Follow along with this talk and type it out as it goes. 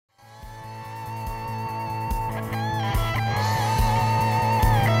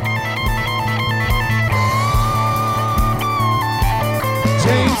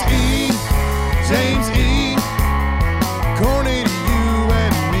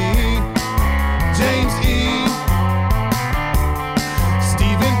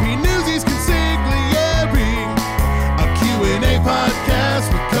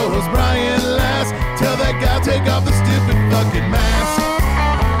fucking mask.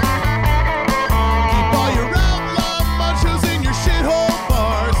 Keep all your outlaw machos in your shithole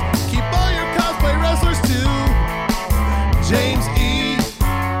bars. Keep all your cosplay wrestlers too. James E.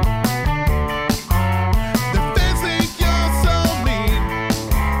 The fans think you're so mean,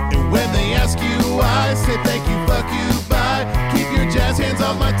 and when they ask you why, say thank you, fuck you, bye. Keep your jazz hands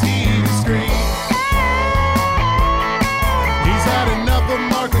off my TV screen. He's had enough of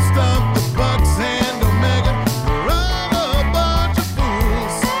Marco Stunt, the Bucks, and Omega. You're all a bunch of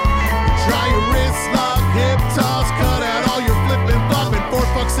fools. Try your wrist lock, hip toss, cut out all your flipping, flopping. For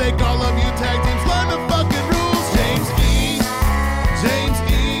fuck's sake, all of you tag teams, learn the fucking rules. James E. James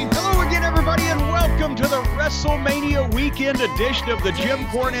E. Hello again, everybody, and welcome to the WrestleMania weekend edition of the Jim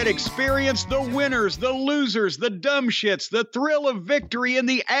Cornette Experience. The winners, the losers, the dumb shits, the thrill of victory, and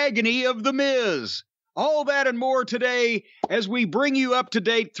the agony of The Miz. All that and more today as we bring you up to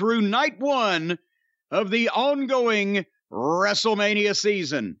date through night one of the ongoing WrestleMania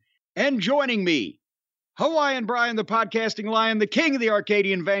season. And joining me, Hawaiian Brian, the podcasting lion, the king of the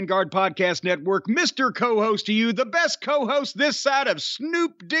Arcadian Vanguard Podcast Network, Mr. Co-host to you, the best co-host this side of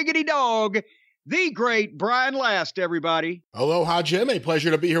Snoop Diggity Dog, the great Brian Last, everybody. Aloha, Jim. A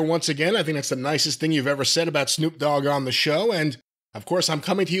pleasure to be here once again. I think that's the nicest thing you've ever said about Snoop Dogg on the show. And, of course, I'm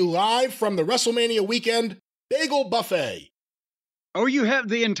coming to you live from the WrestleMania weekend Bagel Buffet. Oh, you have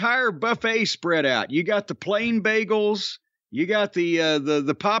the entire buffet spread out. You got the plain bagels. You got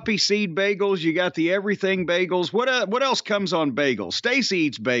the poppy seed bagels. You got the everything bagels. What else comes on bagels? Stacy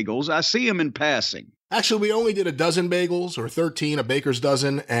eats bagels. I see them in passing. Actually, we only did a dozen bagels, or 13, a baker's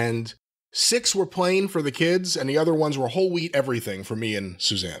dozen, and 6 were plain for the kids, and the other ones were whole wheat everything for me and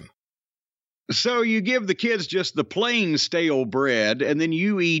Suzanne. So you give the kids just the plain stale bread, and then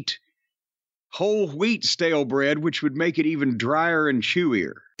you eat whole wheat stale bread, which would make it even drier and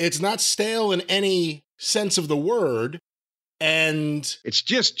chewier. It's not stale in any sense of the word, and it's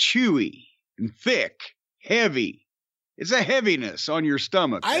just chewy and thick, heavy. It's a heaviness on your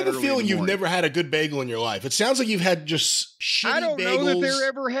stomach. I have a feeling you've never had a good bagel in your life. It sounds like you've had just shitty bagels. I don't know that there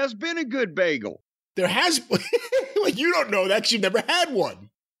ever has been a good bagel. There has. Like, you don't know that 'cause you've never had one.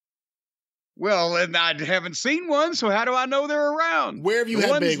 Well, and I haven't seen one, so how do I know they're around? Where have you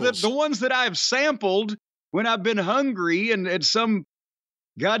had bagels? The ones that I've sampled when I've been hungry and at some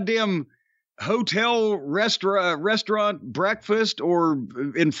goddamn hotel restaurant breakfast or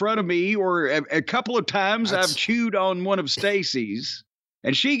in front of me, or a couple of times I've chewed on one of Stacy's,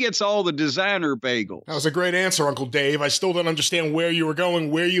 and she gets all the designer bagels. That was a great answer, Uncle Dave. I still don't understand where you were going,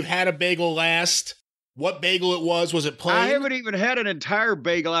 where you had a bagel last, what bagel it was. Was it plain? I haven't even had an entire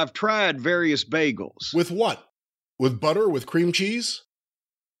bagel. I've tried various bagels. With what? With butter? With cream cheese?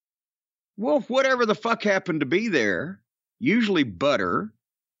 Well, whatever the fuck happened to be there. Usually butter.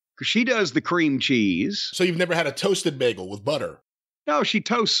 She does the cream cheese. So you've never had a toasted bagel with butter? No, she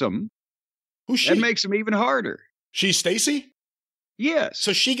toasts them. Who's she? That makes them even harder. She's Stacy? Yes.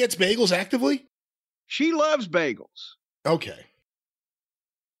 So she gets bagels actively? She loves bagels. Okay.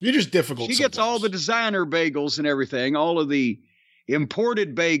 You're just difficult. She gets all the designer bagels and everything, all of the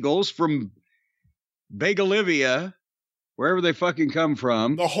imported bagels from Bagelivia, wherever they fucking come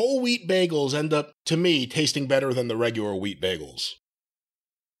from. The whole wheat bagels end up, to me, tasting better than the regular wheat bagels.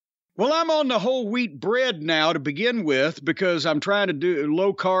 Well, I'm on the whole wheat bread now to begin with because I'm trying to do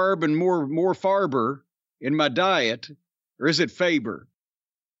low carb and more Farber in my diet. Or is it Faber?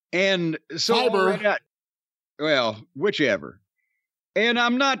 And so, Fiber. Well, whichever. And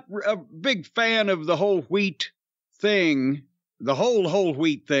I'm not a big fan of the whole wheat thing, the whole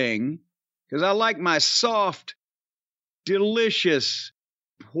wheat thing, because I like my soft, delicious,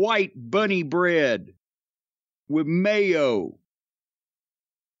 white bunny bread with mayo.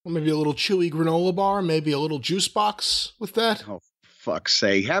 Well, maybe a little chewy granola bar, maybe a little juice box with that. Oh, fuck's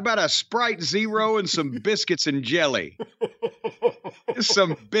sake. How about a Sprite Zero and some biscuits and jelly?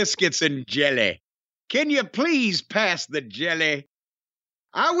 Some biscuits and jelly. Can you please pass the jelly?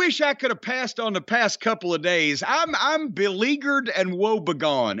 I wish I could have passed on the past couple of days. I'm beleaguered and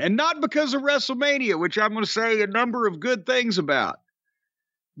woebegone, and not because of WrestleMania, which I'm going to say a number of good things about,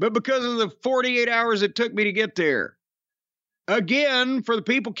 but because of the 48 hours it took me to get there. Again, for the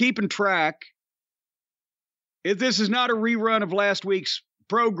people keeping track, if this is not a rerun of last week's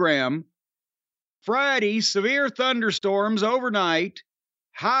program, Friday, severe thunderstorms overnight,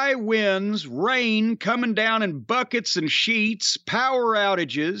 high winds, rain coming down in buckets and sheets, power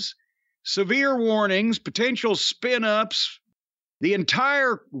outages, severe warnings, potential spin-ups. The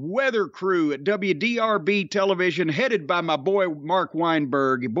entire weather crew at WDRB television, headed by my boy Mark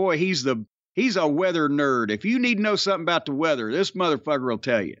Weinberg. Boy, he's a weather nerd. If you need to know something about the weather, this motherfucker will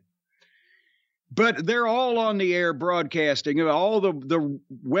tell you. But they're all on the air broadcasting, all the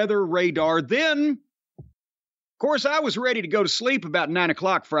weather radar. Then, of course, I was ready to go to sleep about 9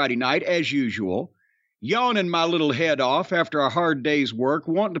 o'clock Friday night, as usual, yawning my little head off after a hard day's work,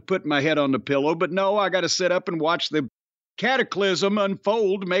 wanting to put my head on the pillow. But no, I got to sit up and watch the cataclysm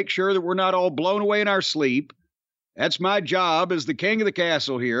unfold, make sure that we're not all blown away in our sleep. That's my job as the king of the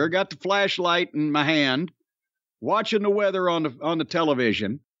castle here. Got the flashlight in my hand, watching the weather on the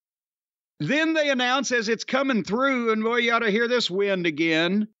television. Then they announce as it's coming through, and boy, you ought to hear this wind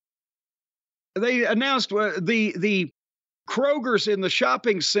again. They announced the Kroger's in the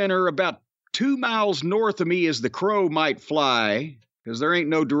shopping center about 2 miles north of me as the crow might fly, because there ain't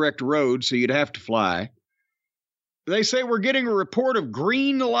no direct road, so you'd have to fly. They say we're getting a report of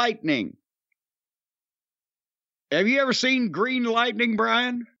green lightning. Have you ever seen green lightning,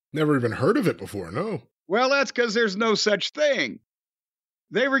 Brian? Never even heard of it before, no. Well, that's because there's no such thing.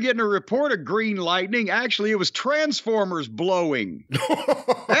 They were getting a report of green lightning. Actually, it was transformers blowing.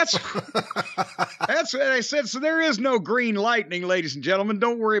 That's what they said. So there is no green lightning, ladies and gentlemen.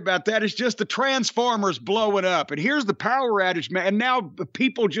 Don't worry about that. It's just the transformers blowing up. And here's the power outage, man. And now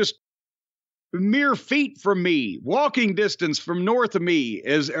people just mere feet from me, walking distance from north of me,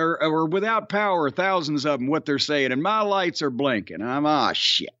 are without power, thousands of them, what they're saying. And my lights are blinking. I'm,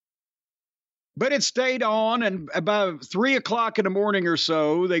 shit. But it stayed on, and about 3 o'clock in the morning or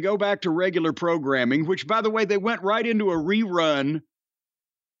so, they go back to regular programming, which, by the way, they went right into a rerun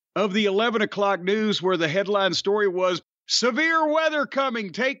of the 11 o'clock news where the headline story was, severe weather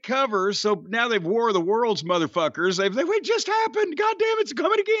coming, take cover. So now they've War of the Worlds, motherfuckers. It just happened. God damn, it's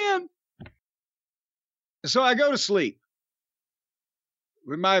coming again. So I go to sleep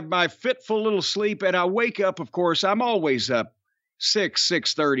with my fitful little sleep, and I wake up, of course, I'm always up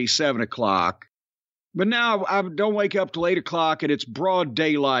 6:30, 7 o'clock. But now I don't wake up till 8 o'clock and it's broad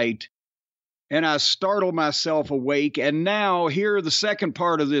daylight and I startle myself awake. And now here the second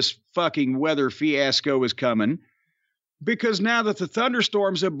part of this fucking weather fiasco is coming, because now that the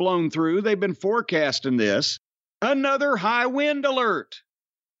thunderstorms have blown through, they've been forecasting this, another high wind alert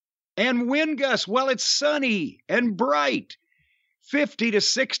and wind gusts. Well, it's sunny and bright, 50 to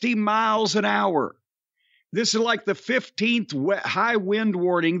 60 miles an hour. This is like the 15th high wind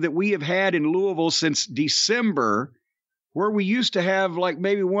warning that we have had in Louisville since December, where we used to have like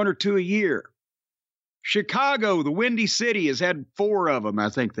maybe 1 or 2 a year. Chicago, the Windy City, has had 4 of them, I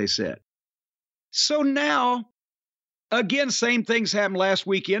think they said. So now, again, same things happened last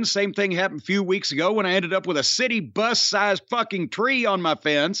weekend. Same thing happened a few weeks ago when I ended up with a city bus-sized fucking tree on my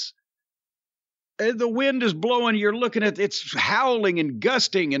fence. The wind is blowing. You're looking at it's howling and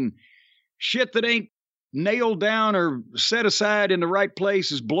gusting, and shit that ain't nailed down or set aside in the right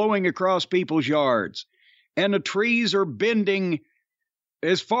place is blowing across people's yards. And the trees are bending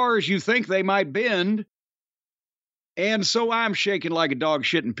as far as you think they might bend. And so I'm shaking like a dog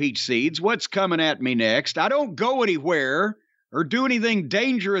shitting peach seeds. What's coming at me next? I don't go anywhere or do anything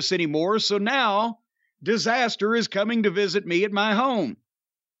dangerous anymore. So now disaster is coming to visit me at my home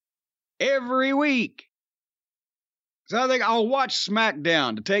every week. So I think I'll watch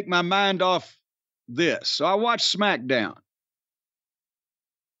SmackDown to take my mind off this. So I watch SmackDown.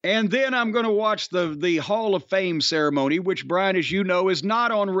 And then I'm going to watch the Hall of Fame ceremony, which, Brian, as you know, is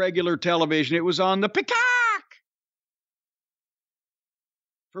not on regular television. It was on the Peacock.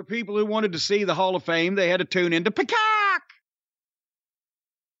 For people who wanted to see the Hall of Fame, they had to tune into Peacock.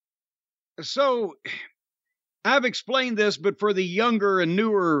 So I've explained this, but for the younger and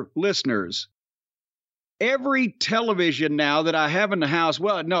newer listeners, every television now that I have in the house,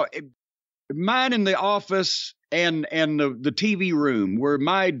 mine in the office and the TV room, where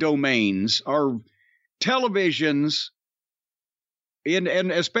my domains are televisions, and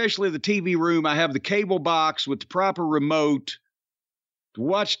especially the TV room, I have the cable box with the proper remote to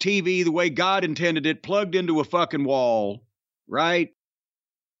watch TV the way God intended it, plugged into a fucking wall, right?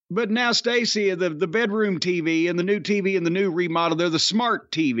 But now, Stacy, the bedroom TV and the new TV and the new remodel, they're the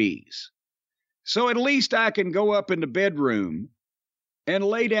smart TVs. So at least I can go up in the bedroom and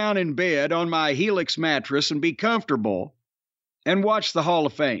lay down in bed on my Helix mattress and be comfortable and watch the Hall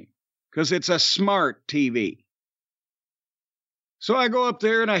of Fame, because it's a smart TV. So I go up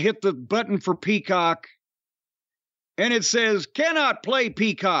there and I hit the button for Peacock, and it says, cannot play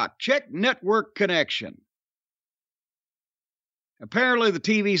Peacock, check network connection. Apparently the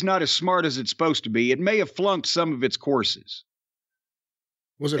TV's not as smart as it's supposed to be. It may have flunked some of its courses.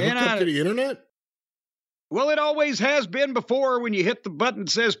 Was it hooked up to the internet? Well, it always has been before. When you hit the button that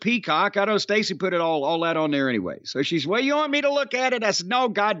says Peacock, I know Stacy put it all that on there anyway. So she's, well, you want me to look at it? I said, no,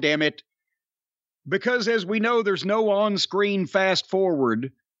 God damn it. Because as we know, there's no on-screen fast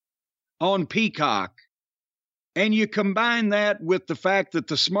forward on Peacock, and you combine that with the fact that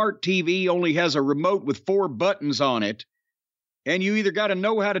the smart TV only has a remote with 4 buttons on it, and you either got to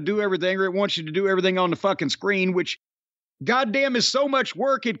know how to do everything or it wants you to do everything on the fucking screen, which goddamn is so much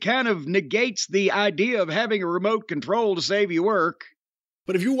work, it kind of negates the idea of having a remote control to save you work.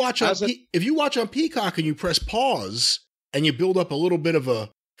 But if you watch on Peacock and you press pause and you build up a little bit of a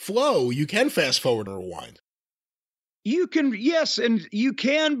flow, you can fast forward or rewind. You can, yes, and you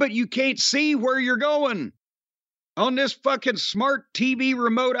can, but you can't see where you're going. On this fucking smart TV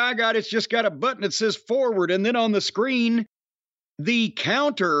remote I got, it's just got a button that says forward, and then on the screen, the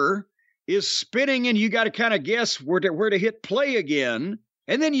counter is spinning, and you got to kind of guess where to hit play again,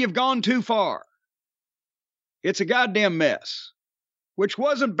 and then you've gone too far. It's a goddamn mess, which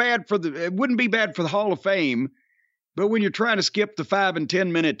wasn't bad it wouldn't be bad for the Hall of Fame, but when you're trying to skip the 5 and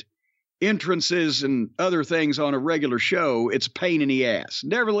 10 minute entrances and other things on a regular show, it's a pain in the ass.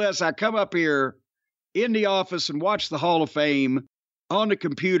 Nevertheless, I come up here in the office and watch the Hall of Fame on the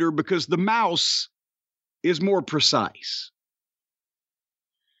computer because the mouse is more precise.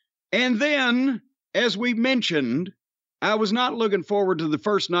 And then, as we mentioned, I was not looking forward to the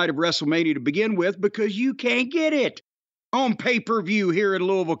first night of WrestleMania to begin with because you can't get it on pay-per-view here in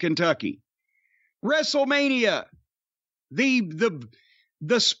Louisville, Kentucky. WrestleMania,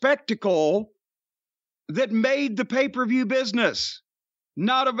 the spectacle that made the pay-per-view business,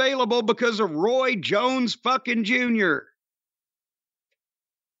 not available because of Roy Jones fucking Jr.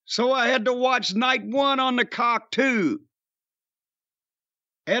 So I had to watch night 1 on the cock too.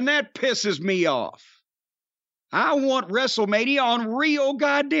 And that pisses me off. I want WrestleMania on real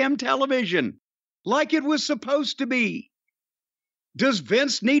goddamn television, like it was supposed to be. Does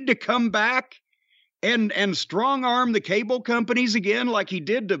Vince need to come back and strong arm the cable companies again like he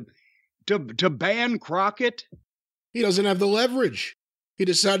did to ban Crockett? He doesn't have the leverage. He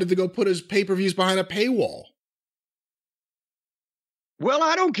decided to go put his pay-per-views behind a paywall. Well,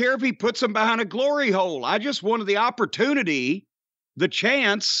 I don't care if he puts them behind a glory hole. I just wanted the opportunity, the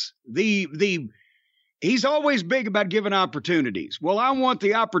chance, he's always big about giving opportunities. Well, I want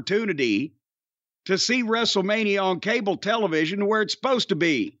the opportunity to see WrestleMania on cable television where it's supposed to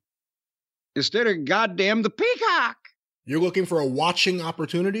be, instead of goddamn the Peacock. You're looking for a watching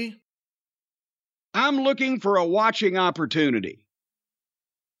opportunity? I'm looking for a watching opportunity.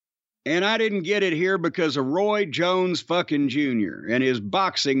 And I didn't get it here because of Roy Jones fucking Jr. and his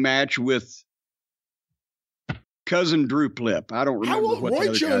boxing match with cousin Drew Plip. I don't remember what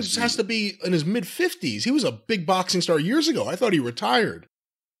Roy Jones has to be in his mid-50s. He was a big boxing star years ago. I thought he retired.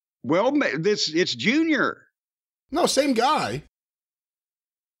 Well, it's Junior. No, same guy.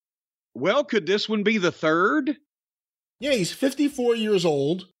 Well, could this one be the third? Yeah, he's 54 years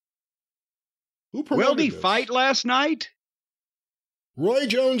old. Who promoted Well, did he this? fight last night? Roy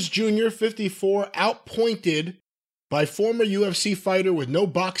Jones Jr., 54, outpointed by former UFC fighter with no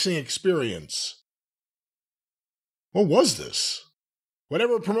boxing experience. What was this?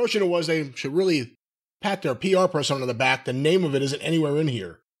 Whatever promotion it was, they should really pat their PR person on the back. The name of it isn't anywhere in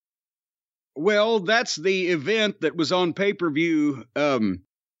here. Well, that's the event that was on pay-per-view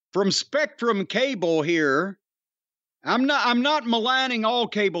from Spectrum Cable here. I'm not maligning all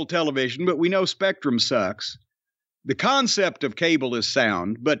cable television, but we know Spectrum sucks. The concept of cable is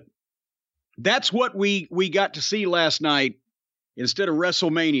sound, but that's what we got to see last night instead of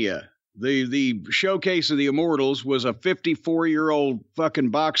WrestleMania. The showcase of the Immortals was a 54-year-old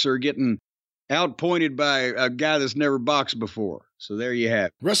fucking boxer getting outpointed by a guy that's never boxed before. So there you have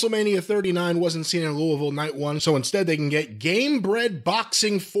it. WrestleMania 39 wasn't seen in Louisville night 1, so instead they can get Game Bred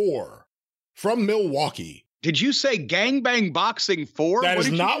Boxing 4 from Milwaukee. Did you say Gangbang Boxing 4? That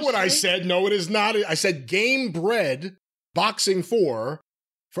is not what I said. No, it is not. I said Game Bred Boxing 4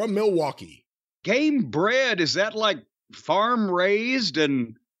 from Milwaukee. Game bred, is that like farm raised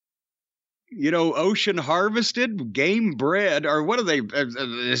and, ocean harvested? Game bred, or what are they?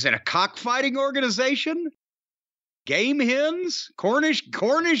 Is it a cockfighting organization? Game hens?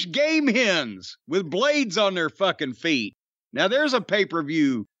 Cornish game hens with blades on their fucking feet. Now there's a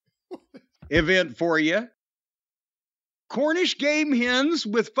pay-per-view event for you. Cornish game hens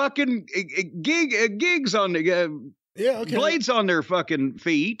with fucking gigs on the blades on their fucking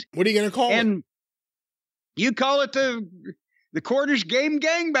feet. What are you gonna call it? And you call it the Cornish game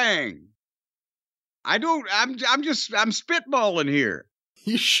gangbang. I'm spitballing here.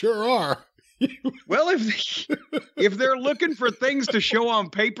 You sure are. Well, if they're looking for things to show on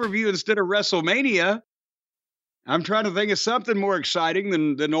pay-per-view instead of WrestleMania, I'm trying to think of something more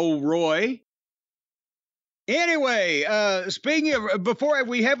exciting than old Roy. Anyway, speaking of, before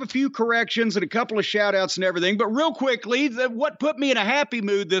we have a few corrections and a couple of shout outs and everything, but real quickly, what put me in a happy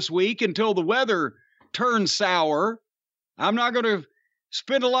mood this week until the weather turned sour, I'm not going to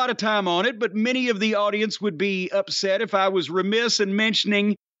spend a lot of time on it, but many of the audience would be upset if I was remiss in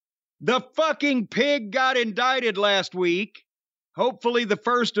mentioning the fucking pig got indicted last week. Hopefully the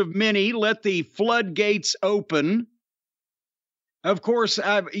first of many. Let the floodgates open. Of course,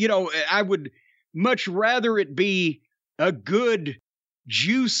 I would much rather it be a good,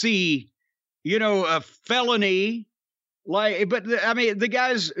 juicy, a felony. But I mean, the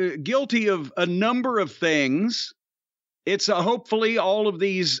guy's guilty of a number of things. It's hopefully all of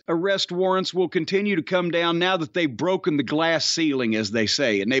these arrest warrants will continue to come down now that they've broken the glass ceiling, as they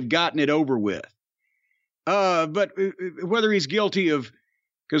say, and they've gotten it over with. But whether he's guilty of,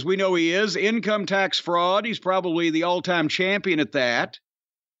 because we know he is, income tax fraud, he's probably the all-time champion at that.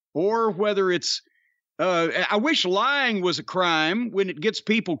 Or whether it's, I wish lying was a crime when it gets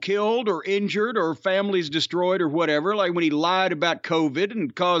people killed or injured or families destroyed or whatever, like when he lied about COVID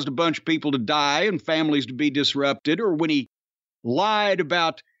and caused a bunch of people to die and families to be disrupted, or when he lied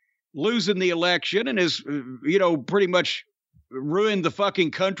about losing the election and is, pretty much ruined the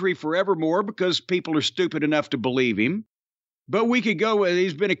fucking country forevermore because people are stupid enough to believe him. But we could go,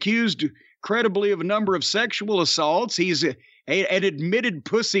 he's been accused credibly of a number of sexual assaults. He's an admitted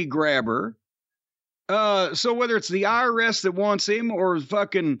pussy grabber. So whether it's the IRS that wants him or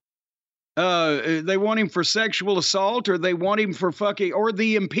fucking, they want him for sexual assault or they want him for fucking, or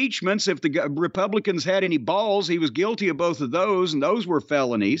the impeachments, if the Republicans had any balls, he was guilty of both of those and those were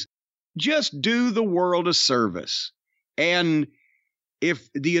felonies. Just do the world a service. And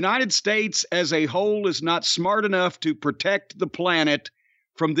if the United States as a whole is not smart enough to protect the planet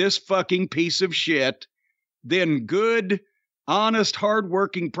from this fucking piece of shit, then good, honest,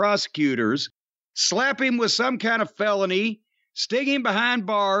 hardworking prosecutors slap him with some kind of felony, stick him behind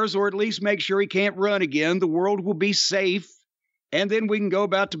bars, or at least make sure he can't run again. The world will be safe, and then we can go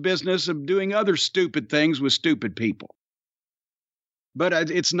about the business of doing other stupid things with stupid people. But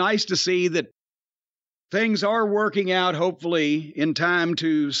it's nice to see that things are working out, hopefully, in time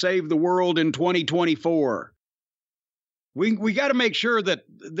to save the world in 2024. We got to make sure that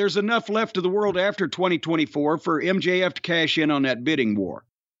there's enough left of the world after 2024 for MJF to cash in on that bidding war.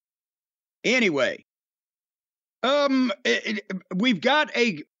 Anyway, we've got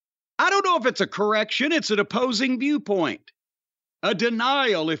I don't know if it's a correction, it's an opposing viewpoint, a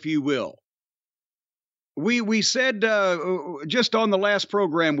denial, if you will. We said just on the last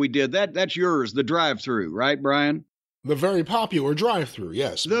program we did, that's yours, the drive-through, right, Brian? The very popular drive-through,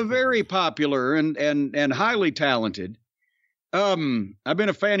 yes. The very popular and highly talented. I've been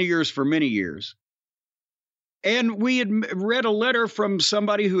a fan of yours for many years. And we had read a letter from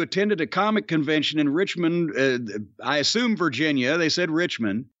somebody who attended a comic convention in Richmond, I assume Virginia. They said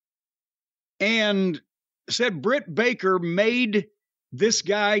Richmond. And said Britt Baker made this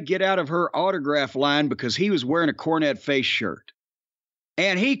guy get out of her autograph line because he was wearing a Cornette face shirt.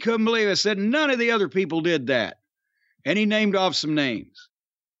 And he couldn't believe it. Said none of the other people did that. And he named off some names.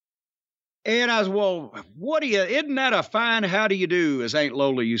 And I was, well, isn't that a fine how do you do, as Aunt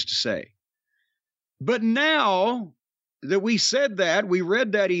Lola used to say. But now that we said that, we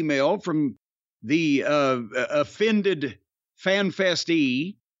read that email from the offended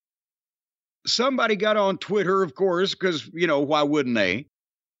fanfestee. Somebody got on Twitter, of course, because, why wouldn't they?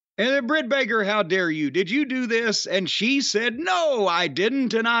 And then, Britt Baker, how dare you? Did you do this? And she said, no, I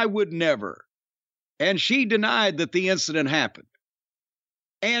didn't, and I would never. And she denied that the incident happened.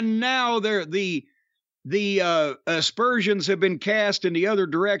 And now the aspersions have been cast in the other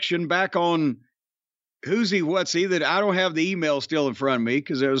direction, back on who's he, what's he, that I don't have the email still in front of me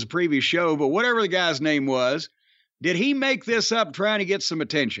because it was a previous show, but whatever the guy's name was, did he make this up trying to get some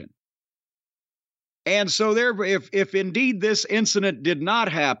attention? And so if indeed this incident did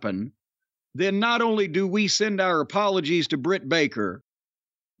not happen, then not only do we send our apologies to Britt Baker,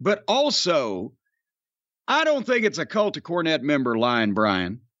 but also, I don't think it's a Cult of Cornette member line,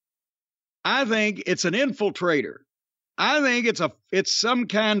 Brian. I think it's an infiltrator. I think it's some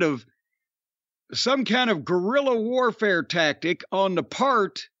kind of guerrilla warfare tactic on the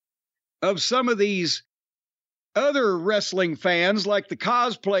part of some of these other wrestling fans, like the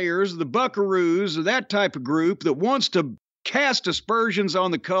cosplayers, the buckaroos, or that type of group that wants to cast aspersions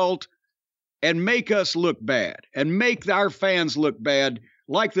on the cult and make us look bad and make our fans look bad,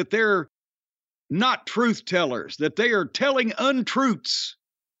 like that they're not truth tellers, that they are telling untruths,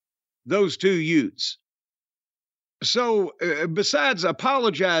 those two youths. So besides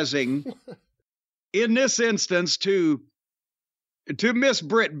apologizing in this instance to Miss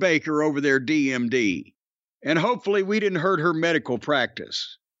Britt Baker over there, DMD, And hopefully we didn't hurt her medical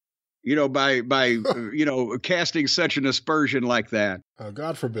practice, by casting such an aspersion like that.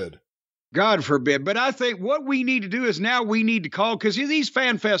 God forbid. God forbid. But I think what we need to do is now we need to call, because these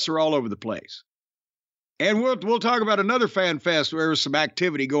fan fests are all over the place. And we'll talk about another fan fest where there's some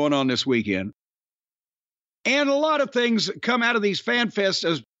activity going on this weekend. And a lot of things come out of these fan fests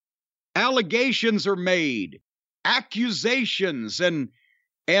as allegations are made, accusations, and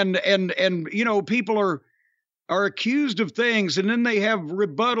people are accused of things, and then they have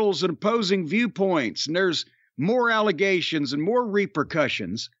rebuttals and opposing viewpoints, and there's more allegations and more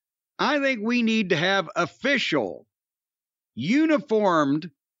repercussions. I think we need to have official, uniformed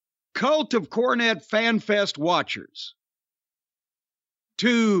Cult of Cornette Fan Fest watchers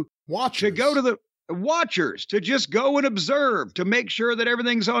to go to the watchers, to just go and observe, to make sure that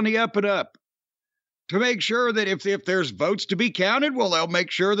everything's on the up and up, to make sure that if there's votes to be counted, well, they'll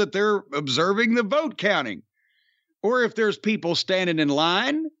make sure that they're observing the vote counting. Or if there's people standing in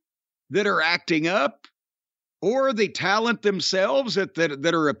line that are acting up, or the talent themselves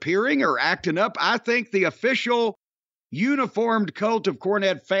that are appearing or acting up, I think the official uniformed Cult of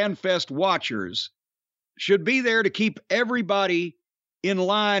Cornette Fan Fest watchers should be there to keep everybody in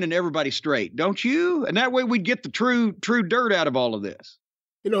line and everybody straight. Don't you? And that way we'd get the true dirt out of all of this.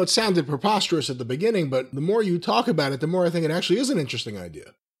 It sounded preposterous at the beginning, but the more you talk about it, the more I think it actually is an interesting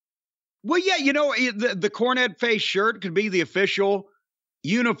idea. Well, yeah, the Cornette face shirt could be the official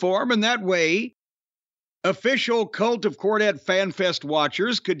uniform, and that way official Cult of Cornette Fan Fest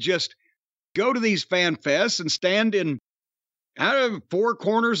watchers could just go to these fan fests and stand in four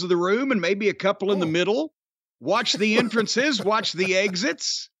corners of the room and maybe a couple in the middle, watch the entrances, watch the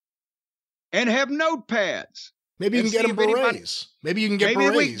exits, and have notepads. Maybe you can get them berets. Maybe you can get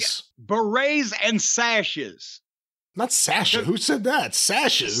berets. Berets and sashes. Not sashes. Who said that?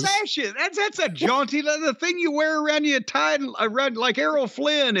 Sashes. Sashes. That's a jaunty, the thing you wear around you, tied around like Errol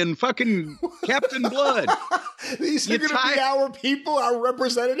Flynn and fucking Captain Blood. These are going to be our people, our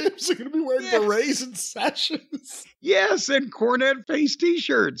representatives are going to be wearing berets and sashes. Yes, and Cornette face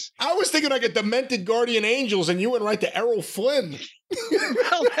t-shirts. I was thinking like a demented guardian angels, and you went right to Errol Flynn.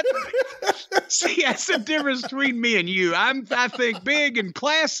 Well, see, that's the difference between me and you. I think big and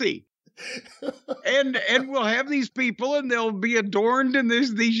classy. And we'll have these people, and they'll be adorned in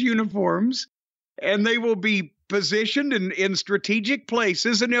these uniforms, and they will be positioned in strategic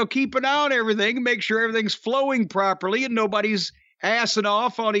places, and they'll keep an eye on everything and make sure everything's flowing properly and nobody's assing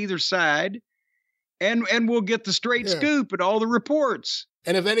off on either side. And we'll get the straight scoop and all the reports.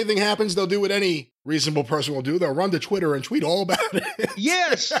 And if anything happens, they'll do what any reasonable person will do. They'll run to Twitter and tweet all about it.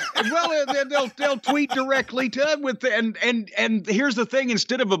 Yes. Well, they'll tweet directly to it and here's the thing: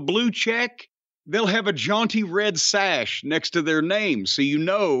 instead of a blue check, they'll have a jaunty red sash next to their name, so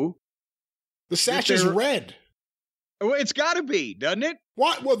the sash is red. Well, it's got to be, doesn't it?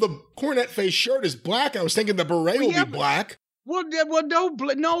 What? Well, the Cornette face shirt is black. I was thinking the beret will be black. Well,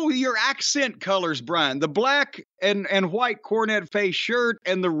 no, your accent colors, Brian. The black and white Cornette face shirt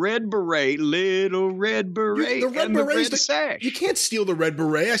and the red beret, little red beret, and the red sash. You can't steal the red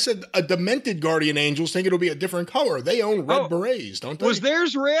beret. I said a demented guardian angels think it'll be a different color. They own red berets, don't they? Was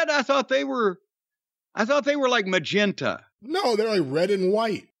theirs red? I thought they were like magenta. No, they're like red and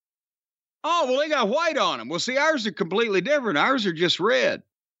white. Oh, well, they got white on them. Well, see, ours are completely different. Ours are just red.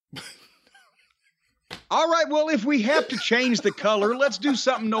 All right, well, if we have to change the color, let's do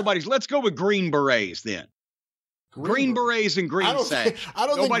something let's go with green berets then. Green berets and green sash.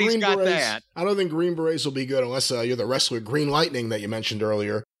 Nobody's got that. I don't think green berets will be good unless you're the wrestler Green Lightning that you mentioned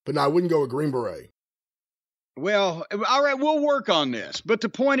earlier. But no, I wouldn't go with green beret. Well, all right, we'll work on this. But the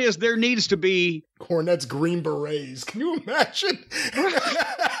point is there needs to be... Cornette's green berets. Can you imagine?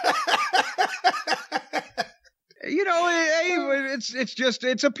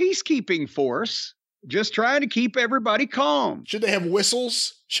 It's a peacekeeping force. Just trying to keep everybody calm. Should they have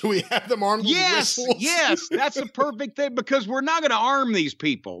whistles? Should we have them armed with whistles? Yes, that's the perfect thing, because we're not going to arm these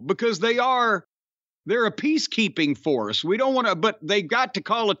people because they're a peacekeeping force. We don't want to, but they've got to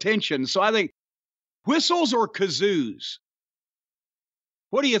call attention. So I think whistles or kazoos.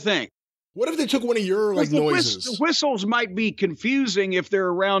 What do you think? What if they took one of your noises? Whistles might be confusing if they're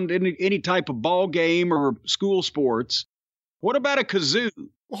around any type of ball game or school sports. What about a kazoo?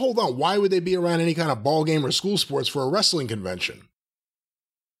 Well, hold on. Why would they be around any kind of ball game or school sports for a wrestling convention?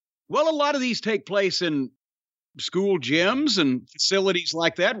 Well, a lot of these take place in school gyms and facilities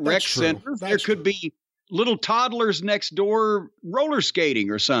like that, rec centers. There could be little toddlers next door roller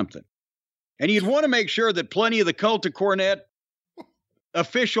skating or something. And you'd want to make sure that plenty of the Cult of Cornette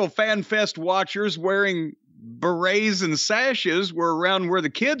official fan fest watchers wearing berets and sashes were around where the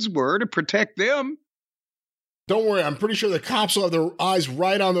kids were to protect them. Don't worry, I'm pretty sure the cops will have their eyes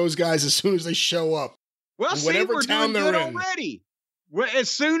right on those guys as soon as they show up. Well, see, we're doing good already. Well,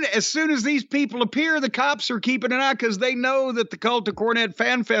 as soon as these people appear, the cops are keeping an eye because they know that the Cult of Cornette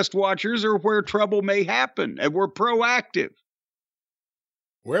Fan Fest watchers are where trouble may happen, and we're proactive.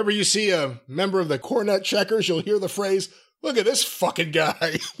 Wherever you see a member of the Cornette Checkers, you'll hear the phrase, "Look at this fucking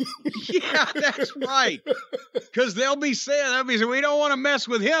guy." Yeah, that's right. Because they'll be saying, we don't want to mess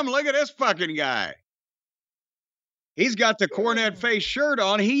with him. Look at this fucking guy. He's got the Cornette face shirt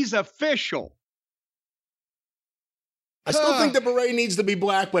on. He's official. I still think the beret needs to be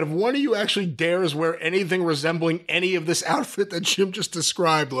black, but if one of you actually dares wear anything resembling any of this outfit that Jim just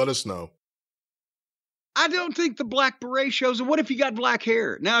described, let us know. I don't think the black beret shows. What if you got black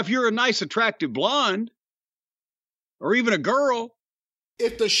hair? Now, if you're a nice, attractive blonde, or even a girl,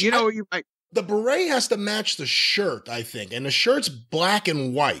 if the the beret has to match the shirt, I think, and the shirt's black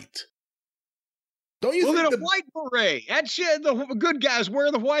and white. Don't you think? Well, then a white beret. That's the good guys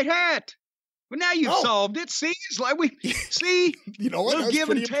wear the white hat. But now you've solved it. See, it's like you know what? Little give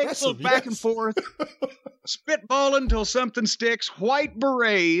and take, little back and forth, spitballing until something sticks. White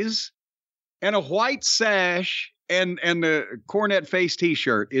berets and a white sash and the Cornette face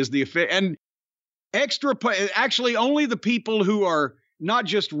T-shirt is the and extra. Actually, only the people who are not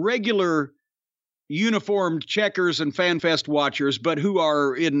just regular uniformed checkers and FanFest watchers, but who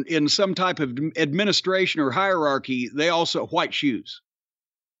are in some type of administration or hierarchy, they also white shoes.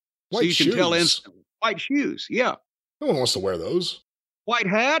 White shoes. So you can tell instantly. White shoes, yeah. No one wants to wear those. White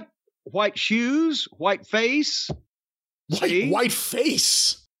hat, white shoes, white face. White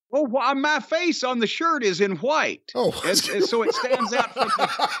face? Well, my face on the shirt is in white. Oh. So it stands out from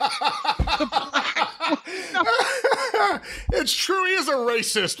the black. It's true, he is a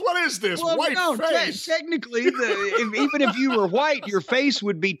racist. What is this? Well, white face? Technically, even if you were white, your face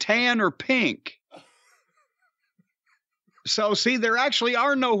would be tan or pink. So, see, there actually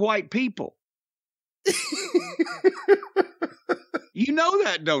are no white people. You know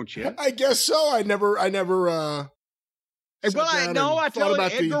that, don't you? I guess so. I never. I tell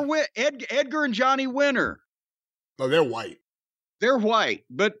you, Edgar and Johnny Winter. Oh, they're white. They're white,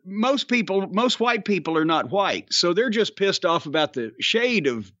 but most white people are not white. So they're just pissed off about the shade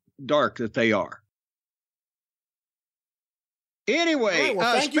of dark that they are. Anyway, right,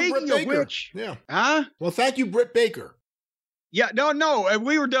 well, speaking of which, yeah. Huh? Well, thank you, Britt Baker. Yeah, no,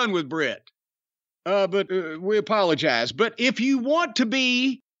 we were done with Britt. But we apologize. But if you want to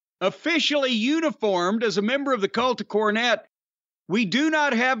be officially uniformed as a member of the Cult of Cornette, we do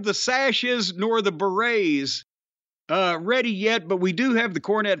not have the sashes nor the berets ready yet, but we do have the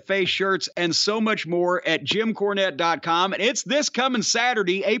Cornette face shirts and so much more at jimcornette.com. And it's this coming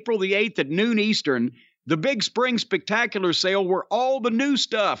Saturday, April the 8th at noon Eastern, the Big Spring Spectacular Sale, where all the new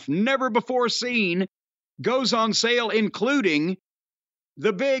stuff, never before seen, goes on sale, including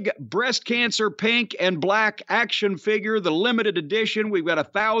the big breast cancer pink and black action figure, the limited edition. We've got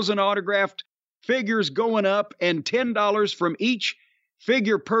 1,000 autographed figures going up, and $10 from each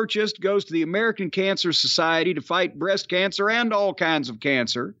figure purchased goes to the American Cancer Society to fight breast cancer and all kinds of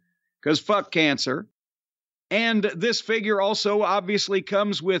cancer, because fuck cancer. And this figure also obviously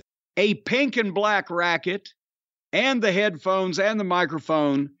comes with a pink and black racket and the headphones and the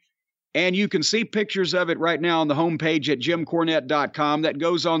microphone. And you can see pictures of it right now on the homepage at jimcornette.com. That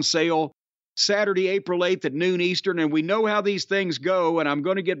goes on sale Saturday, April 8th at noon Eastern. And we know how these things go, and I'm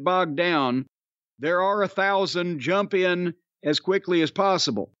going to get bogged down. There are 1,000. Jump in as quickly as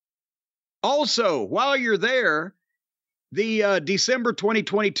possible. Also, while you're there, the December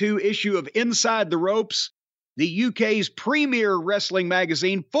 2022 issue of Inside the Ropes, the UK's premier wrestling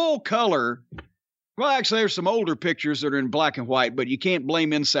magazine, full color. Well, actually, there's some older pictures that are in black and white, but you can't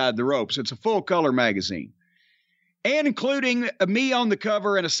blame Inside the Ropes. It's a full-color magazine. And including me on the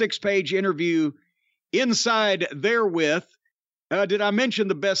cover and a 6-page interview inside therewith. Did I mention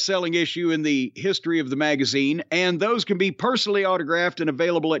the best-selling issue in the history of the magazine? And those can be personally autographed and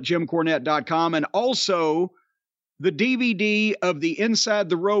available at jimcornette.com. And also the DVD of the Inside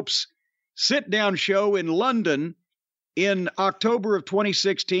the Ropes sit-down show in London in October of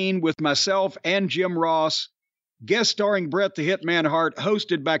 2016 with myself and Jim Ross, guest starring Bret the Hitman Hart,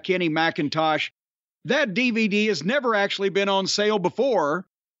 hosted by Kenny McIntosh. That DVD has never actually been on sale before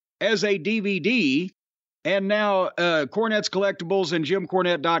as a DVD, and now Cornette's Collectibles and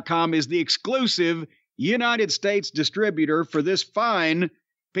JimCornette.com is the exclusive United States distributor for this fine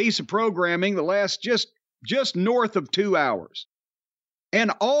piece of programming that lasts just north of 2 hours.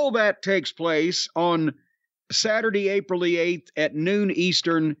 And all that takes place on Saturday, April the 8th at noon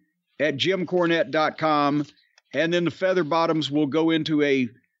Eastern at jimcornette.com. And then the Feather Bottoms will go into a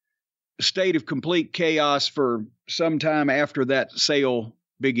state of complete chaos for some time after that sale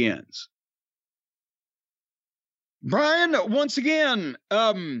begins. Brian, once again,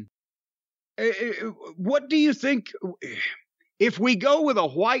 what do you think if we go with a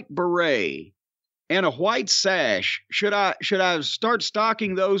white beret and a white sash? Should I start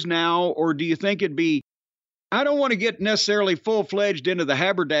stocking those now, or do you think it'd be? I don't want to get necessarily full-fledged into the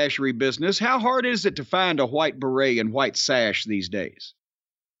haberdashery business. How hard is it to find a white beret and white sash these days?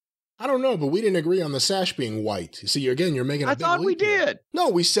 I don't know, but we didn't agree on the sash being white. You see, again, you're making a big leap. I thought we did. No,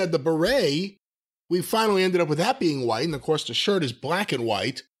 we said the beret. We finally ended up with that being white, and of course the shirt is black and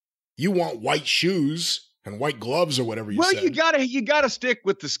white. You want white shoes and white gloves or whatever you said. Well, you gotta stick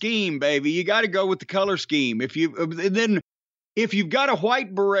with the scheme, baby. You got to go with the color scheme. If you've got a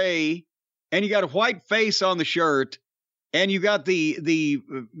white beret and you got a white face on the shirt, and you got the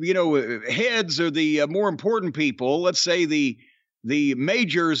heads or the more important people, let's say the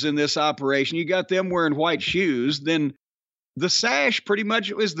majors in this operation, you got them wearing white shoes, then the sash pretty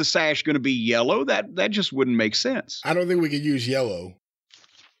much, is the sash going to be yellow? That just wouldn't make sense. I don't think we could use yellow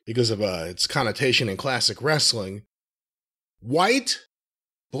because of its connotation in classic wrestling. White,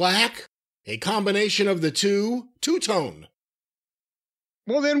 black, a combination of the two-tone.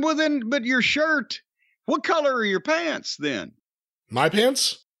 Well then, but your shirt, what color are your pants then? My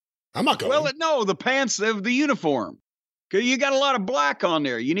pants? I'm not going. Well, no, the pants of the uniform. Because you got a lot of black on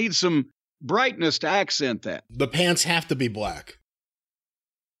there. You need some brightness to accent that. The pants have to be black.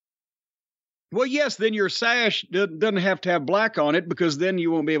 Well, yes, then your sash doesn't have to have black on it, because then you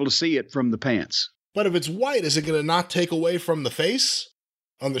won't be able to see it from the pants. But if it's white, is it going to not take away from the face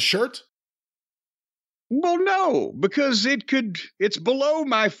on the shirt? Well, no, because it's below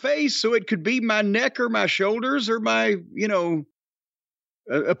my face, so it could be my neck or my shoulders or my,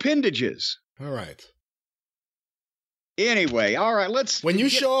 appendages. All right. Anyway, all right, When you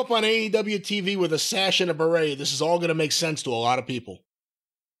show up on AEW TV with a sash and a beret, this is all going to make sense to a lot of people.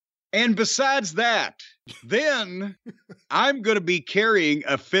 And besides that, then I'm going to be carrying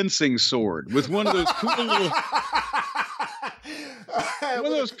a fencing sword with one of those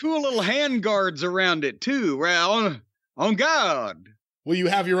cool little hand guards around it too. Well, on God. Will you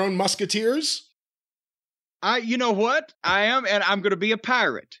have your own musketeers? You know what? I am, and I'm going to be a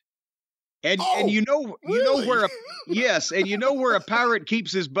pirate. And really? you know where where a pirate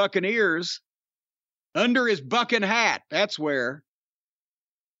keeps his buccaneers? Under his bucking hat. That's where.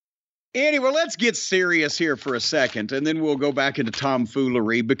 Anyway, let's get serious here for a second, and then we'll go back into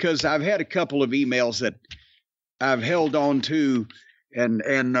tomfoolery, because I've had a couple of emails that I've held on to, and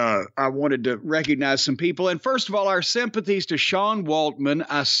I wanted to recognize some people. And first of all, our sympathies to Sean Waltman.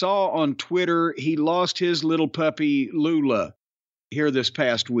 I saw on Twitter he lost his little puppy Lula here this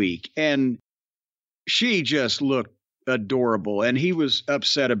past week, and she just looked adorable, and he was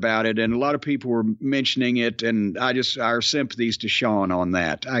upset about it, and a lot of people were mentioning it, and our sympathies to Sean on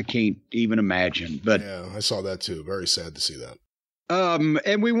that. I can't even imagine. But yeah, I saw that too. Very sad to see that.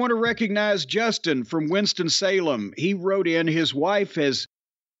 And we want to recognize Justin from Winston-Salem. He wrote in, his wife has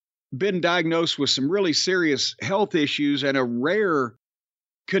been diagnosed with some really serious health issues and a rare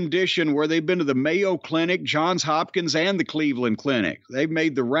condition where they've been to the Mayo Clinic, Johns Hopkins, and the Cleveland Clinic. They've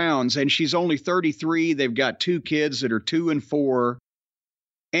made the rounds, and she's only 33. They've got 2 kids that are 2 and 4.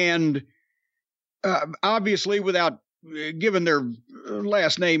 And obviously, without giving their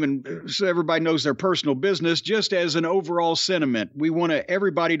last name, and so everybody knows their personal business, just as an overall sentiment, we want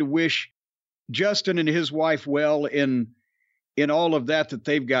everybody to wish Justin and his wife well in all of that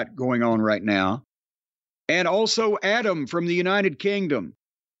they've got going on right now. And also Adam from the United Kingdom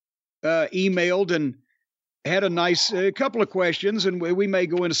emailed and had a nice couple of questions, and we may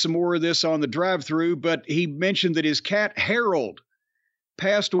go into some more of this on the drive-through, but he mentioned that his cat Harold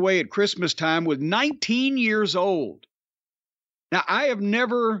passed away at Christmas time with 19 years old. Now, I've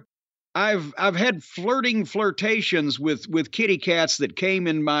had flirtations with kitty cats that came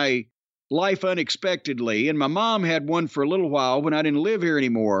in my life unexpectedly, and my mom had one for a little while when I didn't live here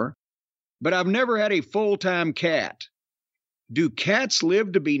anymore, but I've never had a full-time cat. Do cats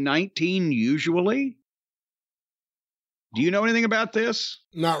live to be 19 usually? Do you know anything about this?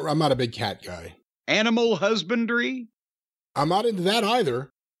 No, I'm not a big cat guy. Animal husbandry? I'm not into that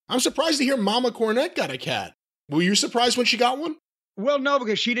either. I'm surprised to hear Mama Cornette got a cat. Were you surprised when she got one? Well, no,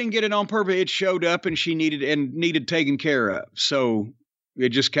 because she didn't get it on purpose. It showed up and she needed taken care of. So it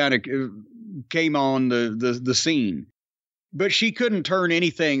just kind of came on the scene. But she couldn't turn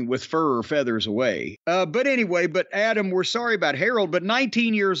anything with fur or feathers away. But anyway, Adam, we're sorry about Harold, but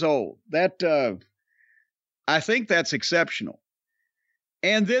 19 years old. That, I think that's exceptional.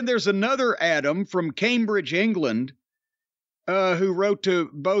 And then there's another Adam from Cambridge, England, who wrote to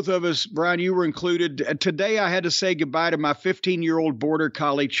both of us. Brian, you were included. Today I had to say goodbye to my 15-year-old border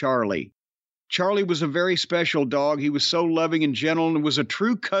collie, Charlie. Charlie was a very special dog. He was so loving and gentle and was a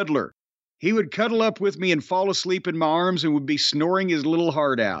true cuddler. He would cuddle up with me and fall asleep in my arms and would be snoring his little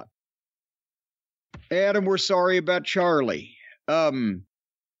heart out. Adam, we're sorry about Charlie. And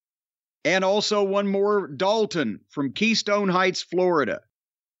also one more, Dalton from Keystone Heights, Florida.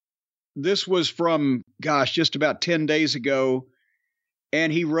 This was from, just about 10 days ago.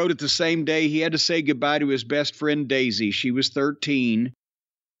 And he wrote it the same day. He had to say goodbye to his best friend, Daisy. She was 13.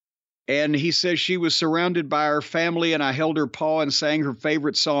 And he says she was surrounded by our family, and I held her paw and sang her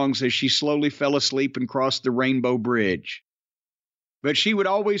favorite songs as she slowly fell asleep and crossed the Rainbow Bridge. But she would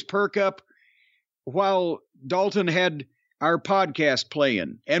always perk up while Dalton had our podcast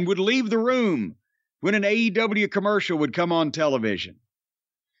playing and would leave the room when an AEW commercial would come on television.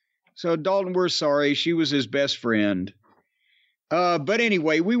 So Dalton, we're sorry. She was his best friend. But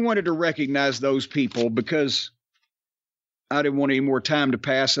anyway, we wanted to recognize those people because I didn't want any more time to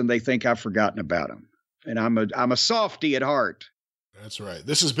pass and they think I've forgotten about them. And I'm a softie at heart. That's right.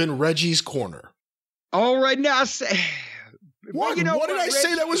 This has been Reggie's Corner. All right, now I say... What? You know what did I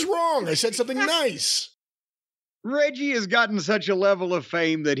say that was wrong? I said something nice. Reggie has gotten such a level of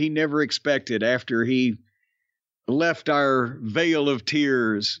fame that he never expected after he left our Vale of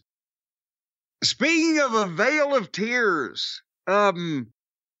Tears. Speaking of a Vale of Tears, lots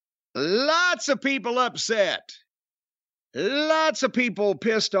of people upset. Lots of people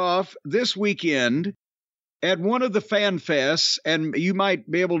pissed off this weekend at one of the fan fests, and you might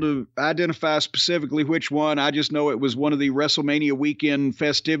be able to identify specifically which one. I just know it was one of the WrestleMania weekend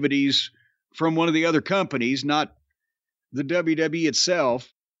festivities from one of the other companies, not the WWE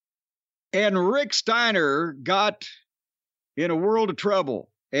itself. And Rick Steiner got in a world of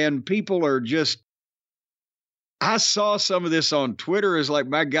trouble, and people are just... I saw some of this on Twitter. It's like,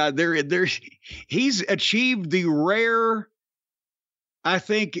 my God, he's achieved the rare, I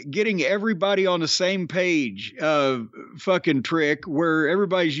think, getting everybody on the same page fucking trick where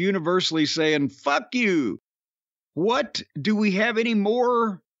everybody's universally saying, fuck you. What do we have any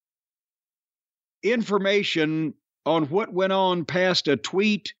more information on what went on past a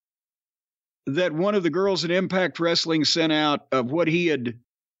tweet that one of the girls at Impact Wrestling sent out of what he had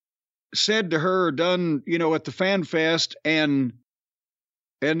said to her or done, at the Fan Fest, and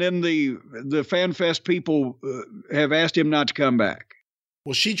then the Fan Fest people have asked him not to come back?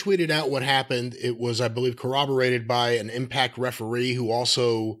 Well, she tweeted out what happened. It was, I believe, corroborated by an Impact referee who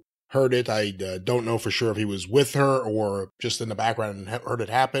also heard it. I don't know for sure if he was with her or just in the background and heard it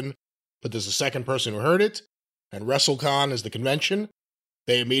happen, but there's a second person who heard it, and WrestleCon is the convention.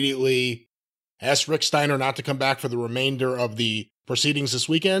 They immediately asked Rick Steiner not to come back for the remainder of the proceedings this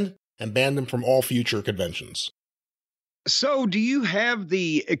weekend and banned him from all future conventions. So do you have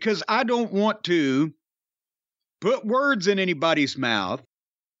because I don't want to put words in anybody's mouth.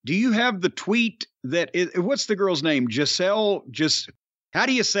 Do you have the tweet what's the girl's name? Giselle, how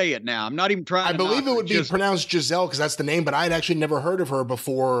do you say it now? I'm not even trying I believe it would be pronounced Giselle because that's the name, but I had actually never heard of her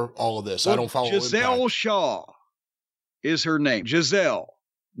before all of this. I don't follow Giselle Impact. Shaw is her name. Giselle,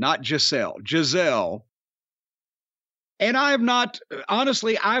 not Giselle. Giselle. And I have not,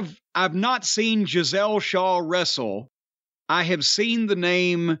 honestly, I've not seen Giselle Shaw wrestle. I have seen the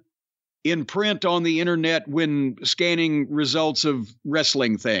name in print on the internet when scanning results of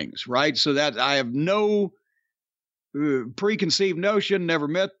wrestling things, right? So that I have no preconceived notion, never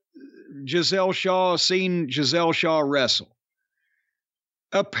met Giselle Shaw, seen Giselle Shaw wrestle.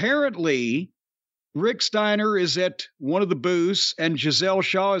 Apparently, Rick Steiner is at one of the booths, and Giselle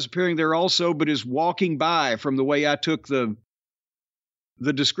Shaw is appearing there also, but is walking by from the way I took the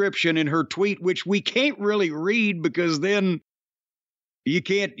description in her tweet, which we can't really read because then you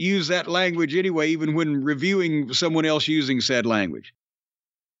can't use that language anyway, even when reviewing someone else using said language.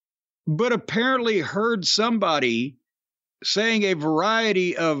 But apparently heard somebody saying a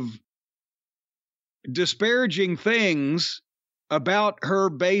variety of disparaging things about her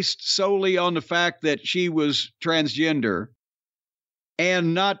based solely on the fact that she was transgender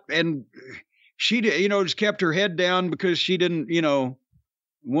and she, just kept her head down because she didn't,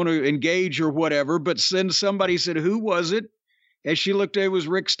 want to engage or whatever. But then somebody said, who was it? As she looked at it, was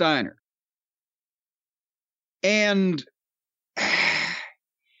Rick Steiner. And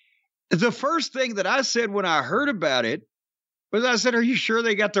the first thing that I said when I heard about it was, I said, are you sure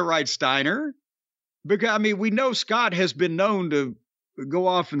they got the right Steiner? Because, we know Scott has been known to go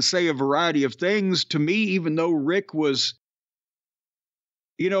off and say a variety of things to me, even though Rick was,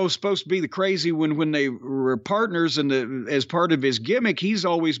 supposed to be the crazy one when they were partners and as part of his gimmick, he's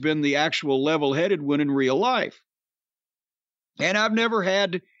always been the actual level-headed one in real life. And I've never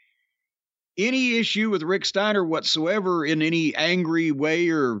had any issue with Rick Steiner whatsoever in any angry way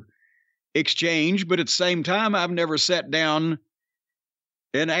or exchange. But at the same time, I've never sat down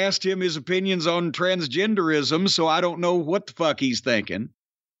and asked him his opinions on transgenderism. So I don't know what the fuck he's thinking.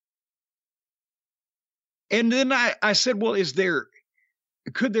 And then I said, well,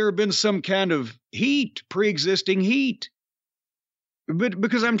 could there have been some kind of heat, pre-existing heat? But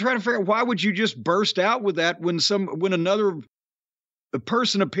because I'm trying to figure out, why would you just burst out with that when another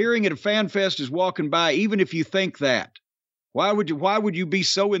person appearing at a fan fest is walking by, even if you think that? Why would you be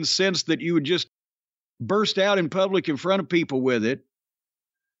so incensed that you would just burst out in public in front of people with it?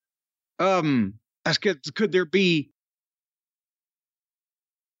 Could there be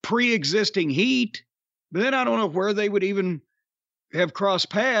pre-existing heat? But then I don't know where they would even have crossed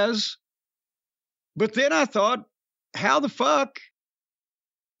paths. But then I thought, how the fuck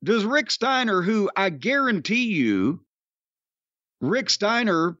does Rick Steiner, who I guarantee you, Rick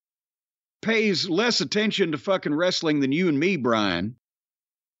Steiner pays less attention to fucking wrestling than you and me, Brian,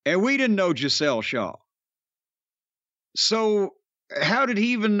 and we didn't know Giselle Shaw. So how did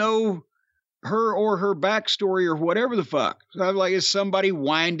he even know her or her backstory or whatever the fuck? So I'm like, is somebody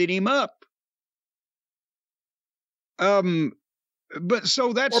winding him up? But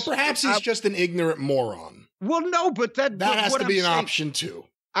so that's... Or perhaps he's just an ignorant moron. Well, no, but that has to be an saying, option too.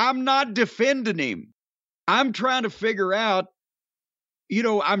 I'm not defending him. I'm trying to figure out,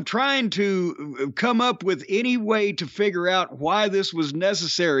 I'm trying to come up with any way to figure out why this was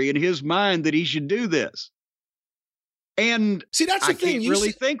necessary in his mind that he should do this. And see, that's the thing. I can't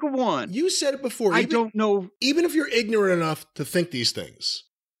really think of one. You said it before. I don't know. Even if you're ignorant enough to think these things,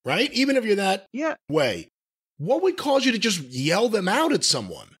 right? Even if you're that way, what would cause you to just yell them out at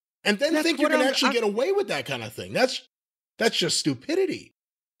someone and then think you're going to actually get away with that kind of thing? That's just stupidity.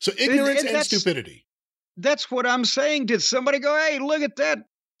 So ignorance and stupidity. That's what I'm saying. Did somebody go, hey, look at that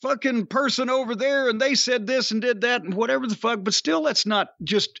fucking person over there, and they said this and did that and whatever the fuck? But still, that's not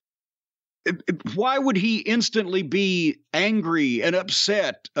just... Why would he instantly be angry and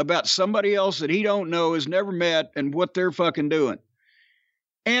upset about somebody else that he don't know, has never met, and what they're fucking doing?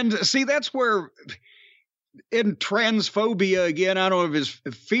 And see, that's where in transphobia, again, I don't know if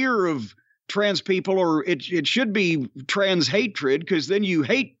it's fear of trans people or it should be trans hatred, because then you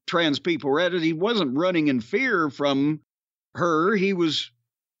hate trans people. Rather, he wasn't running in fear from her. He was,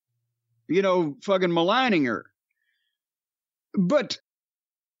 fucking maligning her. But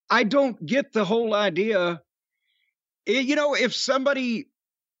I don't get the whole idea. If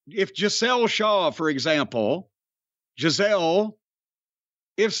Giselle Shaw, for example,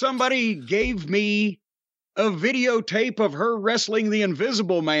 if somebody gave me a videotape of her wrestling the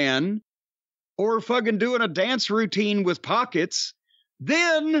Invisible Man or fucking doing a dance routine with pockets,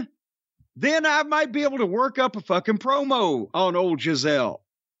 then I might be able to work up a fucking promo on old Giselle,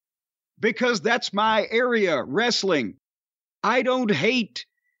 because that's my area, wrestling. I don't hate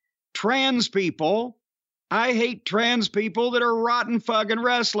trans people. I hate trans people that are rotten fucking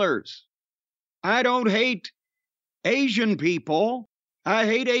wrestlers. I don't hate Asian people. I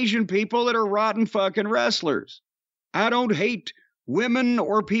hate Asian people that are rotten fucking wrestlers. I don't hate women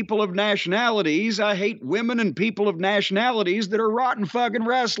or people of nationalities. I hate women and people of nationalities that are rotten fucking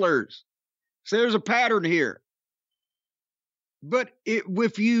wrestlers. So there's a pattern here. But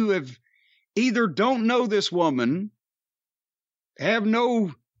if you have either don't know this woman, have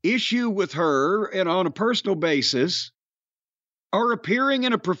no issue with her and on a personal basis, or appearing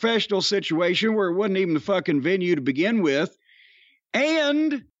in a professional situation where it wasn't even the fucking venue to begin with,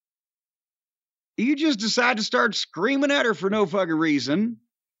 and you just decide to start screaming at her for no fucking reason,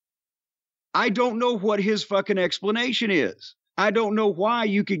 I don't know what his fucking explanation is. I don't know why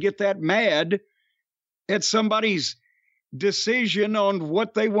you could get that mad at somebody's decision on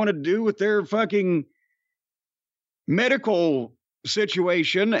what they want to do with their fucking medical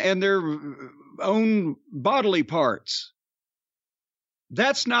situation and their own bodily parts.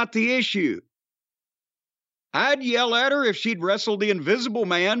 That's not the issue. I'd yell at her if she'd wrestled the Invisible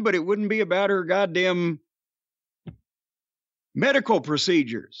Man, but it wouldn't be about her goddamn medical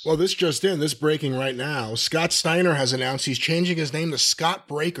procedures. Well, this breaking right now. Scott Steiner has announced he's changing his name to Scott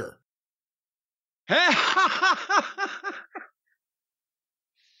Breaker.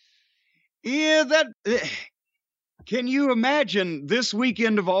 Yeah, can you imagine this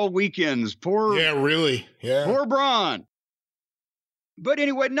weekend of all weekends? Poor Braun. But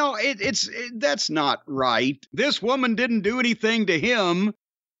anyway, no, that's not right. This woman didn't do anything to him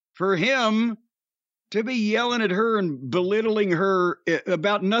for him to be yelling at her and belittling her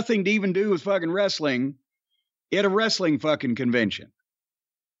about nothing to even do with fucking wrestling at a wrestling fucking convention.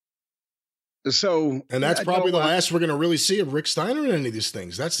 So, And that's probably the last we're going to really see of Rick Steiner in any of these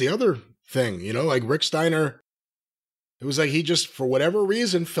things. That's the other thing, like Rick Steiner, it was like he just, for whatever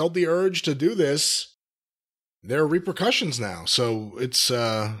reason, felt the urge to do this. There are repercussions now. So it's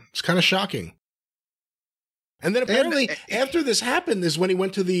kind of shocking. And then apparently after this happened is when he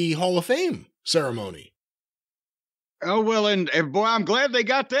went to the Hall of Fame ceremony. Oh, well, and boy, I'm glad they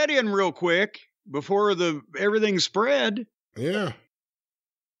got that in real quick before everything spread. Yeah.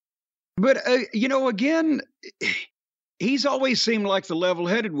 But, again, he's always seemed like the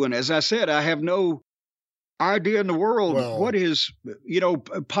level-headed one. As I said, I have no idea in the world what his,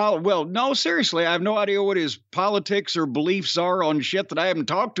 no, seriously, I have no idea what his politics or beliefs are on shit that I haven't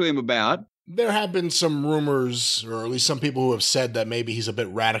talked to him about. There have been some rumors, or at least some people who have said that maybe he's a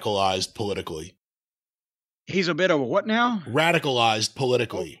bit radicalized politically. He's a bit of a what now? Radicalized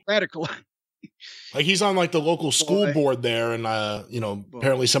politically. Radicalized. Like he's on like the local school board there, and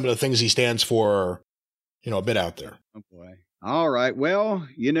apparently some of the things he stands for are, a bit out there. Oh boy. All right. Well,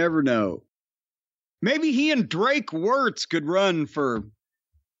 you never know. Maybe he and Drake Wirtz could run for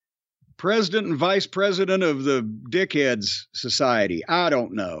president and vice president of the Dickheads Society. I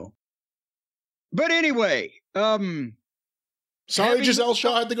don't know. But anyway, sorry, Giselle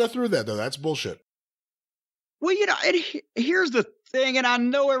Shaw had to go through that though. That's bullshit. Well, here's the thing, and I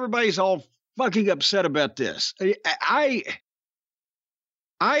know everybody's all fucking upset about this. I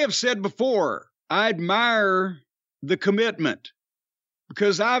have said before, I admire the commitment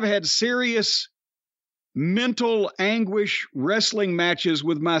because I've had serious mental anguish wrestling matches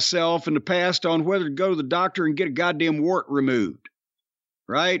with myself in the past on whether to go to the doctor and get a goddamn wart removed.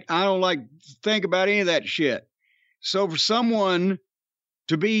 Right? I don't like to think about any of that shit. So for someone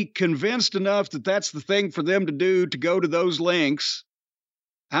to be convinced enough that that's the thing for them to do, to go to those lengths,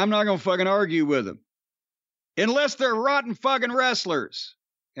 I'm not going to fucking argue with them. Unless they're rotten fucking wrestlers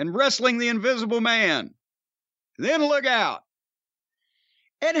and wrestling the Invisible Man. Then look out.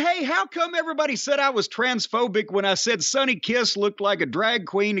 And hey, how come everybody said I was transphobic when I said Sonny Kiss looked like a drag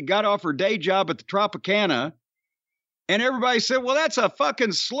queen who got off her day job at the Tropicana? And everybody said, well, that's a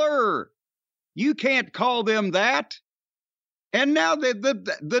fucking slur. You can't call them that. And now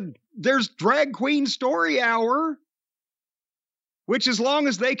there's Drag Queen Story Hour, which as long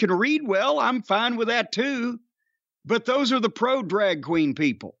as they can read well, I'm fine with that too. But those are the pro-drag queen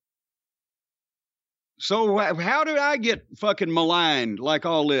people. So how did I get fucking maligned like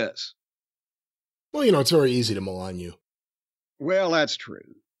all this? Well, it's very easy to malign you. Well, that's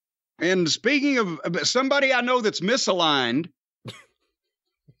true. And speaking of somebody I know that's misaligned,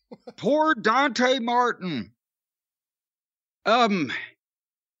 poor Dante Martin. I'm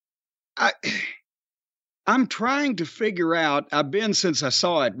trying to figure out, I've been since I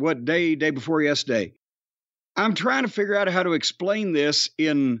saw it, what day before yesterday. I'm trying to figure out how to explain this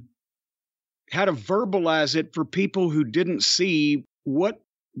how to verbalize it for people who didn't see what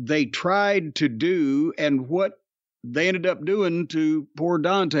they tried to do and what they ended up doing to poor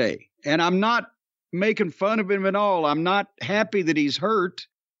Dante. And I'm not making fun of him at all. I'm not happy that he's hurt.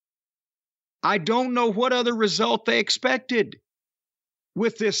 I don't know what other result they expected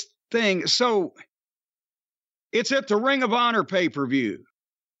with this thing. So it's at the Ring of Honor pay-per-view.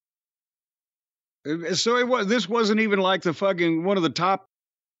 So this wasn't even like the fucking one of the top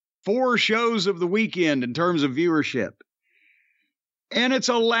 4 shows of the weekend in terms of viewership. And it's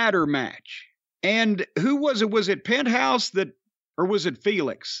a ladder match. And who was it? Was it Penthouse or was it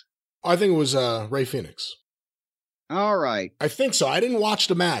Felix? I think it was Ray Phoenix. All right. I think so. I didn't watch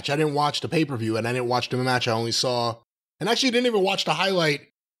the match. I didn't watch the pay-per-view, and I didn't watch the match. I only saw, and actually didn't even watch the highlight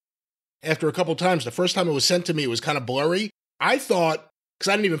after a couple times. The first time it was sent to me, it was kind of blurry. I thought,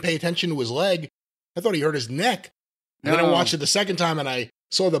 because I didn't even pay attention to his leg, I thought he hurt his neck. And then I watched it the second time, and I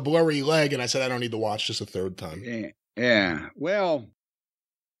saw the blurry leg, and I said, I don't need to watch this a third time. Yeah. Well,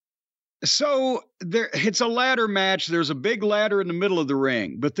 so it's a ladder match. There's a big ladder in the middle of the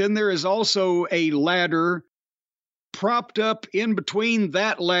ring, but then there is also a ladder propped up in between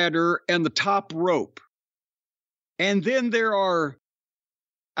that ladder and the top rope. And then there are,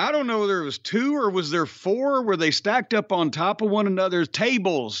 I don't know whether it was 2 or was there 4 where they stacked up on top of one another,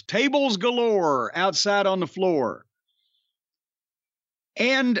 tables galore outside on the floor.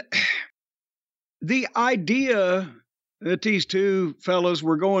 And the idea that these two fellows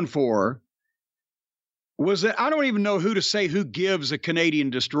were going for was that I don't even know who to say who gives a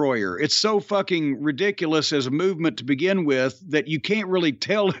Canadian destroyer. It's so fucking ridiculous as a movement to begin with that you can't really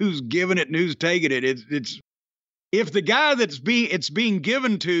tell who's giving it and who's taking it. It's if the guy it's being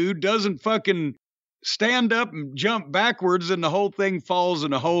given to doesn't fucking stand up and jump backwards, and the whole thing falls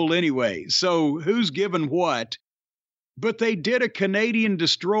in a hole anyway. So who's given what? But they did a Canadian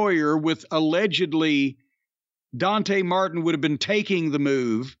destroyer with allegedly Dante Martin would have been taking the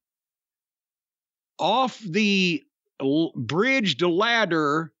move off the bridged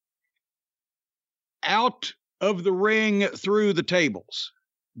ladder out of the ring through the tables.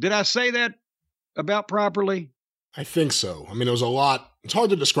 Did I say that about properly? I think so. I mean, it was a lot. It's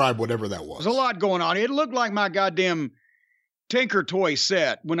hard to describe whatever that was. There's a lot going on. It looked like my goddamn Tinker Toy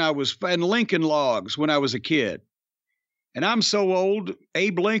set when I was in Lincoln Logs when I was a kid. And I'm so old,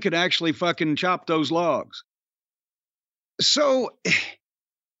 Abe Lincoln actually fucking chopped those logs. So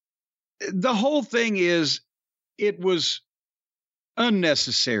the whole thing is, it was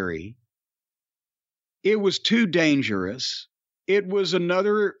unnecessary. It was too dangerous. It was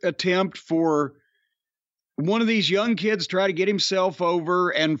another attempt for one of these young kids to try to get himself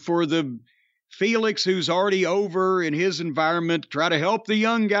over, and for the Felix, who's already over in his environment, try to help the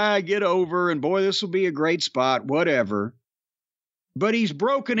young guy get over. And boy, this will be a great spot, whatever. But he's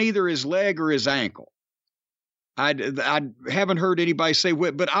broken either his leg or his ankle. I haven't heard anybody say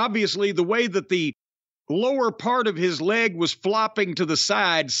what, but obviously the way that the lower part of his leg was flopping to the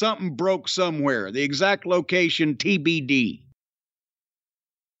side, something broke somewhere. The exact location, TBD.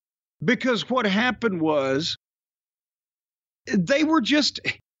 Because what happened was they were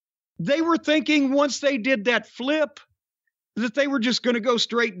thinking once they did that flip that they were just going to go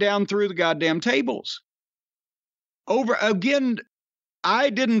straight down through the goddamn tables. Again,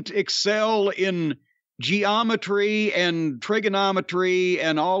 I didn't excel in geometry and trigonometry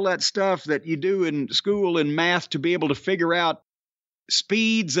and all that stuff that you do in school in math to be able to figure out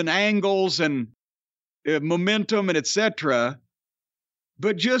speeds and angles and momentum and etc.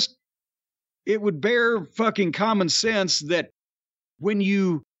 But just, it would bear fucking common sense that when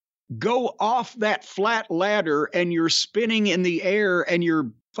you go off that flat ladder and you're spinning in the air and you're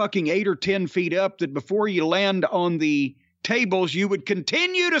fucking 8 or 10 feet up, that before you land on the tables, you would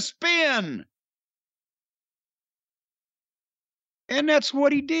continue to spin. And that's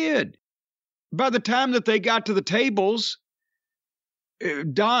what he did. By the time that they got to the tables,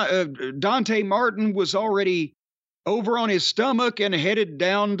 Dante Martin was already over on his stomach and headed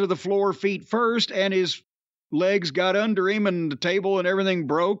down to the floor feet first, and his legs got under him and the table and everything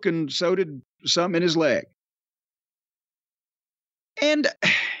broke, and so did something in his leg. And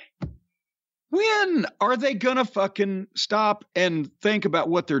when are they gonna fucking stop and think about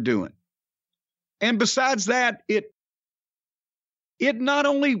what they're doing? And besides that, it not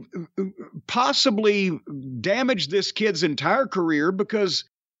only possibly damaged this kid's entire career, because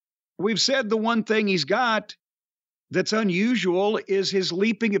we've said the one thing he's got that's unusual is his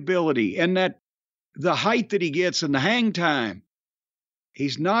leaping ability, and that the height that he gets and the hang time.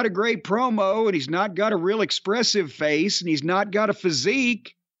 He's not a great promo, and he's not got a real expressive face, and he's not got a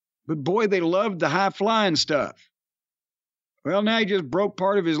physique, but boy, they loved the high flying stuff. Well, now he just broke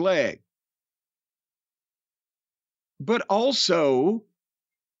part of his leg. But also,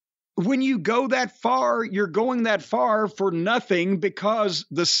 when you go that far, you're going that far for nothing, because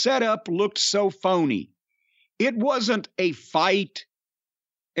the setup looked so phony. It wasn't a fight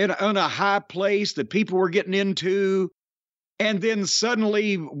in a high place that people were getting into, and then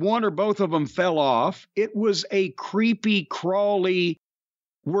suddenly one or both of them fell off. It was a creepy, crawly,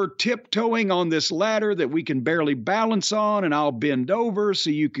 we're tiptoeing on this ladder that we can barely balance on, and I'll bend over so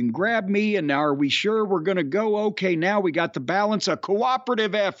you can grab me, and now are we sure we're going to go? Okay, now we got the balance. A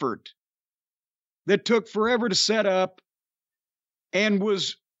cooperative effort that took forever to set up, and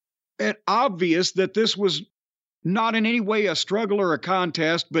was obvious that this was not in any way a struggle or a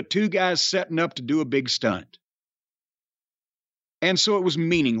contest, but two guys setting up to do a big stunt. And so it was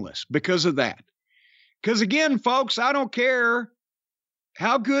meaningless because of that. Because again, folks, I don't care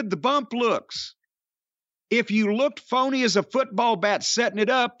how good the bump looks. If you looked phony as a football bat setting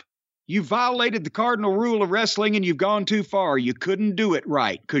it up, you violated the cardinal rule of wrestling, and you've gone too far. You couldn't do it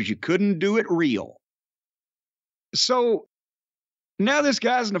right because you couldn't do it real. So now this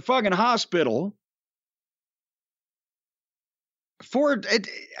guy's in a fucking hospital.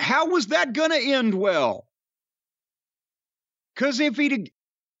 How was that going to end well? Because if he'd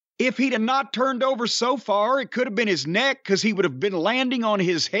have not turned over so far, it could have been his neck, because he would have been landing on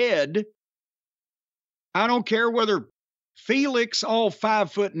his head. I don't care whether Felix, all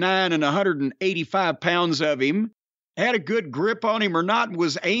 5'9" and 185 pounds of him, had a good grip on him or not,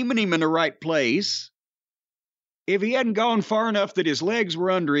 was aiming him in the right place. If he hadn't gone far enough that his legs were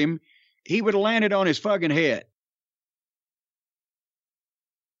under him, he would have landed on his fucking head.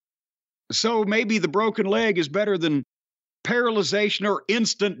 So maybe the broken leg is better than paralyzation or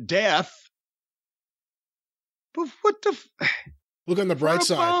instant death. But what the... Look on the bright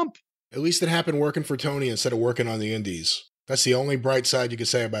side. Bump. At least it happened working for Tony instead of working on the indies. That's the only bright side you could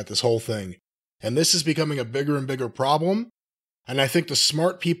say about this whole thing. And this is becoming a bigger and bigger problem. And I think the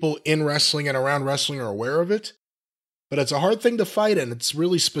smart people in wrestling and around wrestling are aware of it. But it's a hard thing to fight, and it's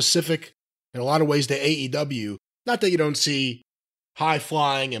really specific in a lot of ways to AEW. Not that you don't see high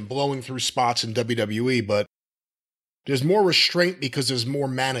flying and blowing through spots in WWE, but there's more restraint because there's more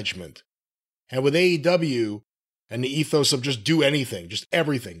management. And with AEW and the ethos of just do anything, just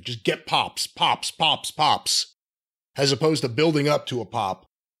everything, just get pops, as opposed to building up to a pop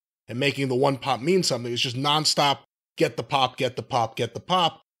and making the one pop mean something, it's just nonstop, get the pop, get the pop, get the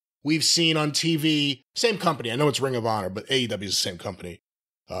pop. We've seen on TV, same company, I know it's Ring of Honor, but AEW is the same company,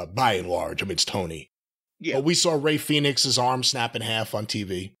 by and large. I mean, it's Tony. Yeah. But we saw Rey Fenix's arm snap in half on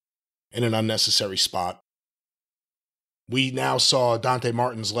TV in an unnecessary spot. We now saw Dante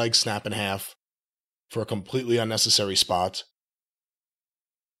Martin's leg snap in half for a completely unnecessary spot.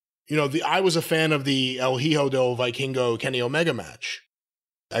 You know, I was a fan of the El Hijo del Vikingo Kenny Omega match.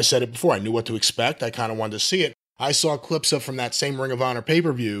 I said it before, I knew what to expect. I kind of wanted to see it. I saw clips from that same Ring of Honor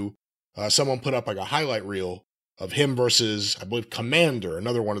pay-per-view. Someone put up like a highlight reel of him versus, I believe, Commander,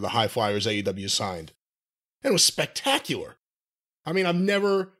 another one of the high flyers AEW signed. And it was spectacular. I mean, I've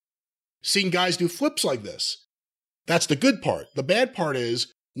never seen guys do flips like this. That's the good part. The bad part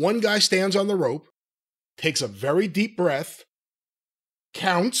is one guy stands on the rope, takes a very deep breath,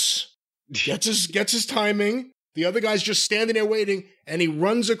 counts, gets his timing. The other guy's just standing there waiting, and he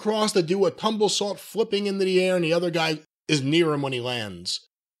runs across to do a tumble salt flipping into the air, and the other guy is near him when he lands.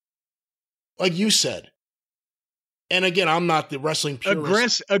 Like you said. And again, I'm not the wrestling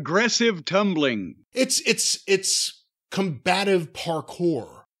purist. Aggressive tumbling. It's combative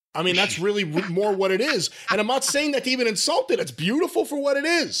parkour. I mean, that's really more what it is. And I'm not saying that to even insult it. It's beautiful for what it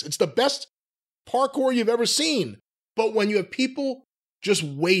is. It's the best parkour you've ever seen. But when you have people just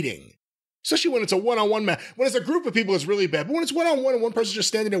waiting, especially when it's a one-on-one match, when it's a group of people, it's really bad. But when it's one-on-one and one person's just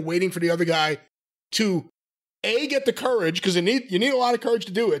standing there waiting for the other guy to, A, get the courage, because you need a lot of courage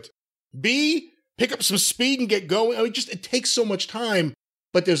to do it, B, pick up some speed and get going. I mean, it takes so much time,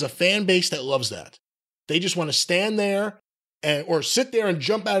 but there's a fan base that loves that. They just want to stand there or sit there and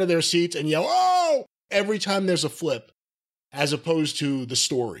jump out of their seats and yell, "Oh!" every time there's a flip, as opposed to the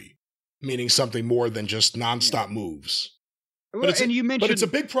story, meaning something more than just nonstop moves. Well, but it's a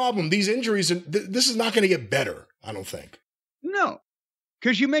big problem. These injuries, and this is not going to get better, I don't think. No,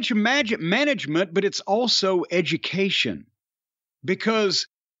 because you mentioned management, but it's also education. Because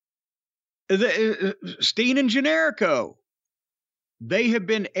Steen and Generico, they have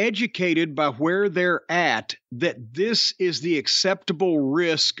been educated by where they're at that this is the acceptable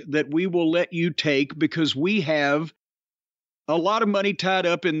risk that we will let you take because we have a lot of money tied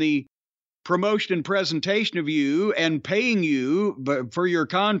up in the promotion and presentation of you and paying you for your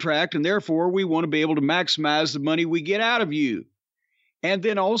contract, and therefore we want to be able to maximize the money we get out of you. And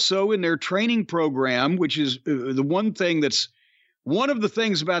then also in their training program, which is the one of the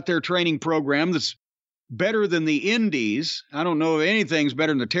things about their training program that's better than the indies. I don't know if anything's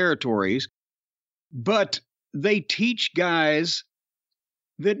better than the territories, but they teach guys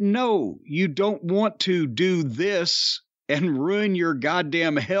that no, you don't want to do this and ruin your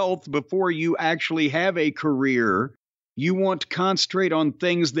goddamn health before you actually have a career. You want to concentrate on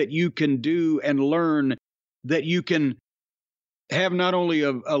things that you can do and learn, that you can have not only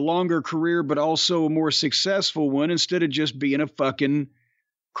a longer career, but also a more successful one instead of just being a fucking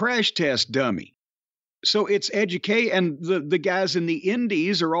crash test dummy. So it's educate, and the guys in the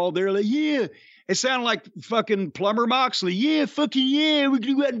indies are all there like, yeah, it sounded like fucking Plumber Moxley. Yeah, fucking yeah, we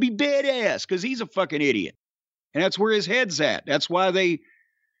can go out and be badass, because he's a fucking idiot. And that's where his head's at. That's why they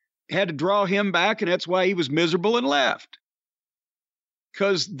had to draw him back, and that's why he was miserable and left.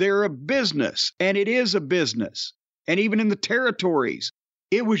 Because they're a business, and it is a business. And even in the territories,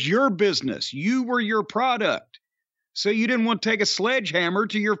 it was your business. You were your product. So you didn't want to take a sledgehammer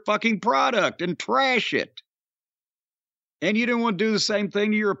to your fucking product and trash it. And you didn't want to do the same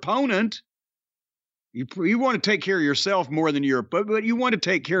thing to your opponent. You want to take care of yourself more than but you want to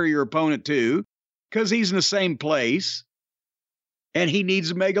take care of your opponent too, because he's in the same place and he needs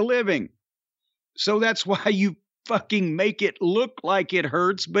to make a living. So that's why you fucking make it look like it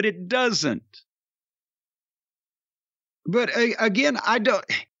hurts, but it doesn't. But again,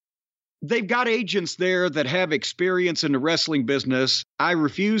 they've got agents there that have experience in the wrestling business. I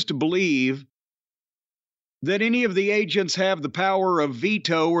refuse to believe that any of the agents have the power of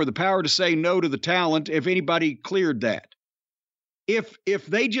veto or the power to say no to the talent if anybody cleared that. If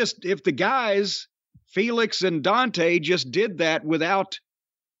the guys, Felix and Dante, just did that without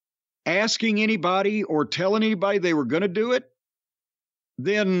asking anybody or telling anybody they were going to do it,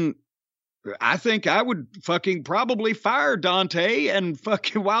 then I think I would fucking probably fire Dante and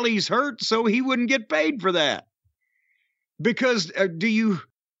fucking while he's hurt so he wouldn't get paid for that. Because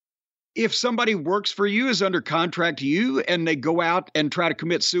if somebody works for you, is under contract to you, and they go out and try to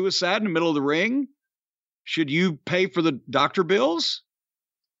commit suicide in the middle of the ring, should you pay for the doctor bills?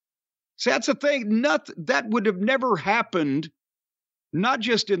 See, that's the thing. That would have never happened, not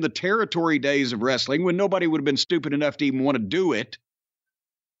just in the territory days of wrestling when nobody would have been stupid enough to even want to do it,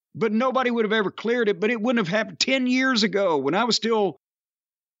 but nobody would have ever cleared it. But it wouldn't have happened 10 years ago when I was still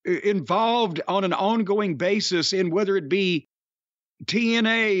involved on an ongoing basis in whether it be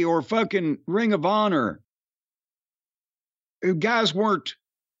TNA or fucking Ring of Honor. Guys weren't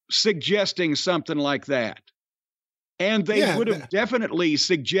suggesting something like that. And they would have definitely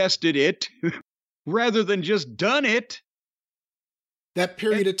suggested it rather than just done it. That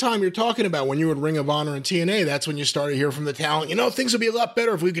period of time you're talking about when you were at Ring of Honor and TNA, that's when you started to hear from the talent, things would be a lot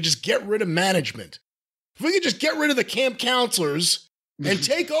better if we could just get rid of management. If we could just get rid of the camp counselors and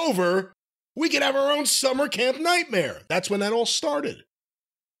take over, we could have our own summer camp nightmare. That's when that all started.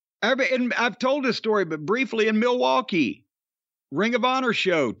 And I've told this story, but briefly in Milwaukee, Ring of Honor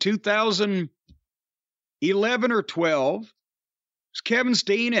show, 2011 or 12. It's Kevin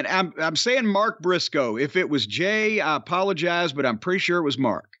Steen, and I'm saying Mark Briscoe. If it was Jay, I apologize, but I'm pretty sure it was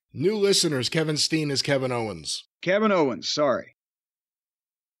Mark. New listeners, Kevin Steen is Kevin Owens. Kevin Owens, sorry.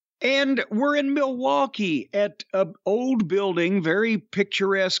 And we're in Milwaukee at an old building, very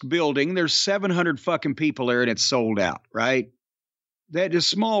picturesque building. There's 700 fucking people there, and it's sold out, right? That is a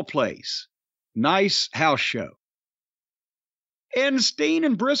small place. Nice house show. And Steen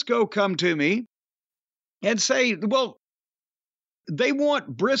and Briscoe come to me and say, well, they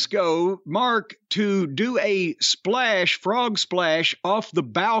want Briscoe, Mark, to do a frog splash off the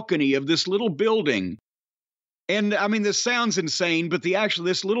balcony of this little building. And I mean, this sounds insane, but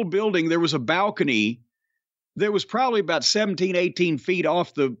this little building, there was a balcony that was probably about 17, 18 feet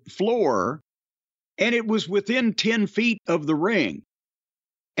off the floor, and it was within 10 feet of the ring.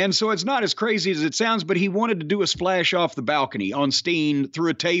 And so it's not as crazy as it sounds, but he wanted to do a splash off the balcony on Steen through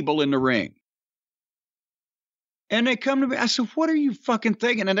a table in the ring. And they come to me. I said, what are you fucking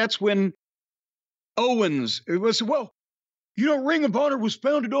thinking? And that's when Owens, it was, well, Ring of Honor was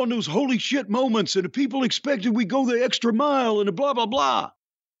founded on those holy shit moments, and the people expected we go the extra mile and blah, blah, blah.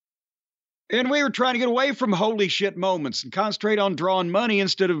 And we were trying to get away from holy shit moments and concentrate on drawing money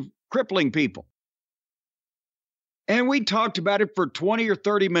instead of crippling people. And we talked about it for 20 or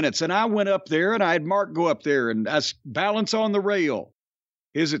 30 minutes. And I went up there and I had Mark go up there and I balance on the rail.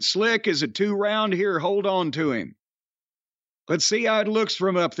 Is it slick? Is it too round? Here, hold on to him. Let's see how it looks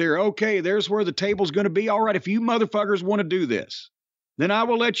from up there. Okay, there's where the table's going to be. All right, if you motherfuckers want to do this, then I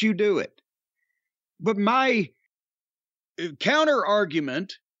will let you do it. But my counter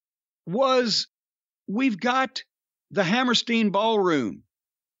argument was, we've got the Hammerstein Ballroom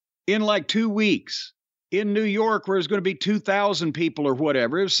in like 2 weeks in New York, where there's going to be 2,000 people or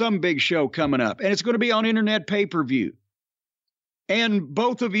whatever. There's some big show coming up, and it's going to be on internet pay-per-view. And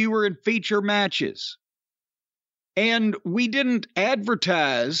both of you are in feature matches. And we didn't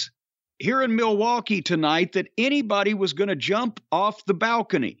advertise here in Milwaukee tonight that anybody was going to jump off the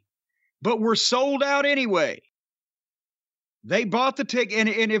balcony, but we're sold out anyway. They bought the ticket,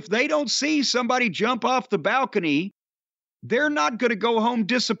 and if they don't see somebody jump off the balcony, they're not going to go home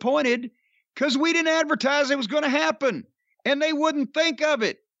disappointed because we didn't advertise it was going to happen, and they wouldn't think of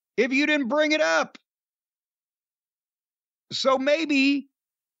it if you didn't bring it up. So maybe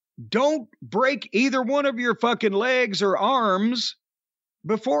don't break either one of your fucking legs or arms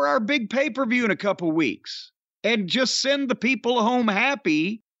before our big pay-per-view in a couple weeks, and just send the people home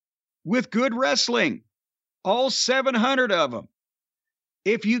happy with good wrestling. All 700 of them.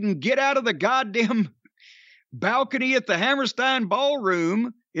 If you can get out of the goddamn balcony at the Hammerstein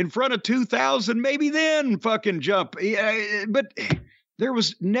Ballroom in front of 2,000, maybe then fucking jump. But there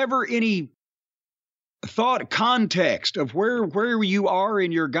was never any context of where you are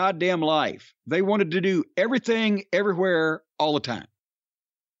in your goddamn life. They wanted to do everything, everywhere, all the time.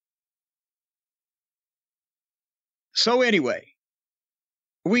 So anyway,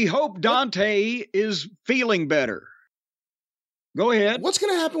 we hope Dante is feeling better. Go ahead. What's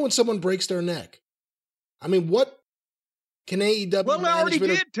going to happen when someone breaks their neck? I mean, what can AEW? Well, they already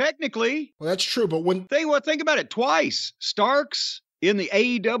did, technically. Well, that's true, but when think about it, twice. Starks in the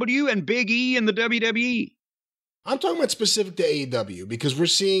AEW and Big E in the WWE. I'm talking about specific to AEW because we're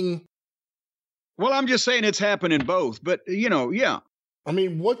seeing. Well, I'm just saying it's happened in both, but yeah. I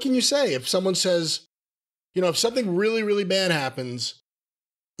mean, what can you say if someone says, if something really, really bad happens,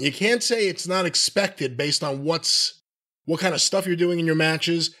 you can't say it's not expected based on what's what kind of stuff you're doing in your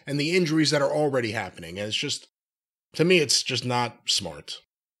matches and the injuries that are already happening. And it's just, to me, it's just not smart.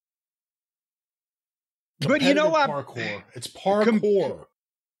 But you know what? Parkour. It's parkour.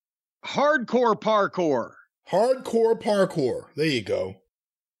 Hardcore parkour. Hardcore parkour. There you go.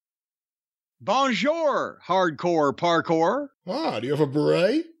 Bonjour, hardcore parkour. Ah, do you have a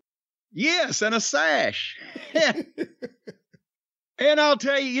beret? Yes, and a sash. And I'll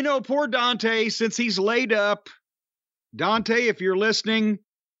tell you, you know, poor Dante, since he's laid up, Dante, if you're listening,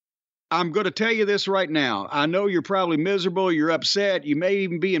 I'm going to tell you this right now. I know you're probably miserable, you're upset, you may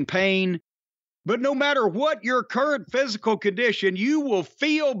even be in pain, but no matter what your current physical condition, you will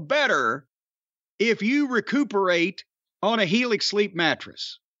feel better if you recuperate on a Helix sleep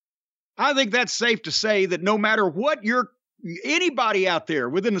mattress. I think that's safe to say that no matter what anybody out there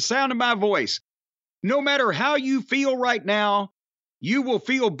within the sound of my voice, no matter how you feel right now, you will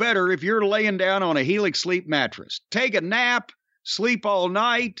feel better if you're laying down on a Helix sleep mattress. Take a nap, sleep all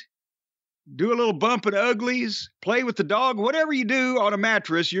night, do a little bumping uglies, play with the dog, whatever you do on a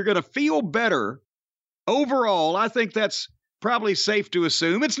mattress, you're going to feel better. Overall, I think that's probably safe to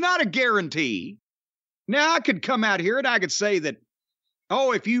assume. It's not a guarantee. Now, I could come out here and I could say that,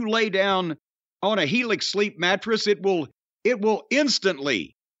 oh, if you lay down on a Helix sleep mattress, it will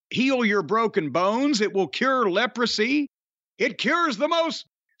instantly heal your broken bones. It will cure leprosy. It cures the most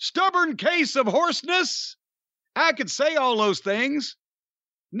stubborn case of hoarseness. I could say all those things.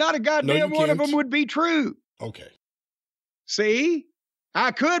 Not a goddamn one of them would be true. Okay. See?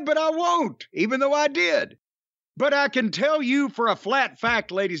 I could, but I won't, even though I did. But I can tell you for a flat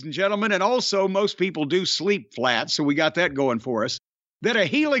fact, ladies and gentlemen, and also most people do sleep flat, so we got that going for us, that a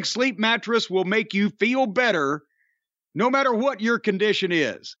Helix sleep mattress will make you feel better no matter what your condition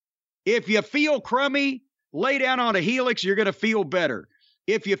is. If you feel crummy, lay down on a Helix, you're going to feel better.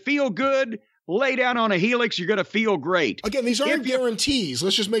 If you feel good, lay down on a Helix, you're going to feel great. Again, these aren't guarantees.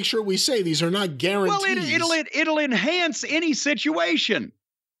 Let's just make sure we say these are not guarantees. Well, it'll enhance any situation.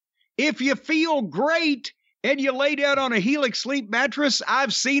 If you feel great and you lay down on a Helix sleep mattress,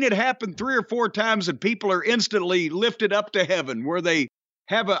 I've seen it happen 3 or 4 times and people are instantly lifted up to heaven where they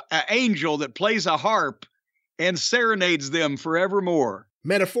have an angel that plays a harp and serenades them forevermore.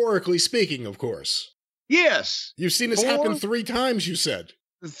 Metaphorically speaking, of course. Yes. You've seen this happen 3 times, you said.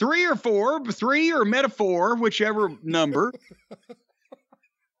 3 or 4, 3 or metaphor, whichever number.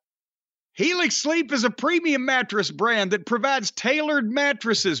 Helix Sleep is a premium mattress brand that provides tailored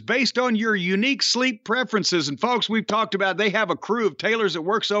mattresses based on your unique sleep preferences. And folks, we've talked about they have a crew of tailors that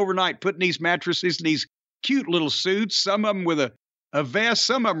works overnight putting these mattresses in these cute little suits. Some of them with a vest,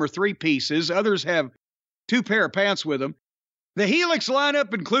 some of them are 3 pieces. Others have 2 pair of pants with them. The Helix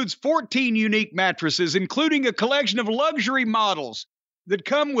lineup includes 14 unique mattresses, including a collection of luxury models that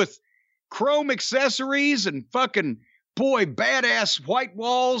come with chrome accessories and fucking, boy, badass white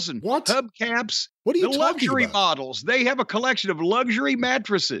walls and hubcaps. What are you talking about? The luxury models, they have a collection of luxury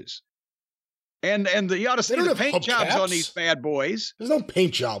mattresses. And you ought to see the paint jobs on these bad boys. There's no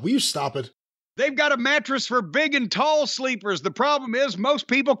paint job. Will you stop it? They've got a mattress for big and tall sleepers. The problem is most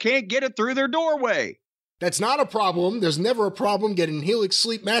people can't get it through their doorway. That's not a problem. There's never a problem getting Helix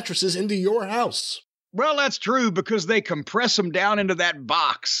sleep mattresses into your house. Well, that's true because they compress them down into that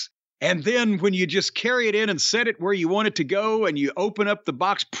box. And then when you just carry it in and set it where you want it to go and you open up the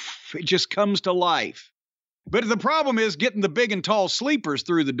box, it just comes to life. But the problem is getting the big and tall sleepers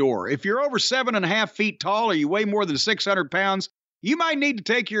through the door. If you're over 7.5 feet tall or you weigh more than 600 pounds, you might need to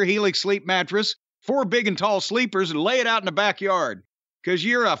take your Helix sleep mattress for big and tall sleepers and lay it out in the backyard because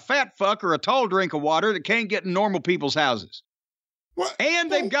you're a fat fuck or a tall drink of water that can't get in normal people's houses. What?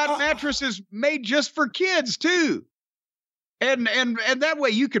 And they've got mattresses made just for kids, too. And that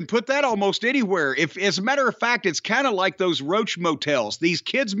way you can put that almost anywhere. If, as a matter of fact, it's kind of like those roach motels. These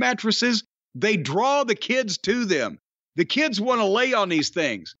kids' mattresses, they draw the kids to them. The kids want to lay on these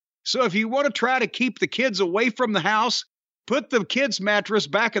things. So if you want to try to keep the kids away from the house, put the kids' mattress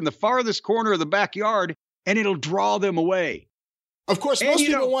back in the farthest corner of the backyard, and it'll draw them away. Of course, most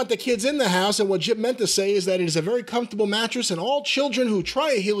people want the kids in the house, and what Jim meant to say is that it is a very comfortable mattress, and all children who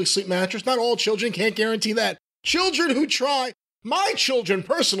try a Helix sleep mattress, not all children, can't guarantee that. Children who try, my children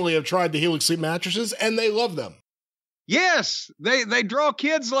personally have tried the Helix sleep mattresses, and they love them. Yes, they draw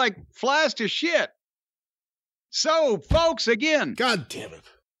kids like flies to shit. So, folks, again. God damn it.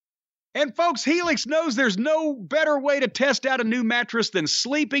 And folks, Helix knows there's no better way to test out a new mattress than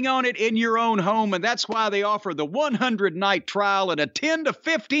sleeping on it in your own home, and that's why they offer the 100-night trial and a 10 to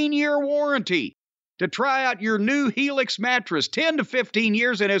 15-year warranty to try out your new Helix mattress. 10 to 15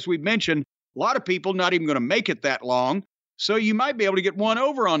 years, and as we've mentioned, a lot of people not even going to make it that long, so you might be able to get one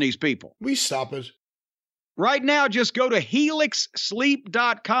over on these people. We stop it. Right now, just go to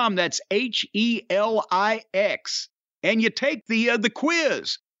helixsleep.com. That's HELIX. And you take the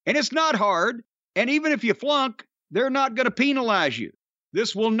quiz. And it's not hard. And even if you flunk, they're not going to penalize you.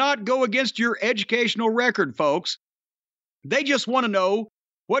 This will not go against your educational record, folks. They just want to know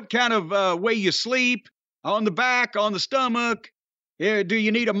what kind of way you sleep, on the back, on the stomach. Do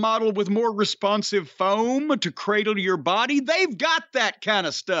you need a model with more responsive foam to cradle your body? They've got that kind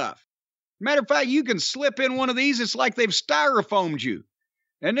of stuff. Matter of fact, you can slip in one of these. It's like they've styrofoamed you.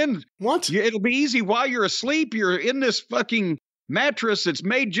 And then it'll be easy while you're asleep. You're in this fucking mattress that's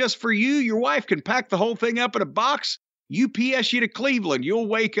made just for you. Your wife can pack the whole thing up in a box, UPS you to Cleveland. You'll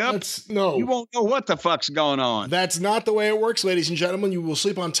wake up. You won't know what the fuck's going on. That's not the way it works, ladies and gentlemen. You will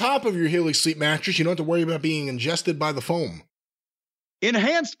sleep on top of your Helix Sleep mattress. You don't have to worry about being ingested by the foam.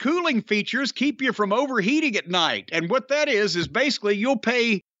 Enhanced cooling features keep you from overheating at night. And what that is basically you'll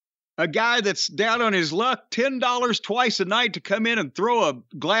pay a guy that's down on his luck $10 twice a night to come in and throw a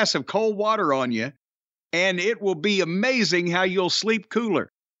glass of cold water on you. And it will be amazing how you'll sleep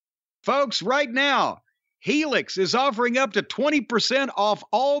cooler. Folks, right now, Helix is offering up to 20% off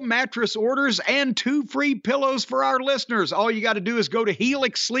all mattress orders and 2 free pillows for our listeners. All you got to do is go to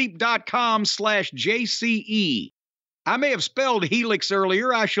helixsleep.com/JCE. I may have spelled Helix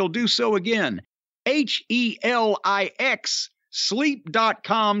earlier. I shall do so again. HELIX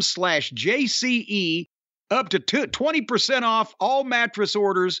sleep.com/JCE. Up to 20% off all mattress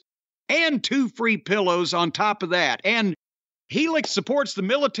orders and 2 free pillows on top of that. And Helix supports the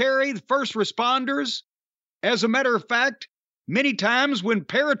military, the first responders. As a matter of fact, many times when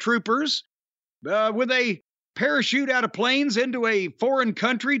paratroopers, when they parachute out of planes into a foreign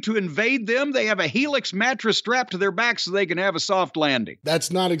country to invade them, they have a Helix mattress strapped to their back so they can have a soft landing. That's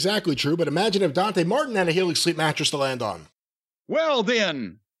not exactly true, but imagine if Dante Martin had a Helix Sleep mattress to land on. Well,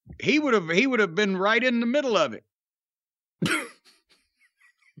 then, he would have been right in the middle of it.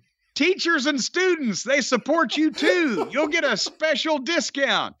 Teachers and students, they support you too. You'll get a special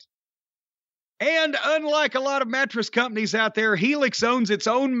discount. And unlike a lot of mattress companies out there, Helix owns its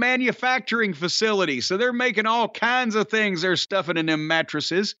own manufacturing facility. So they're making all kinds of things they're stuffing in them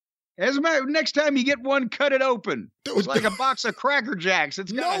mattresses. As a matter, next time you get one, cut it open. It's like a box of Cracker Jacks.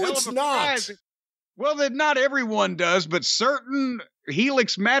 It's got a hell of a prize. Well, that not everyone does, but certain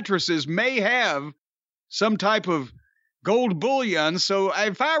Helix mattresses may have some type of gold bullion. So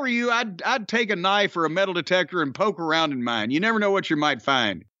if I were you, I'd take a knife or a metal detector and poke around in mine. You never know what you might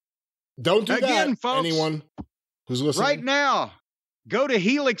find. Don't do that, folks, anyone who's listening. Right now, go to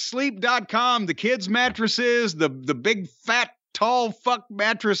helixsleep.com. The kids' mattresses, the big, fat, tall fuck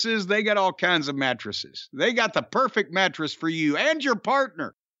mattresses, they got all kinds of mattresses. They got the perfect mattress for you and your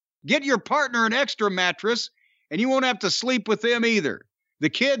partner. Get your partner an extra mattress, and you won't have to sleep with them either. The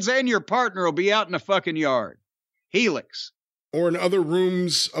kids and your partner will be out in the fucking yard. Helix. Or in other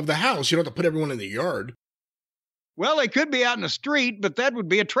rooms of the house. You don't have to put everyone in the yard. Well, they could be out in the street, but that would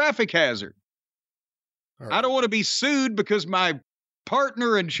be a traffic hazard. Right. I don't want to be sued because my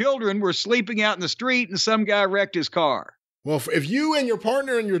partner and children were sleeping out in the street and some guy wrecked his car. Well, if you and your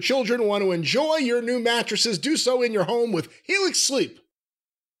partner and your children want to enjoy your new mattresses, do so in your home with Helix Sleep.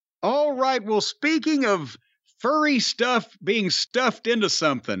 All right. Well, speaking of furry stuff being stuffed into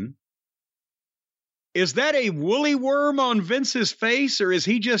something, is that a woolly worm on Vince's face, or is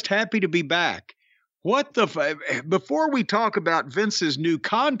he just happy to be back? What the before we talk about Vince's new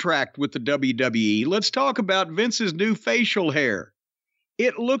contract with the WWE, let's talk about Vince's new facial hair.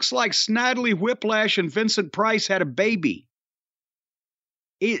 It looks like Snidely Whiplash and Vincent Price had a baby.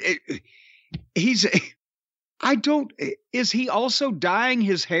 Is he also dyeing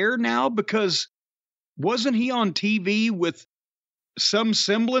his hair now? Because wasn't he on TV with some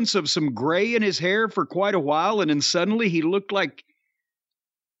semblance of some gray in his hair for quite a while, and then suddenly he looked like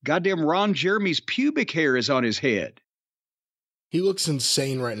goddamn Ron Jeremy's pubic hair is on his head. He looks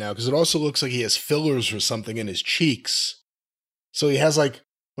insane right now because it also looks like he has fillers or something in his cheeks. So he has like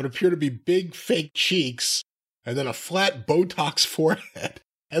what appear to be big fake cheeks and then a flat Botox forehead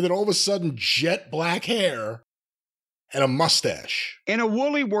and then all of a sudden jet black hair and a mustache. And a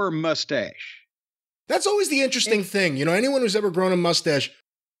woolly worm mustache. That's always the interesting thing. You know, anyone who's ever grown a mustache,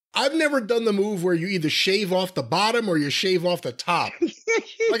 I've never done the move where you either shave off the bottom or you shave off the top.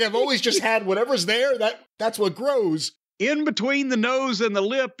 Like I've always just had whatever's there, that's what grows. In between the nose and the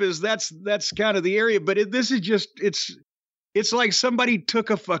lip that's kind of the area, but this is just it's like somebody took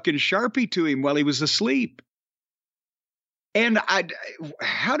a fucking Sharpie to him while he was asleep. And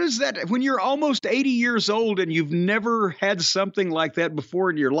how does that, when you're almost 80 years old and you've never had something like that before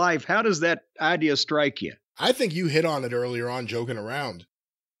in your life, how does that idea strike you? I think you hit on it earlier on joking around.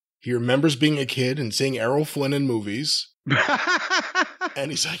 He remembers being a kid and seeing Errol Flynn in movies. And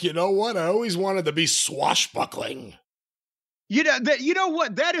he's like, you know what? I always wanted to be swashbuckling. You know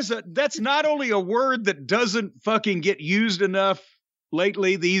what? That's not only a word that doesn't fucking get used enough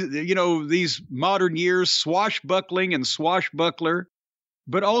lately. These modern years, swashbuckling and swashbuckler,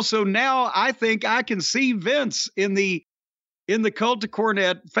 but also now I think I can see Vince in the Cult of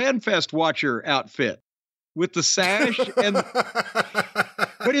Cornette FanFest watcher outfit with the sash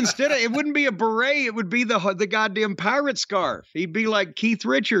but instead it wouldn't be a beret, it would be the goddamn pirate scarf. He'd be like Keith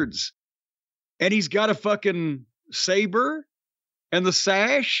Richards, and he's got a fucking saber and the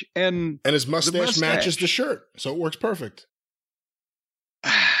sash and his mustache matches the shirt, so it works perfect.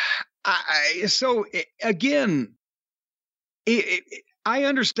 I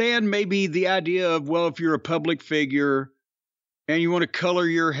understand maybe the idea of, well, if you're a public figure and you want to color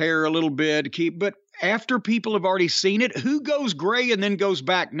your hair a little bit, but after people have already seen it, who goes gray and then goes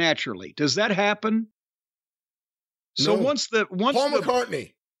back naturally? Does that happen? So No. once Paul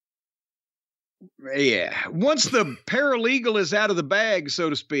McCartney. Yeah. Once the paralegal is out of the bag,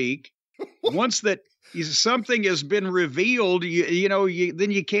 so to speak, once that something has been revealed,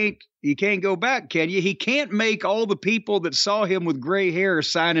 then you can't go back, can you? He can't make all the people that saw him with gray hair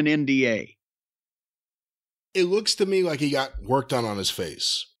sign an NDA. It looks to me like he got work done on his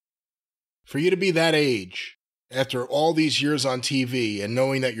face. For you to be that age, after all these years on TV and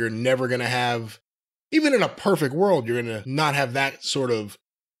knowing that you're never going to have, even in a perfect world, you're going to not have that sort of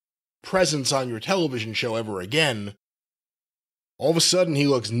presence on your television show ever again. All of a sudden, he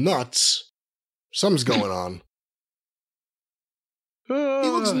looks nuts. Something's going on. He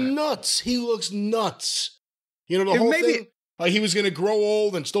looks nuts. He looks nuts. You know, the whole thing, like he was going to grow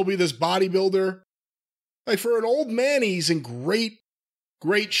old and still be this bodybuilder. Like, for an old man, he's in great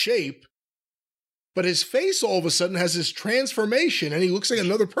shape. But his face all of a sudden has this transformation and he looks like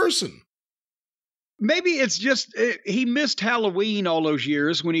another person. Maybe it's just he missed Halloween all those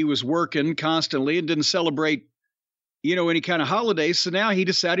years when he was working constantly and didn't celebrate, any kind of holidays. So now he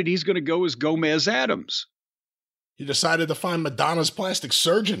decided he's going to go as Gomez Adams. He decided to find Madonna's plastic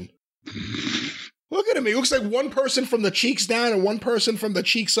surgeon. Look at him. He looks like one person from the cheeks down and one person from the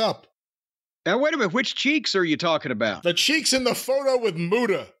cheeks up. Now, wait a minute. Which cheeks are you talking about? The cheeks in the photo with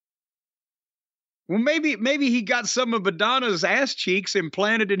Muda. Well, maybe he got some of Madonna's ass cheeks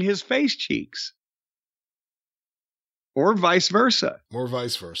implanted in his face cheeks. Or vice versa.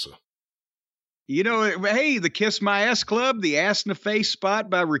 Hey, the Kiss My Ass Club, the ass in the face spot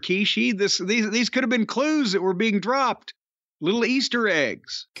by Rikishi. These could have been clues that were being dropped. Little Easter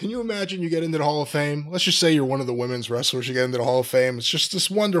eggs. Can you imagine you get into the Hall of Fame? Let's just say you're one of the women's wrestlers. You get into the Hall of Fame. It's just this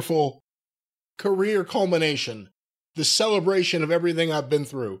wonderful career culmination. The celebration of everything I've been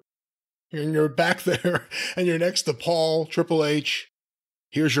through. And you're back there, and you're next to Paul, Triple H.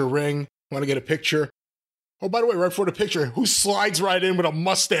 Here's your ring. Want to get a picture? Oh, by the way, right before the picture, who slides right in with a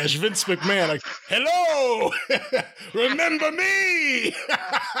mustache? Vince McMahon. Like, hello! Remember me!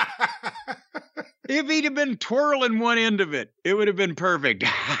 If he'd have been twirling one end of it, it would have been perfect.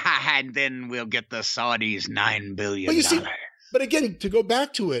 And then we'll get the Saudis $9 billion. But you see, but again, to go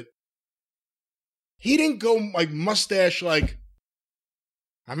back to it, he didn't go like mustache like,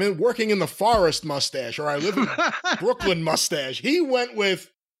 I'm working in the forest mustache, or I live in Brooklyn mustache. He went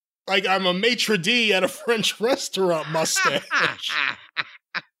with, like, I'm a maitre d' at a French restaurant mustache.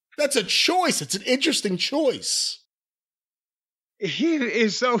 That's a choice. It's an interesting choice.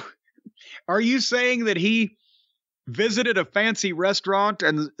 So, are you saying that he visited a fancy restaurant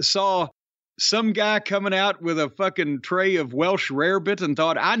and saw some guy coming out with a fucking tray of Welsh rarebit and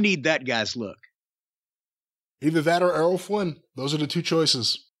thought, I need that guy's look? Either that or Errol Flynn. Those are the two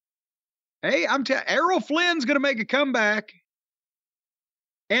choices. Hey, Errol Flynn's going to make a comeback.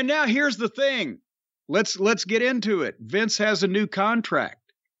 And now here's the thing. Let's get into it. Vince has a new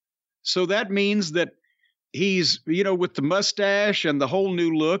contract. So that means that he's, with the mustache and the whole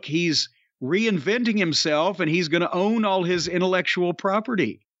new look, he's reinventing himself and he's going to own all his intellectual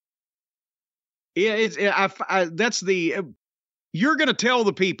property. You're going to tell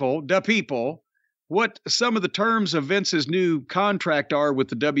the people, what some of the terms of Vince's new contract are with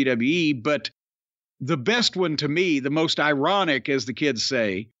the WWE, but the best one to me, the most ironic, as the kids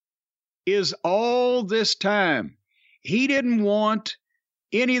say, is all this time, he didn't want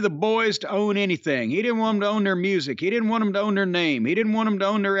any of the boys to own anything. He didn't want them to own their music. He didn't want them to own their name. He didn't want them to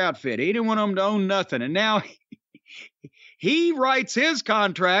own their outfit. He didn't want them to own nothing. And now he writes his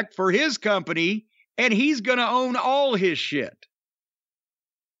contract for his company, and he's going to own all his shit.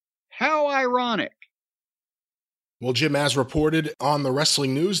 How ironic. Well, Jim, as reported on the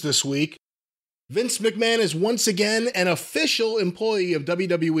wrestling news this week, Vince McMahon is once again an official employee of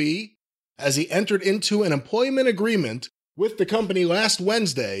WWE as he entered into an employment agreement with the company last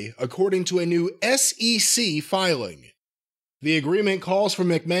Wednesday, according to a new SEC filing. The agreement calls for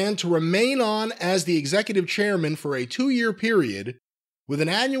McMahon to remain on as the executive chairman for a 2-year period with an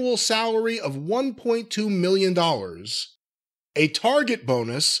annual salary of $1.2 million, a target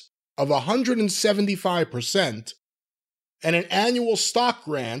bonus of 175%, and an annual stock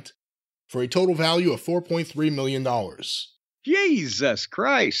grant for a total value of $4.3 million. Jesus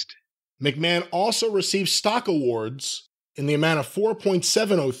Christ. McMahon also received stock awards in the amount of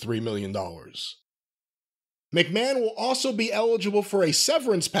 $4.703 million. McMahon will also be eligible for a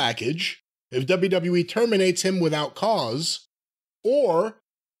severance package if WWE terminates him without cause, or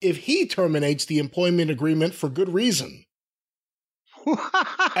if he terminates the employment agreement for good reason.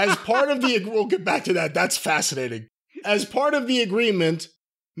 As part of the, we'll get back to that, that's fascinating. As part of the agreement,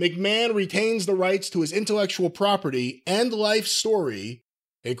 McMahon retains the rights to his intellectual property and life story,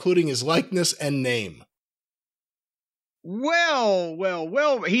 including his likeness and name.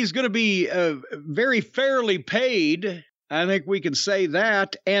 Well, he's going to be very fairly paid. I think we can say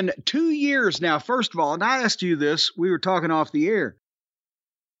that. And 2 years now, first of all, and I asked you this, we were talking off the air.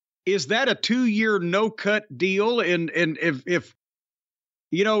 Is that a 2-year no-cut deal? And if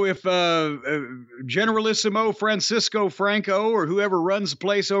Generalissimo Francisco Franco or whoever runs the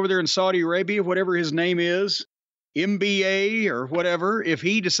place over there in Saudi Arabia, whatever his name is, MBA or whatever, if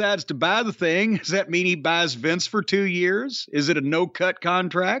he decides to buy the thing, does that mean he buys Vince for 2 years? Is it a no-cut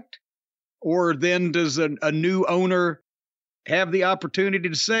contract? Or then does a new owner have the opportunity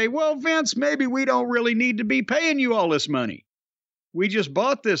to say, well, Vince, maybe we don't really need to be paying you all this money. We just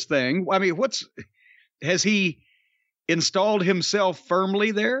bought this thing. I mean, has he installed himself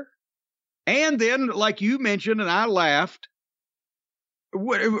firmly there? And then, like you mentioned, and I laughed,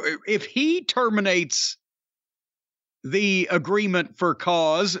 if he terminates the agreement for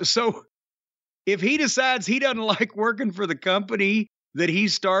cause, so if he decides he doesn't like working for the company that he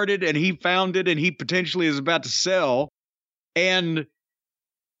started and he founded and he potentially is about to sell, and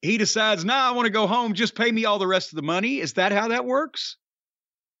he decides, I want to go home, just pay me all the rest of the money. Is that how that works?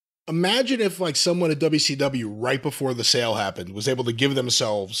 Imagine if like someone at WCW right before the sale happened was able to give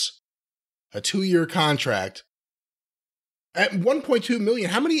themselves a 2-year contract at $1.2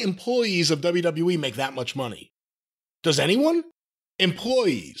 million. How many employees of WWE make that much money? Does anyone?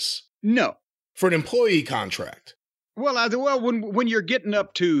 Employees. No. For an employee contract. Well, when you're getting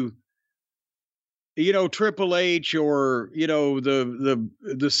up to, Triple H or,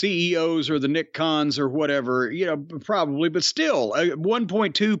 the CEOs or the Nick Khans or whatever, probably, but still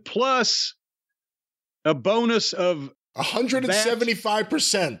 1.2 plus a bonus of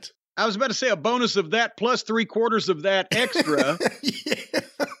 175%. I was about to say a bonus of that plus 3/4 of that extra. Yeah.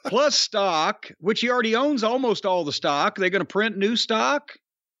 Plus stock, which he already owns almost all the stock. They're going to print new stock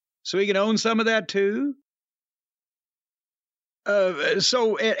so he can own some of that too.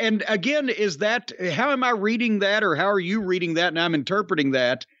 And again, is that, how am I reading that, or how are you reading that? And I'm interpreting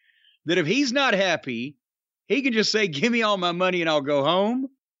that if he's not happy, he can just say, give me all my money and I'll go home.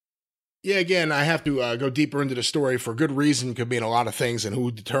 Yeah, again, I have to go deeper into the story. For good reason could mean a lot of things, and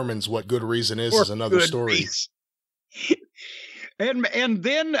who determines what good reason is another story. And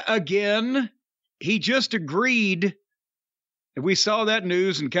then again, he just agreed. We saw that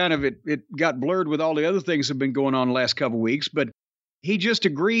news and kind of it got blurred with all the other things that have been going on the last couple of weeks, but he just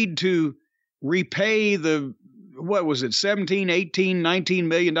agreed to repay what was it, $17, $18, $19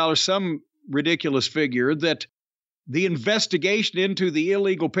 million, some ridiculous figure that the investigation into the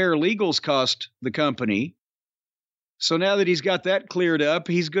illegal paralegals cost the company. So now that he's got that cleared up,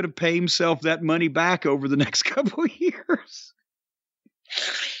 he's going to pay himself that money back over the next couple of years.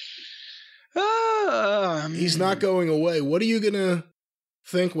 He's not going away. What are you going to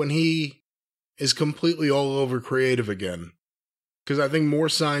think when he is completely all over creative again? Because I think more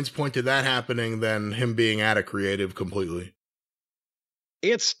signs point to that happening than him being out of creative completely.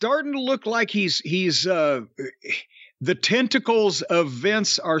 It's starting to look like he's the tentacles of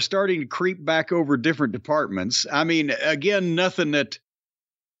Vince are starting to creep back over different departments. I mean, again, nothing that,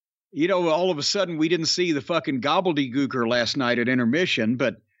 all of a sudden we didn't see the fucking gobbledygooker last night at intermission,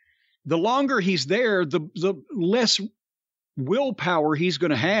 but the longer he's there, the less willpower he's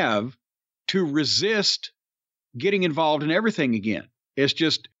going to have to resist getting involved in everything again. It's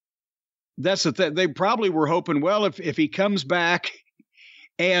just, that's the thing. They probably were hoping, well, if he comes back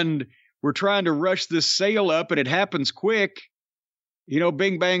and we're trying to rush this sale up and it happens quick,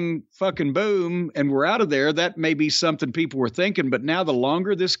 bing, bang, fucking boom, and we're out of there, that may be something people were thinking. But now the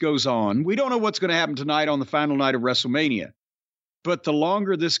longer this goes on, we don't know what's going to happen tonight on the final night of WrestleMania. But the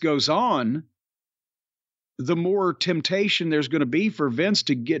longer this goes on, the more temptation there's going to be for Vince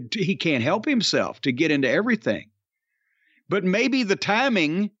he can't help himself to get into everything. But maybe the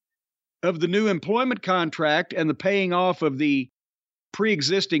timing of the new employment contract and the paying off of the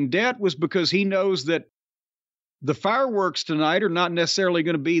pre-existing debt was because he knows that the fireworks tonight are not necessarily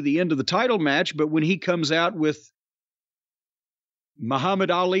going to be the end of the title match, but when he comes out with Muhammad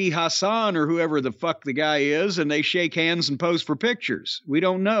Ali Hassan or whoever the fuck the guy is, and they shake hands and pose for pictures. We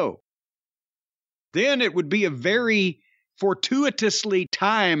don't know. Then it would be a very fortuitously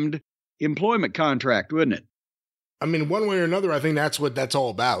timed employment contract, wouldn't it? I mean, one way or another, I think that's what that's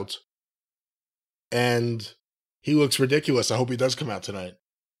all about. And he looks ridiculous. I hope he does come out tonight.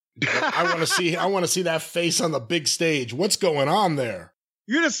 I want to see that face on the big stage. What's going on there?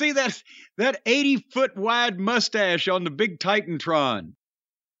 You're going to see that 80-foot wide mustache on the big Titantron.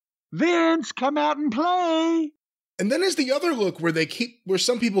 Vince, come out and play. And then there's the other look where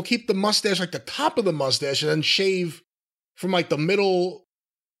some people keep the mustache like the top of the mustache and then shave from like the middle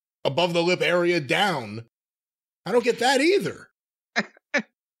above the lip area down. I don't get that either.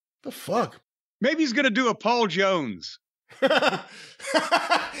 The fuck? Maybe he's going to do a Paul Jones.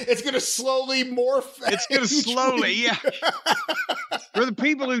 It's going to slowly morph. It's going to slowly, yeah. For the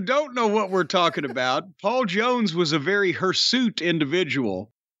people who don't know what we're talking about, Paul Jones was a very hirsute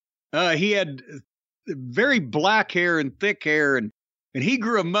individual. He had very black hair and thick hair, and he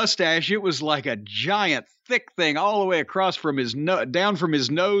grew a mustache. It was like a giant, thick thing all the way across from down from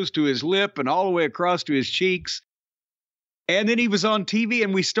his nose to his lip and all the way across to his cheeks. And then he was on TV,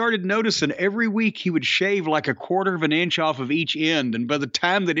 and we started noticing every week he would shave like a quarter of an inch off of each end. And by the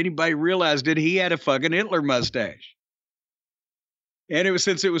time that anybody realized it, he had a fucking Hitler mustache. And it was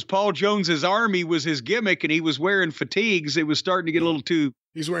since it was Paul Jones's army was his gimmick, and he was wearing fatigues, it was starting to get a little too.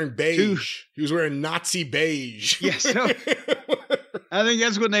 He's wearing beige. He was wearing Nazi beige. Yes. Yeah, so I think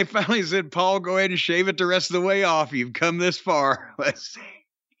that's when they finally said, Paul, go ahead and shave it the rest of the way off. You've come this far. Let's see.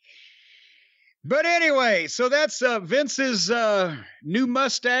 But anyway, so that's Vince's new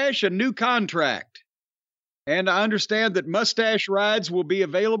mustache and new contract. And I understand that mustache rides will be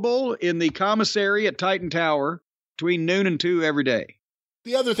available in the commissary at Titan Tower between noon and 2 every day.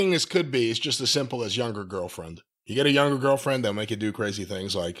 The other thing this could be is just as simple as younger girlfriend. You get a younger girlfriend, they'll make you do crazy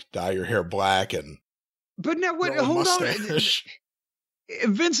things like dye your hair black and. But now, wait, hold on. If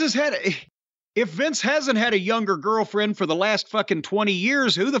Vince hasn't had a younger girlfriend for the last fucking 20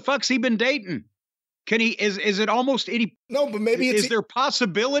 years, who the fuck's he been dating? Can he, is it almost any? No, but maybe is there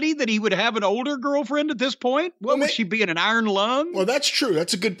possibility that he would have an older girlfriend at this point? What would she be in an iron lung? Well, that's true.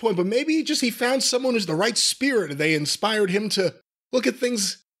 That's a good point. But maybe he found someone who's the right spirit and they inspired him to look at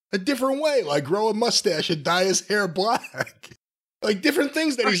things a different way, like grow a mustache and dye his hair black. Like different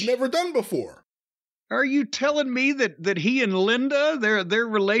things that he's never done before. Are you telling me that he and Linda, their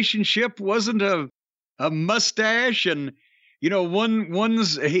relationship wasn't a mustache and, you know,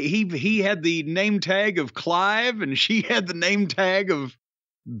 he had the name tag of Clive and she had the name tag of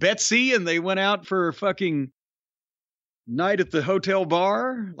Betsy, and they went out for a fucking night at the hotel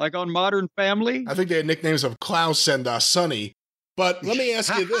bar, like on Modern Family? I think they had nicknames of Klaus and Sonny. But let me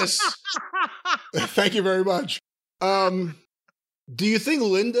ask you this. Thank you very much. Do you think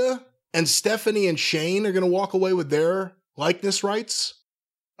Linda and Stephanie and Shane are going to walk away with their likeness rights?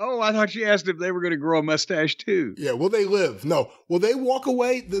 Oh, I thought you asked if they were going to grow a mustache too. Yeah, will they live? No. Will they walk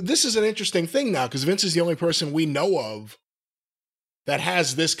away? This is an interesting thing now, because Vince is the only person we know of that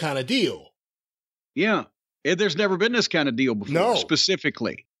has this kind of deal. Yeah. There's never been this kind of deal before,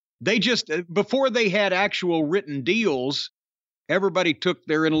 specifically. They just, before they had actual written deals, everybody took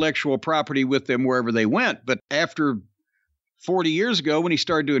their intellectual property with them wherever they went. But after 40 years ago, when he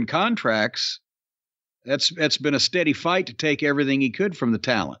started doing contracts, that's been a steady fight to take everything he could from the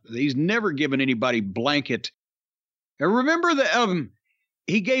talent. He's never given anybody blanket. I remember that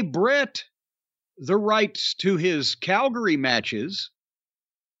he gave Brett the rights to his Calgary matches.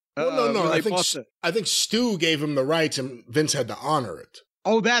 Well, no. I think Stu gave him the rights and Vince had to honor it.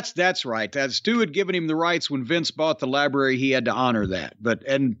 Oh, that's right. Stu had given him the rights when Vince bought the library. He had to honor that,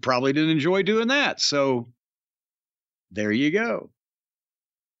 and probably didn't enjoy doing that. So there you go.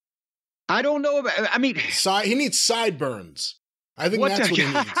 I don't know about. I mean, he needs sideburns. I think that's what he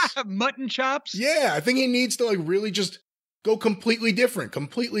needs. Mutton chops. Yeah, I think he needs to really just go completely different,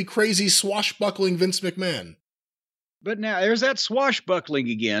 completely crazy, swashbuckling Vince McMahon. But now there's that swashbuckling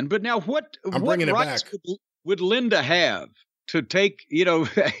again. But now what rights would Linda have to take? You know,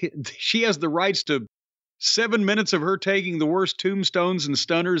 she has the rights to 7 minutes of her taking the worst tombstones and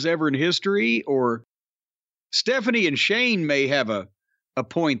stunners ever in history, or Stephanie and Shane may have a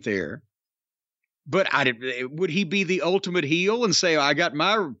point there. But would he be the ultimate heel and say, I got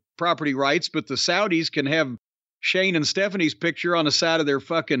my property rights, but the Saudis can have Shane and Stephanie's picture on the side of their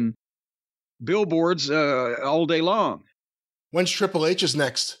fucking billboards all day long. When's Triple H's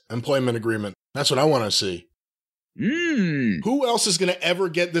next employment agreement? That's what I want to see. Who else is going to ever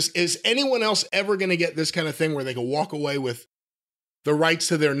get this? Is anyone else ever going to get this kind of thing where they can walk away with the rights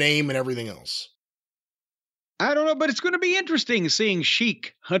to their name and everything else? I don't know, but it's going to be interesting seeing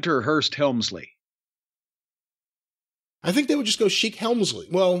Sheik Hunter Hearst Helmsley. I think they would just go Sheik Helmsley.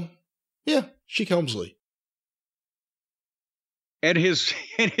 Well, yeah, Sheik Helmsley. And his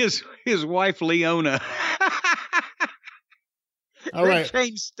wife Leona. All right. They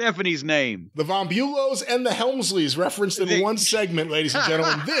changed Stephanie's name. The Von Bulows and the Helmsleys referenced in one segment, ladies and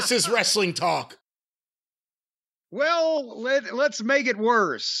gentlemen. This is Wrestling Talk. Well, let's make it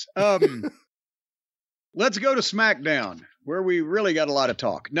worse. Let's go to SmackDown, where we really got a lot of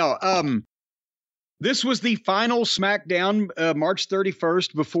talk. No, this was the final SmackDown, March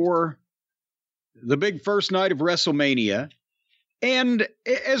 31st, before the big first night of WrestleMania. And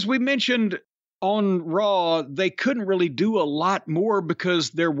as we mentioned on Raw, they couldn't really do a lot more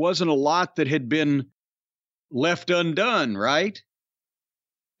because there wasn't a lot that had been left undone, right?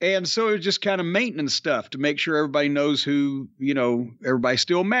 And so it was just kind of maintenance stuff to make sure everybody knows who, everybody's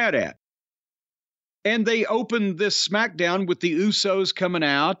still mad at. And they opened this SmackDown with the Usos coming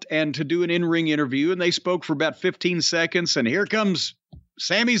out and to do an in-ring interview, and they spoke for about 15 seconds, and here comes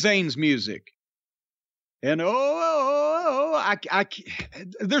Sami Zayn's music. And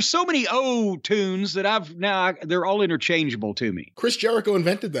there's so many tunes that they're all interchangeable to me. Chris Jericho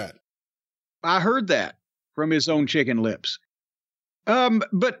invented that. I heard that from his own chicken lips.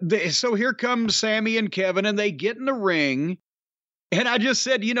 So here comes Sammy and Kevin, and they get in the ring. And I just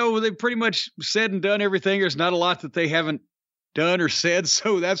said, they've pretty much said and done everything. There's not a lot that they haven't done or said.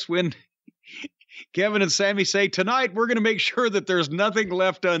 So that's when Kevin and Sammy say, tonight, we're going to make sure that there's nothing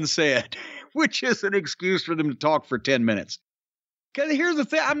left unsaid, which is an excuse for them to talk for 10 minutes. Because here's the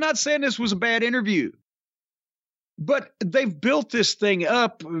thing. I'm not saying this was a bad interview, but they've built this thing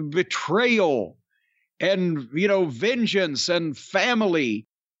up, betrayal and, vengeance and family.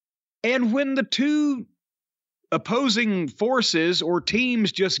 And when the two opposing forces or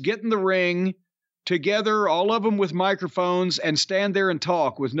teams just get in the ring together, all of them with microphones, and stand there and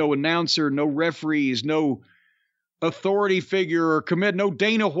talk with no announcer, no referees, no authority figure or no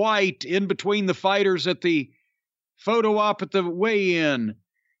Dana White in between the fighters at the photo op at the weigh-in.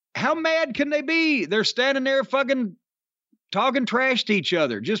 How mad can they be? They're standing there fucking talking trash to each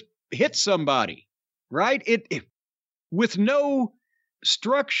other. Just hit somebody, right? It with no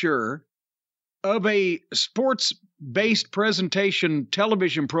structure of a sports-based presentation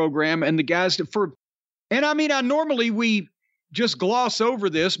television program, and the guys normally we just gloss over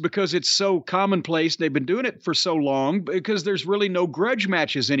this because it's so commonplace. They've been doing it for so long because there's really no grudge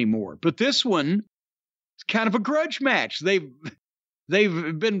matches anymore. But this one is kind of a grudge match. They've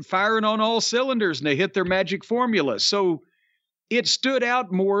been firing on all cylinders and they hit their magic formula. So it stood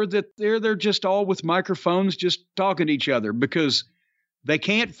out more that they're just all with microphones just talking to each other because they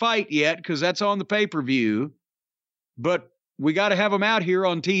can't fight yet because that's on the pay-per-view, but we got to have them out here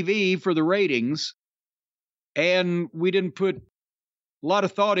on TV for the ratings. And we didn't put a lot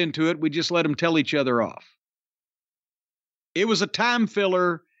of thought into it. We just let them tell each other off. It was a time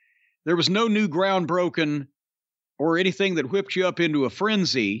filler. There was no new ground broken or anything that whipped you up into a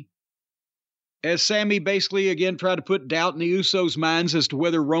frenzy. As Sammy basically, again, tried to put doubt in the Usos' minds as to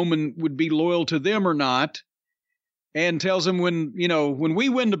whether Roman would be loyal to them or not. And tells them when we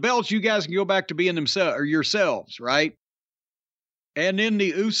win the belts, you guys can go back to being yourselves, right? And then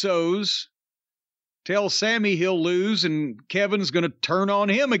the Usos tell Sammy he'll lose and Kevin's going to turn on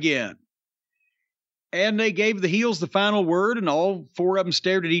him again. And they gave the heels the final word and all four of them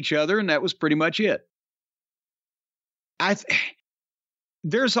stared at each other and that was pretty much it.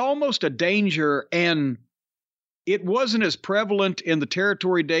 There's almost a danger, and it wasn't as prevalent in the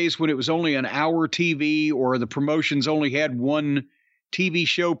territory days when it was only an hour TV or the promotions only had one TV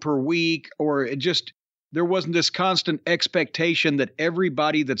show per week, or there wasn't this constant expectation that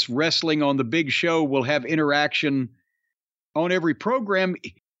everybody that's wrestling on the big show will have interaction on every program.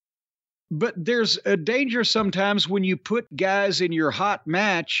 But there's a danger sometimes when you put guys in your hot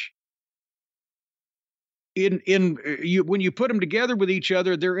match when you put them together with each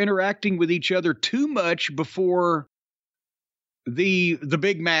other, they're interacting with each other too much before the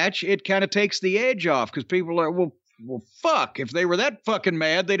big match. It kind of takes the edge off because people are, well, fuck, if they were that fucking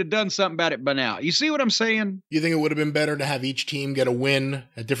mad, they'd have done something about it by now. You see what I'm saying? You think it would have been better to have each team get a win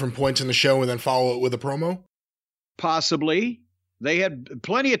at different points in the show and then follow it with a promo? Possibly. They had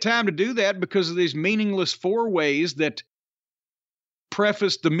plenty of time to do that because of these meaningless four-ways that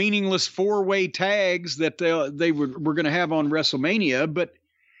prefaced the meaningless 4-way tags that they were going to have on WrestleMania. But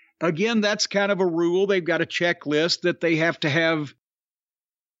again, that's kind of a rule. They've got a checklist that they have to have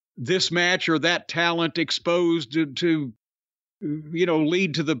this match or that talent exposed to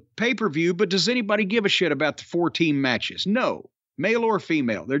lead to the pay-per-view. But does anybody give a shit about the 4-team matches? No, male or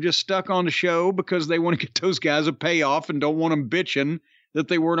female. They're just stuck on the show because they want to get those guys a payoff and don't want them bitching that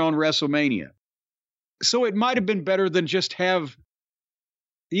they weren't on WrestleMania. So it might have been better than just have,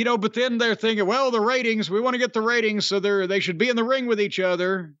 but then they're thinking, well, the ratings, we want to get the ratings, so they should be in the ring with each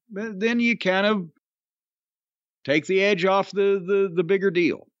other. But then you kind of take the edge off the bigger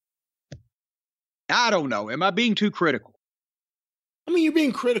deal. I don't know. Am I being too critical? I mean, you're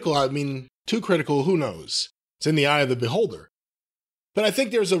being critical. I mean, too critical, who knows? It's in the eye of the beholder. But I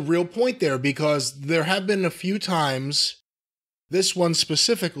think there's a real point there because there have been a few times, this one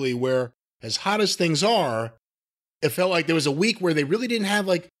specifically, where as hot as things are, it felt like there was a week where they really didn't have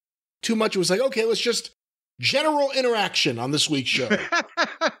like too much. It was like, okay, let's just general interaction on this week's show.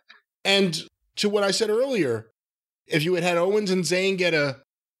 And to what I said earlier, if you had Owens and Zayn get a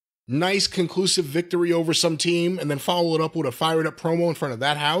nice conclusive victory over some team and then follow it up with a fired up promo in front of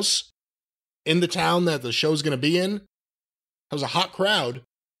that house in the town that the show's going to be in, that was a hot crowd,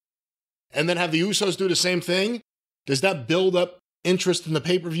 and then have the Usos do the same thing, does that build up interest in the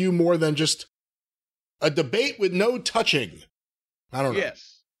pay-per-view more than just a debate with no touching? I don't know.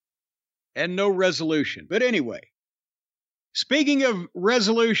 Yes. And no resolution. But anyway, speaking of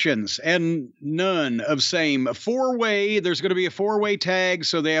resolutions and none of same, a 4-way, there's going to be a 4-way tag,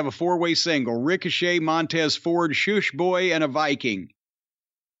 so they have a 4-way single. Ricochet, Montez Ford, Shush Boy, and a Viking.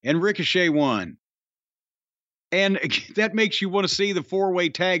 And Ricochet won. And that makes you want to see the 4-way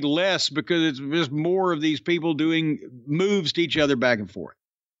tag less because it's just more of these people doing moves to each other back and forth.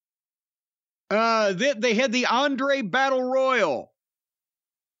 They had the Andre Battle Royal.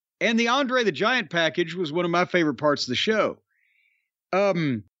 And the Andre the Giant package was one of my favorite parts of the show.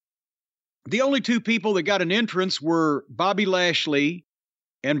 The only two people that got an entrance were Bobby Lashley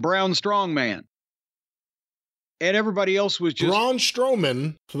and Braun Strowman. And everybody else was just... Braun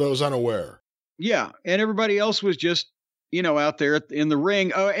Strowman, for those unaware. Yeah, and everybody else was just, out there in the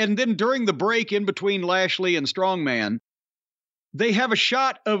ring. And then during the break in between Lashley and Strongman, they have a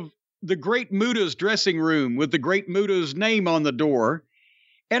shot of the Great Muta's dressing room with the Great Muta's name on the door.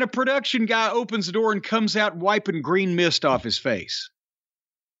 And a production guy opens the door and comes out wiping green mist off his face.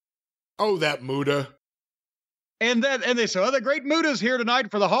 Oh, that Muta. And they say, the Great Muta's here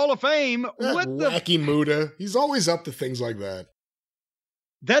tonight for the Hall of Fame. What wacky Muta. He's always up to things like that.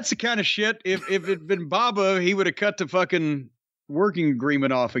 That's the kind of shit, if it'd been Baba, he would have cut the fucking working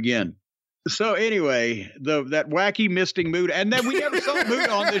agreement off again. So anyway, that wacky misting Muta, and then we never saw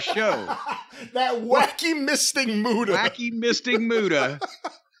Muta on this show. That wacky misting Muta. Wacky misting Muta.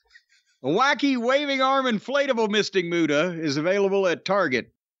 A wacky waving arm inflatable misting Muta is available at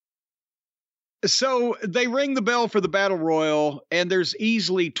Target. So they ring the bell for the Battle Royal, and there's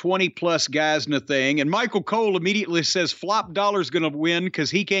easily 20-plus guys in the thing, and Michael Cole immediately says Flop Dollar's going to win because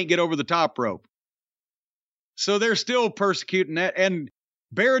he can't get over the top rope. So they're still persecuting that, and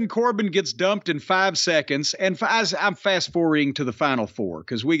Baron Corbin gets dumped in 5 seconds, and I'm fast-forwarding to the Final Four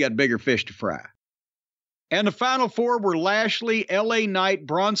because we got bigger fish to fry. And the Final Four were Lashley, L.A. Knight,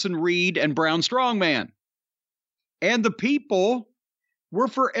 Bronson Reed, and Braun Strowman. And the people... were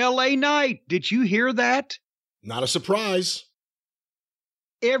for L.A. Knight. Did you hear that? Not a surprise.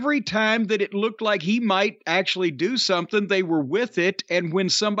 Every time that it looked like he might actually do something, they were with it. And when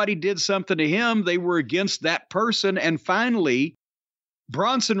somebody did something to him, they were against that person. And finally,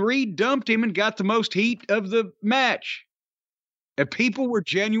 Bronson Reed dumped him and got the most heat of the match. And people were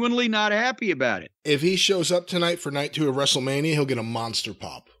genuinely not happy about it. If he shows up tonight for night 2 of WrestleMania, he'll get a monster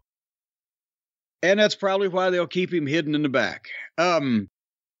pop. And that's probably why they'll keep him hidden in the back. Braun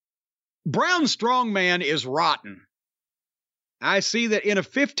Strongman is rotten. I see that in a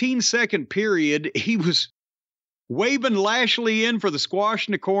 15-second period, he was waving Lashley in for the squash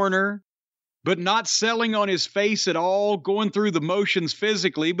in the corner, but not selling on his face at all, going through the motions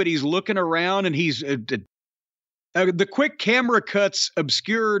physically, but he's looking around and he's... the quick camera cuts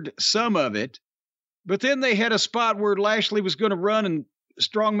obscured some of it, but then they had a spot where Lashley was going to run and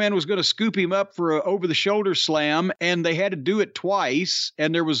Strongman was going to scoop him up for an over-the-shoulder slam, and they had to do it twice,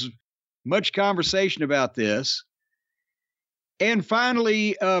 and there was much conversation about this. And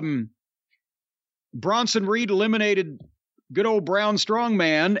finally, Bronson Reed eliminated good old Braun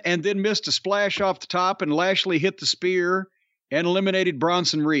Strongman and then missed a splash off the top, and Lashley hit the spear and eliminated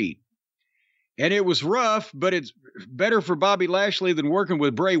Bronson Reed. And it was rough, but it's better for Bobby Lashley than working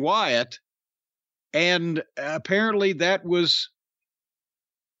with Bray Wyatt. And apparently that was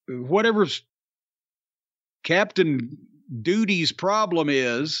whatever Captain Duty's problem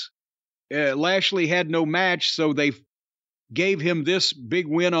is, Lashley had no match, so they gave him this big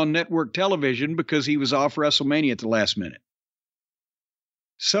win on network television because he was off WrestleMania at the last minute.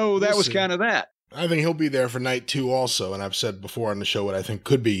 So that was kind of that. I think he'll be there for night 2 also, and I've said before on the show what I think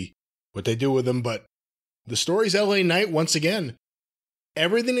could be what they do with him, but the story's LA Knight once again.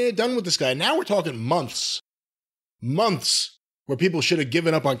 Everything they had done with this guy, now we're talking months where people should have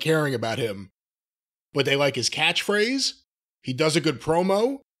given up on caring about him. But they like his catchphrase. He does a good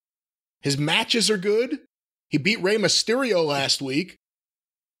promo. His matches are good. He beat Rey Mysterio last week.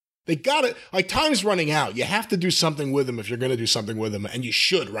 They got it. Like, time's running out. You have to do something with him if you're going to do something with him, and you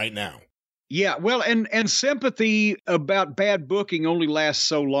should right now. Yeah, well, and sympathy about bad booking only lasts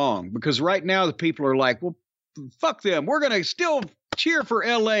so long, because right now the people are like, well, fuck them. We're going to still cheer for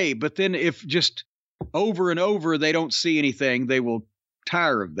LA. But then if just over and over they don't see anything, they will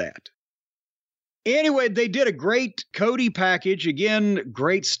tire of that. Anyway, they did a great Cody package. Again,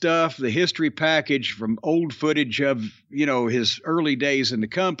 great stuff. The history package from old footage of, his early days in the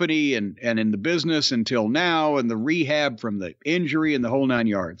company and in the business until now, and the rehab from the injury and the whole 9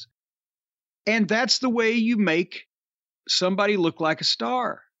 yards. And that's the way you make somebody look like a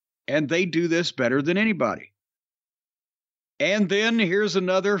star. And they do this better than anybody. And then here's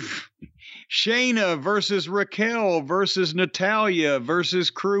another Shayna versus Raquel versus Natalya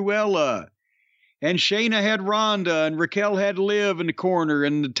versus Cruella. And Shayna had Rhonda, and Raquel had Liv in the corner,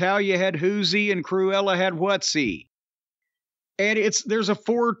 and Natalya had Hoosie, and Cruella had Whatsy. And there's a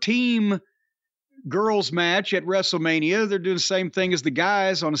 4-team girls match at WrestleMania. They're doing the same thing as the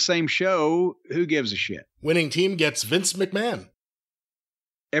guys on the same show. Who gives a shit? Winning team gets Vince McMahon.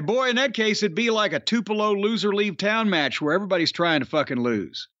 And boy, in that case, it'd be like a Tupelo loser leave town match where everybody's trying to fucking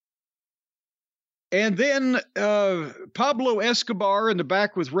lose. And then Pablo Escobar in the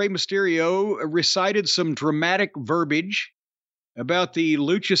back with Rey Mysterio recited some dramatic verbiage about the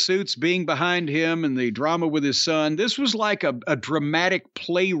lucha suits being behind him and the drama with his son. This was like a dramatic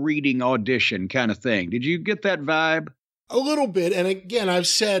play reading audition kind of thing. Did you get that vibe? A little bit. And again, I've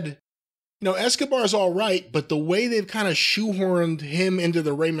said, Escobar's all right, but the way they've kind of shoehorned him into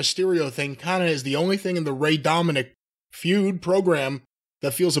the Rey Mysterio thing kind of is the only thing in the Rey Dominic feud program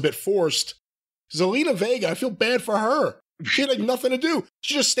that feels a bit forced. Zelina Vega, I feel bad for her. She had like nothing to do.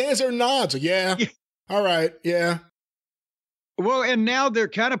 She just stands there and nods. Like, yeah. All right, yeah. Well, and now they're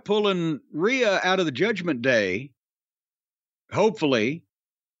kind of pulling Rhea out of the Judgment Day, hopefully,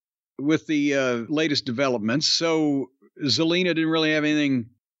 with the latest developments. So Zelina didn't really have anything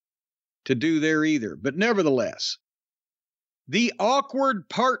to do there either. But nevertheless, the awkward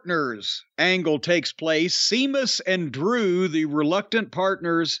partners angle takes place. Sheamus and Drew, the reluctant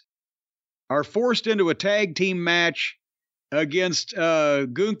partners, are forced into a tag team match against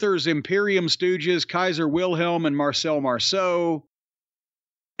Gunther's Imperium Stooges, Kaiser Wilhelm and Marcel Marceau,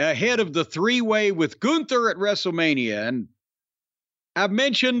 ahead of the 3-way with Gunther at WrestleMania. And I've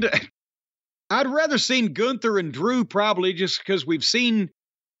mentioned I'd rather seen Gunther and Drew probably just because we've seen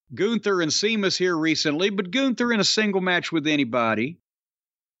Gunther and Sheamus here recently, but Gunther in a single match with anybody.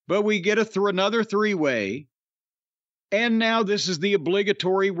 But we get another 3-way. And now this is the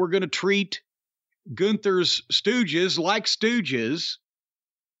obligatory, we're going to treat Gunther's Stooges like Stooges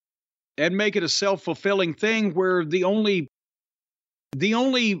and make it a self-fulfilling thing where the only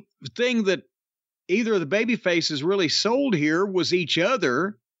thing that either of the baby faces really sold here was each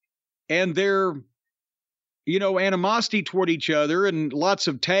other and their, animosity toward each other and lots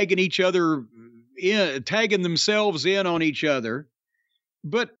of tagging themselves in on each other.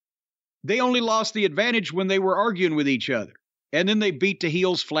 But they only lost the advantage when they were arguing with each other. And then they beat the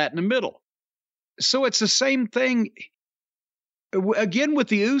heels flat in the middle. So it's the same thing. Again, with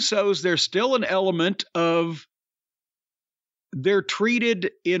the Usos, there's still an element of they're treated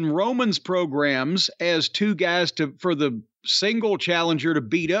in Roman's programs as two guys for the single challenger to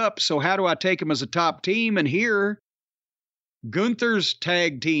beat up. So how do I take them as a top team? And here, Gunther's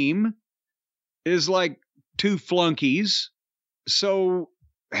tag team is like two flunkies. So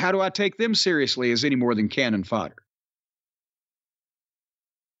how do I take them seriously as any more than cannon fodder?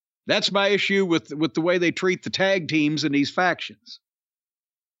 That's my issue with the way they treat the tag teams in these factions.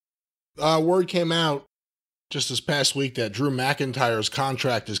 Word came out just this past week that Drew McIntyre's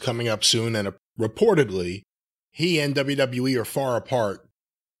contract is coming up soon, and reportedly, he and WWE are far apart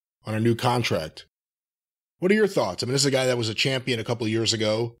on a new contract. What are your thoughts? I mean, this is a guy that was a champion a couple of years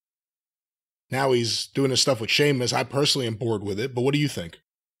ago. Now he's doing his stuff with Sheamus. I personally am bored with it, but what do you think?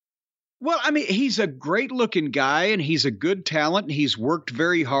 Well, I mean, he's a great-looking guy, and he's a good talent, and he's worked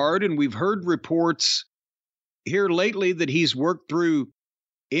very hard, and we've heard reports here lately that he's worked through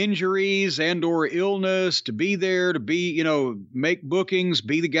injuries and or illness, to be there, to be, make bookings,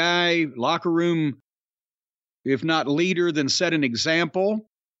 be the guy, locker room, if not leader, then set an example.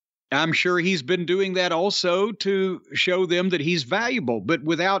 I'm sure he's been doing that also to show them that he's valuable, but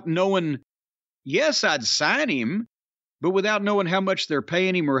without knowing, yes, I'd sign him, but without knowing how much they're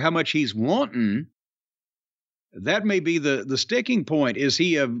paying him or how much he's wanting, that may be the sticking point. Is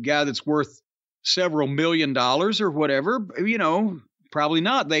he a guy that's worth several $1 million or whatever? Probably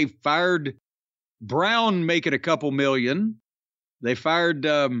not. They fired Brown making a couple million. They fired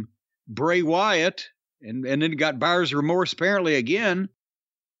Bray Wyatt and then got buyer's remorse apparently again.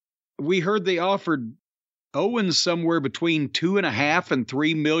 We heard they offered Owens somewhere between $2.5 and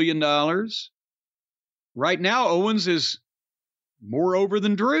 $3 million. Right now, Owens is more over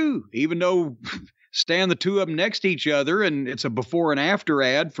than Drew, even though stand the two of them next to each other and it's a before and after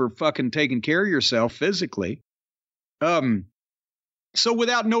ad for fucking taking care of yourself physically. So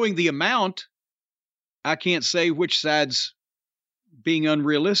without knowing the amount, I can't say which side's being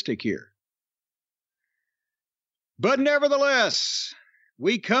unrealistic here. But nevertheless,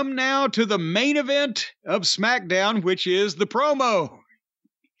 we come now to the main event of SmackDown, which is the promo.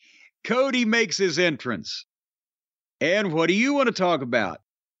 Cody makes his entrance. And what do you want to talk about?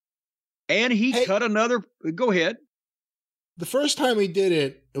 And he cut another... Go ahead. The first time he did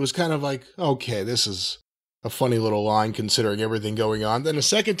it, it was kind of like, okay, this is a funny little line considering everything going on. Then the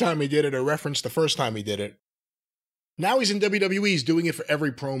second time he did it, I referenced the first time he did it. Now he's in WWE, he's doing it for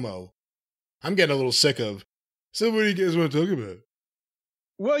every promo. I'm getting a little sick of, so what do you guys want to talk about?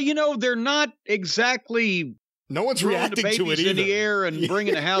 Well, they're not exactly... No one's reacting to it either. In the air and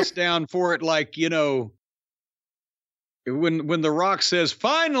bringing the house down for it like, when The Rock says,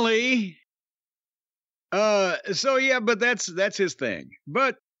 finally... but that's his thing.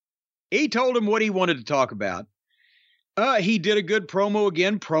 But he told him what he wanted to talk about. He did a good promo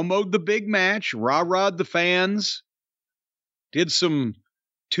again, promoted the big match, rah-rahed the fans, did some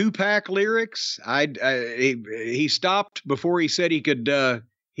Tupac lyrics. He stopped before he said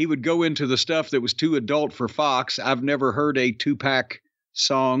he would go into the stuff that was too adult for Fox. I've never heard a Tupac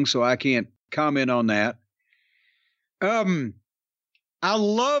song, so I can't comment on that. I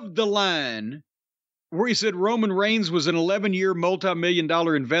loved the line where he said Roman Reigns was an 11-year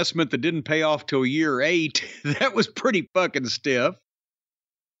multi-million-dollar investment that didn't pay off till year 8. That was pretty fucking stiff.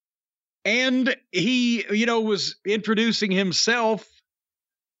 And he, was introducing himself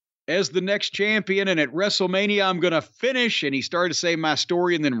as the next champion. And at WrestleMania, I'm going to finish. And he started to say my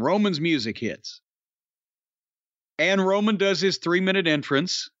story. And then Roman's music hits. And Roman does his 3-minute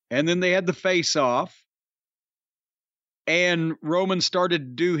entrance. And then they had the face-off. And Roman started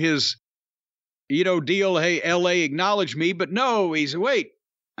to do his... deal, hey, LA, acknowledge me. But no, he said, wait,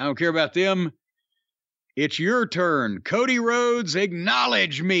 I don't care about them. It's your turn. Cody Rhodes,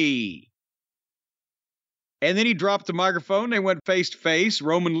 acknowledge me. And then he dropped the microphone. They went face to face.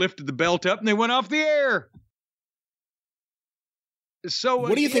 Roman lifted the belt up and they went off the air. So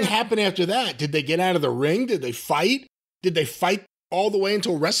what do you think happened after that? Did they get out of the ring? Did they fight? Did they fight all the way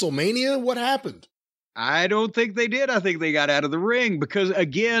until WrestleMania? What happened? I don't think they did. I think they got out of the ring because,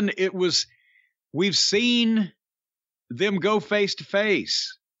 again, we've seen them go face to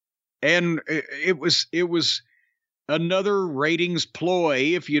face, and it was another ratings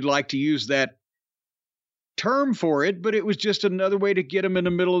ploy, if you'd like to use that term for it, but it was just another way to get them in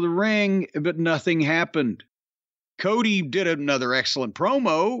the middle of the ring, but nothing happened. Cody did another excellent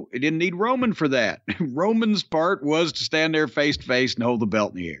promo. It didn't need Roman for that. Roman's part was to stand there face to face and hold the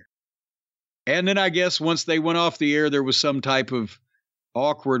belt in the air. And then I guess once they went off the air, there was some type of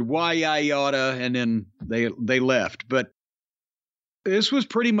awkward why yada, and then they left. But this was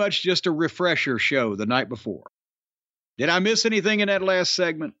pretty much just a refresher show the night before. Did I miss anything in that last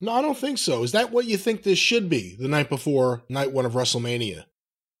segment? No, I don't think so. Is that what you think this should be, the night before night 1 of WrestleMania?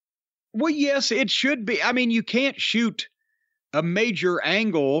 Well, yes, it should be. I mean, you can't shoot a major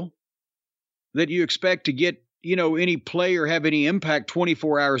angle that you expect to get, any play or have any impact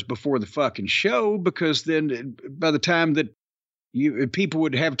 24 hours before the fucking show, because then by the time that people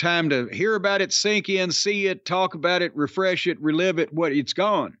would have time to hear about it, sink in, see it, talk about it, refresh it, relive it, it's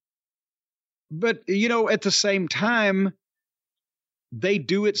gone. But, at the same time, they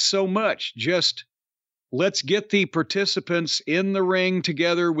do it so much. Just let's get the participants in the ring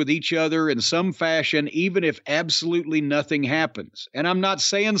together with each other in some fashion, even if absolutely nothing happens. And I'm not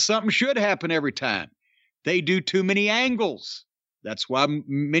saying something should happen every time. They do too many angles. That's why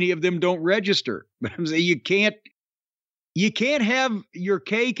many of them don't register. But I'm saying you can't have your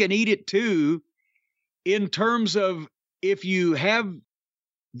cake and eat it too, in terms of if you have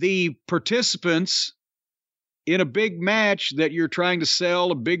the participants in a big match that you're trying to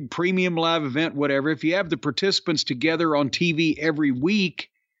sell, a big premium live event, whatever, if you have the participants together on TV every week,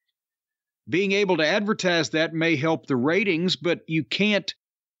 being able to advertise that may help the ratings, but you can't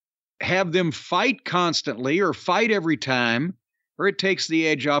have them fight constantly or fight every time, or it takes the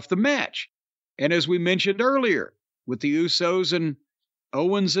edge off the match. And as we mentioned earlier, with the Usos and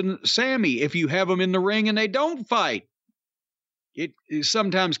Owens and Sammy, if you have them in the ring and they don't fight, it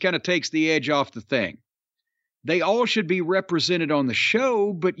sometimes kind of takes the edge off the thing. They all should be represented on the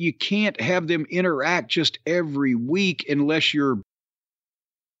show, but you can't have them interact just every week unless you're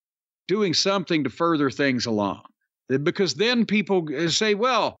doing something to further things along. Because then people say,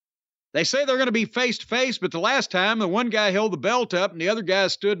 well, they say they're going to be face to face, but the last time the one guy held the belt up and the other guy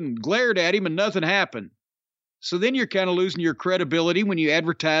stood and glared at him and nothing happened. So then you're kind of losing your credibility when you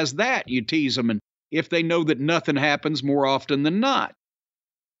advertise that. You tease them, and if they know that nothing happens more often than not.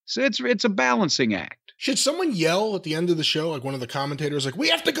 So it's a balancing act. Should someone yell at the end of the show, like one of the commentators, like, we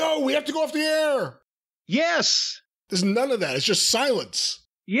have to go off the air? Yes. There's none of that. It's just silence.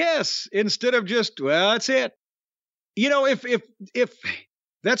 Yes. Instead of just, well, that's it. You know, if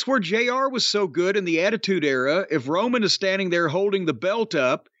that's where JR was so good in the Attitude Era, if Roman is standing there holding the belt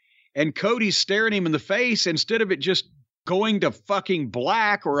up and Cody's staring him in the face, instead of it just going to fucking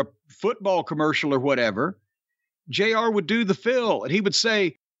black or a football commercial or whatever, JR would do the fill and he would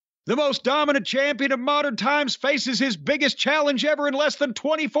say, the most dominant champion of modern times faces his biggest challenge ever in less than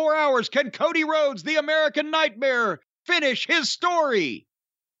 24 hours. Can Cody Rhodes, the American Nightmare, finish his story?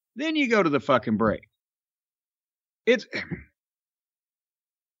 Then you go to the fucking break.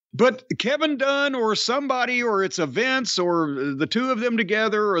 But Kevin Dunn or somebody, or it's Vince or the two of them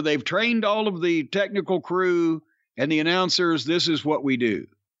together, or they've trained all of the technical crew and the announcers, this is what we do.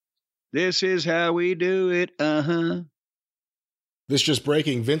 This is how we do it. Uh-huh. This just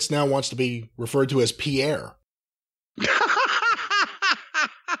breaking, Vince now wants to be referred to as Pierre.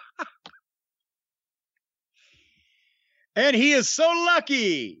 And he is so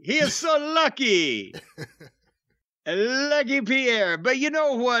lucky. He is so lucky. Lucky Pierre. But you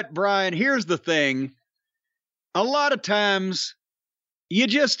know what, Brian? Here's the thing. A lot of times,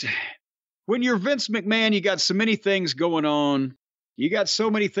 when you're Vince McMahon, you got so many things going on. You got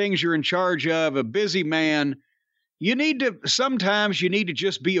so many things you're in charge of, a busy man. Sometimes you need to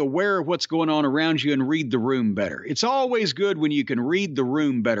just be aware of what's going on around you and read the room better. It's always good when you can read the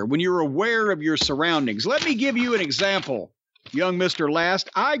room better, when you're aware of your surroundings. Let me give you an example, young Mr. Last.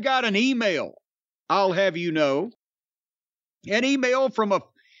 I got an email, I'll have you know, an email from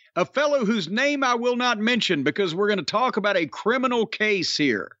a fellow whose name I will not mention because we're going to talk about a criminal case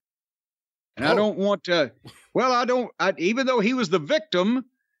here. And I don't want to, even though he was the victim,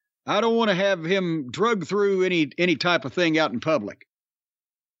 I don't want to have him drug through any type of thing out in public.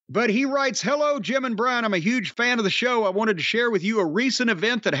 But he writes, hello, Jim and Brian. I'm a huge fan of the show. I wanted to share with you a recent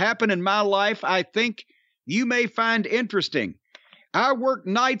event that happened in my life I think you may find interesting. I worked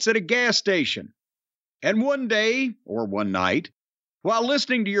nights at a gas station. And one night, while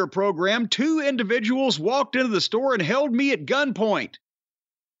listening to your program, two individuals walked into the store and held me at gunpoint.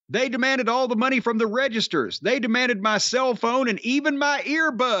 They demanded all the money from the registers. They demanded my cell phone and even my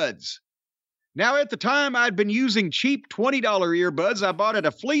earbuds. Now, at the time, I'd been using cheap $20 earbuds I bought at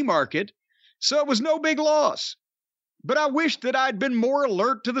a flea market, so it was no big loss. But I wished that I'd been more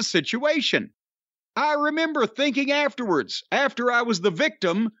alert to the situation. I remember thinking afterwards, after I was the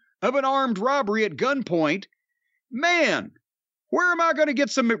victim of an armed robbery at gunpoint, man, where am I going to get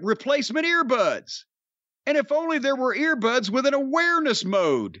some replacement earbuds? And if only there were earbuds with an awareness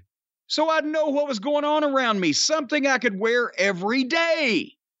mode, so I'd know what was going on around me, something I could wear every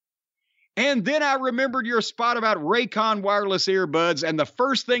day. And then I remembered your spot about Raycon wireless earbuds, and the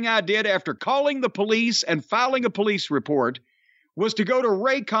first thing I did after calling the police and filing a police report was to go to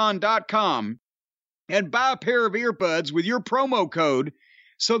Raycon.com and buy a pair of earbuds with your promo code,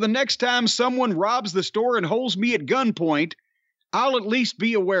 so the next time someone robs the store and holds me at gunpoint, I'll at least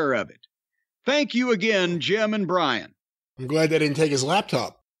be aware of it. Thank you again, Jim and Brian. I'm glad they didn't take his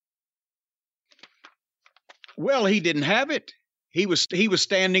laptop. Well, he didn't have it. He was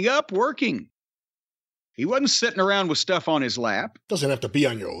standing up working. He wasn't sitting around with stuff on his lap. Doesn't have to be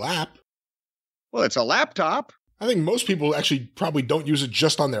on your lap. Well, it's a laptop. I think most people actually probably don't use it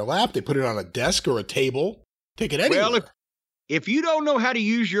just on their lap. They put it on a desk or a table. Take it anywhere. Well, if you don't know how to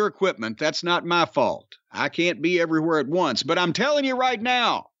use your equipment, that's not my fault. I can't be everywhere at once. But I'm telling you right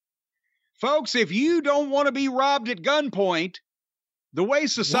now, folks, if you don't want to be robbed at gunpoint, the way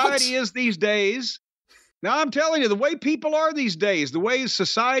society is these days, now I'm telling you, the way people are these days, the way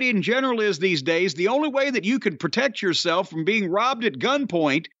society in general is these days, the only way that you can protect yourself from being robbed at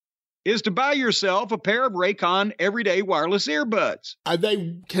gunpoint is to buy yourself a pair of Raycon everyday wireless earbuds.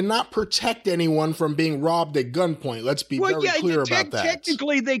 They cannot protect anyone from being robbed at gunpoint. Let's be very clear about that.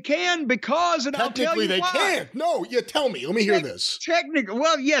 Technically, they can because, and I'll tell you they why. can't. No, tell me. Let me hear this.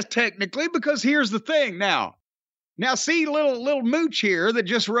 Yes, technically, because here's the thing now. Now, see, little Mooch here that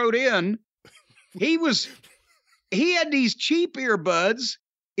just wrote in, he had these cheap earbuds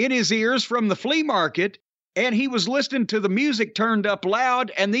in his ears from the flea market, and he was listening to the music turned up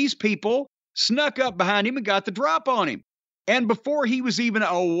loud, and these people snuck up behind him and got the drop on him. And before he was even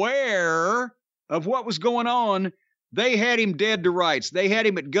aware of what was going on, they had him dead to rights. They had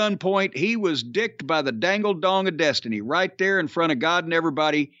him at gunpoint. He was dicked by the dangle dong of destiny right there in front of God and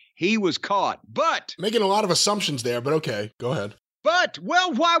everybody. He was caught. But making a lot of assumptions there, but okay, go ahead. But,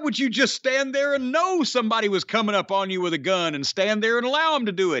 well, why would you just stand there and know somebody was coming up on you with a gun and stand there and allow him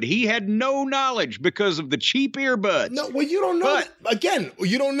to do it? He had no knowledge because of the cheap earbuds. No, well, you don't know that. Again,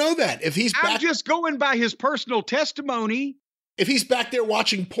 you don't know that. If he's I'm just going by his personal testimony. If he's back there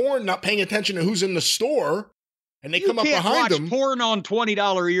watching porn, not paying attention to who's in the store, and they come up behind him. You can't watch porn on $20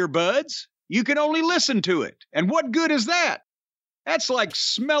 earbuds. You can only listen to it. And what good is that? That's like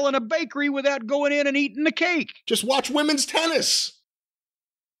smelling a bakery without going in and eating the cake. Just watch women's tennis.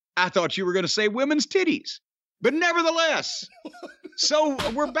 I thought you were going to say women's titties. But nevertheless, so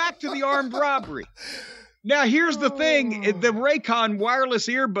we're back to the armed robbery. Now, here's the thing. The Raycon wireless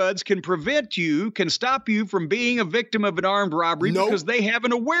earbuds can stop you from being a victim of an armed robbery because they have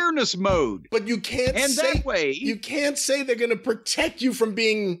an awareness mode. But you can't you can't say they're going to protect you from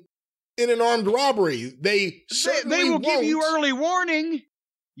being in an armed robbery. They will give you early warning.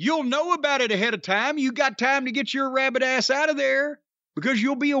 You'll know about it ahead of time. You got time to get your rabbit ass out of there because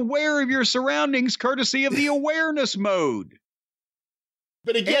you'll be aware of your surroundings courtesy of the awareness mode.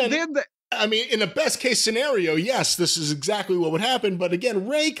 But again, in the best case scenario, yes, this is exactly what would happen. But again,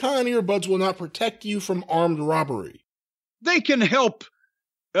 Raycon earbuds will not protect you from armed robbery. They can help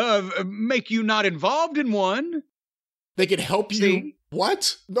make you not involved in one. They can help you.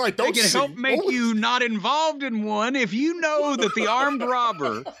 What? No, I don't. They can help make you not involved in one. If you know that the armed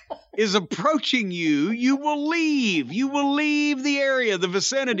robber is approaching you, you will leave. You will leave the area, the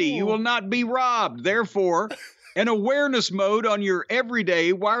vicinity. You will not be robbed. Therefore, an awareness mode on your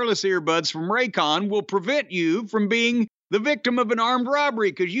everyday wireless earbuds from Raycon will prevent you from being the victim of an armed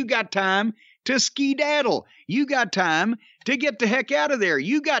robbery because you got time to skedaddle. You got time to get the heck out of there.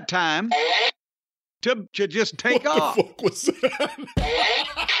 You got time to just take off. What the fuck was that?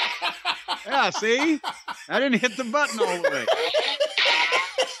 Yeah, see? I didn't hit the button all the way.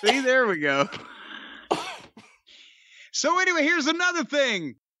 See, there we go. So anyway, here's another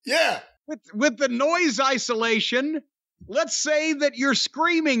thing. Yeah. With the noise isolation, let's say that you're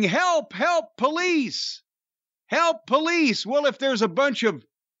screaming, help, help, police. Help, police. Well, if there's a bunch of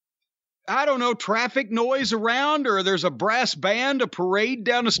traffic noise around, or there's a brass band, a parade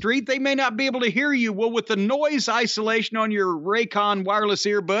down the street, they may not be able to hear you. Well, with the noise isolation on your Raycon wireless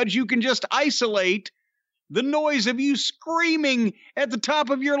earbuds, you can just isolate the noise of you screaming at the top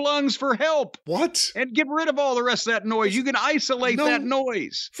of your lungs for help. What? And get rid of all the rest of that noise. You can isolate that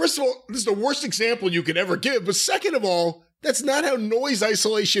noise. First of all, this is the worst example you could ever give. But second of all, that's not how noise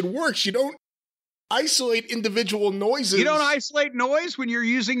isolation works. You don't isolate individual noises. You don't isolate noise when you're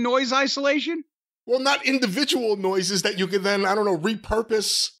using noise isolation? Well, not individual noises that you can then,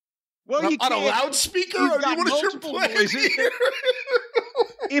 repurpose on a loudspeaker.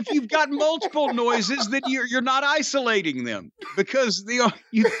 If you've got multiple noises, then you're not isolating them because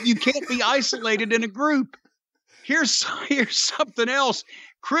you can't be isolated in a group. Here's something else.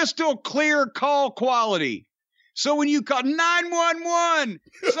 Crystal clear call quality. So when you call 911,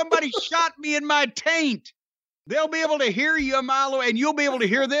 somebody shot me in my taint, they'll be able to hear you a mile away, and you'll be able to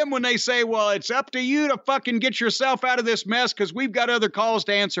hear them when they say, well, it's up to you to fucking get yourself out of this mess because we've got other calls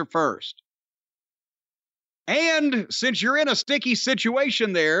to answer first. And since you're in a sticky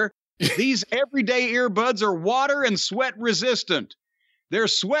situation there, these everyday earbuds are water and sweat resistant. They're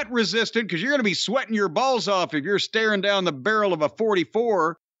sweat resistant because you're going to be sweating your balls off if you're staring down the barrel of a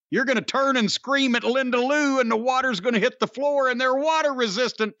 44. You're going to turn and scream at Linda Lou, and the water's going to hit the floor, and they're water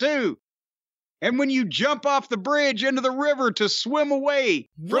resistant too. And when you jump off the bridge into the river to swim away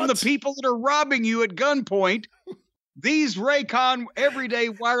from the people that are robbing you at gunpoint, these Raycon everyday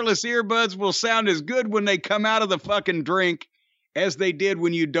wireless earbuds will sound as good when they come out of the fucking drink as they did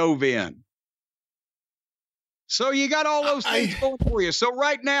when you dove in. So you got all those things going for you. So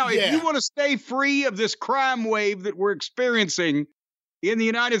right now, if you want to stay free of this crime wave that we're experiencing in the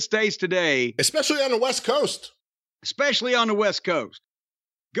United States today, especially on the West Coast,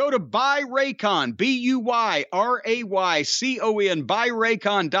 Go to BuyRaycon, BuyRaycon,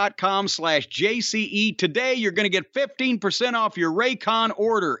 buyraycon.com/JCE. Today, you're going to get 15% off your Raycon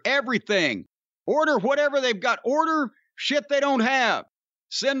order. Everything. Order whatever they've got. Order shit they don't have.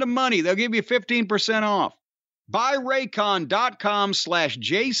 Send them money. They'll give you 15% off.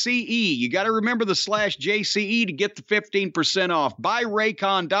 BuyRaycon.com/JCE. You got to remember the /JCE to get the 15% off.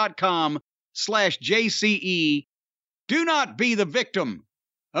 BuyRaycon.com/JCE. Do not be the victim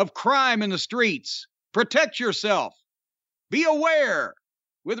of crime in the streets. Protect yourself. Be aware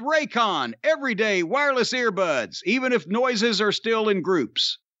with Raycon everyday wireless earbuds, even if noises are still in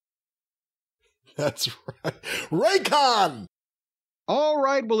groups. That's right. Raycon! All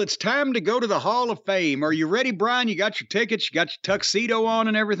right, well, it's time to go to the Hall of Fame. Are you ready, Brian? You got your tickets? You got your tuxedo on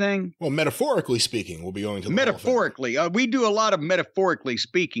and everything? Well, metaphorically speaking, we'll be going to the Metaphorically. Hall of Fame. We do a lot of metaphorically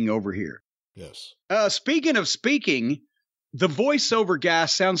speaking over here. Yes. Speaking of speaking, the voiceover guy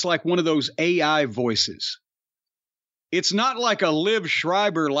sounds like one of those AI voices. It's not like a Liv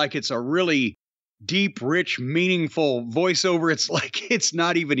Schreiber, like it's a really deep, rich, meaningful voiceover. It's like it's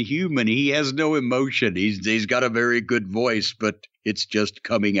not even human. He has no emotion. He's got a very good voice, but it's just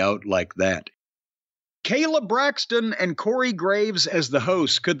coming out like that. Kayla Braxton and Corey Graves as the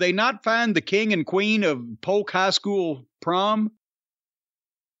hosts. Could they not find the king and queen of Polk High School prom?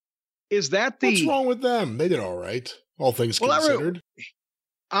 Is that the... What's wrong with them? They did all right, all things considered.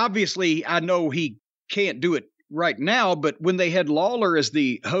 Obviously, I know he can't do it right now, but when they had Lawler as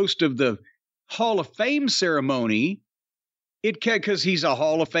the host of the Hall of Fame ceremony, because he's a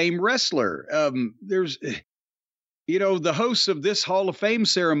Hall of Fame wrestler. There's... You know, the hosts of this Hall of Fame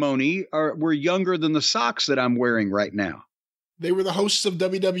ceremony were younger than the socks that I'm wearing right now. They were the hosts of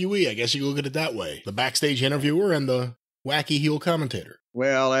WWE, I guess you look at it that way. The backstage interviewer and the wacky heel commentator.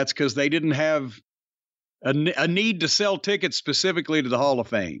 Well, that's because they didn't have a need to sell tickets specifically to the Hall of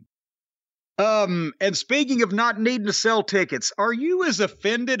Fame. And speaking of not needing to sell tickets, are you as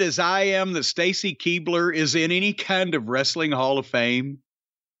offended as I am that Stacy Keibler is in any kind of wrestling Hall of Fame?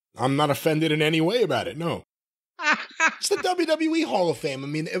 I'm not offended in any way about it, no. It's the WWE Hall of Fame. I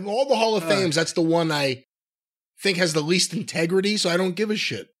mean, of all the Hall of Fames, that's the one I think has the least integrity, so I don't give a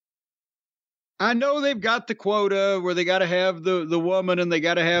shit. I know they've got the quota where they got to have the woman and they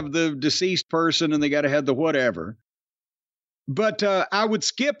got to have the deceased person and they got to have the whatever. But I would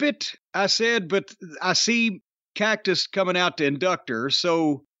skip it, I said, but I see Cactus coming out to induct her,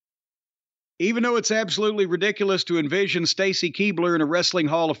 so even though it's absolutely ridiculous to envision Stacy Keibler in a Wrestling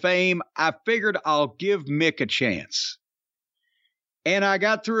Hall of Fame, I figured I'll give Mick a chance. And I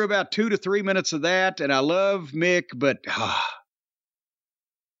got through about 2 to 3 minutes of that, and I love Mick, but...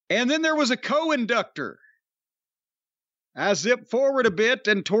 And then there was a co-inductor. I zip forward a bit,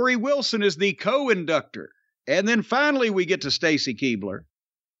 and Tori Wilson is the co-inductor. And then finally we get to Stacy Keibler.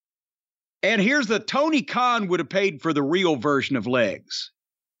 And here's Tony Khan would have paid for the real version of Legs.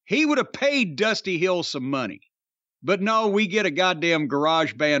 He would have paid Dusty Hill some money. But no, we get a goddamn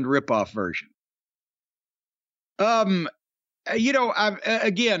garage band ripoff version. You know,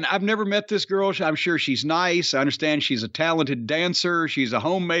 I've never met this girl. I'm sure she's nice. I understand she's a talented dancer. She's a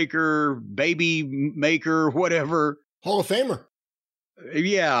homemaker, baby maker, whatever. Hall of Famer.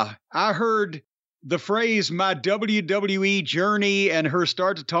 Yeah. I heard the phrase, my WWE journey, and her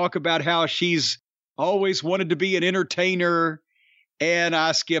start to talk about how she's always wanted to be an entertainer. And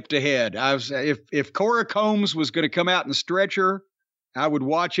I skipped ahead. If Cora Combs was going to come out and stretch her, I would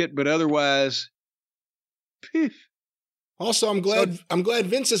watch it, but otherwise, phew. Also, I'm glad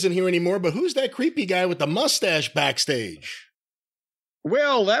Vince isn't here anymore, but who's that creepy guy with the mustache backstage?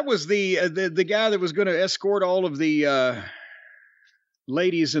 Well, that was the guy that was going to escort all of the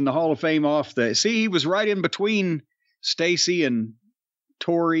ladies in the Hall of Fame off the... See, he was right in between Stacy and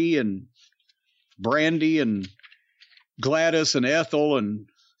Tori and Brandy and Gladys and Ethel and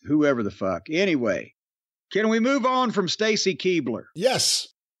whoever the fuck. Anyway, can we move on from Stacy Keibler? Yes.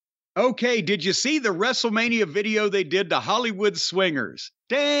 Okay, did you see the WrestleMania video they did to Hollywood Swingers?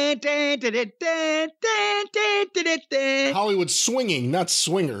 Hollywood Swinging, not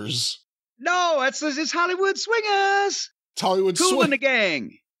Swingers. No, it's Hollywood Swingers. It's Hollywood Cool in the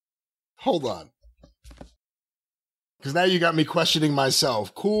Gang. Hold on. Because now you got me questioning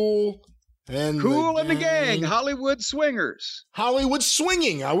myself. Cool in the Gang. Hollywood Swingers. Hollywood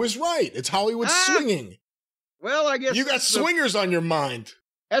Swinging. I was right. It's Hollywood Swinging. Well, I guess you got swingers on your mind.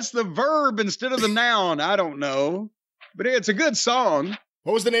 That's the verb instead of the noun. I don't know. But it's a good song.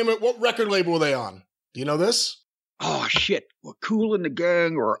 What was the name of it? What record label were they on? Do you know this? Oh, shit. Well, Cool in the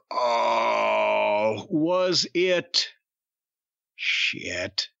Gang or... Oh, was it...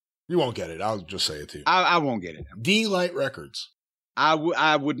 Shit. You won't get it. I'll just say it to you. I won't get it. D-Light Records.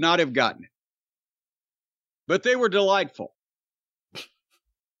 I would not have gotten it. But they were delightful.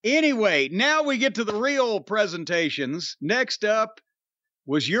 Anyway, now we get to the real presentations. Next up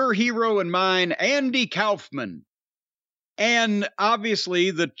was your hero and mine, Andy Kaufman. And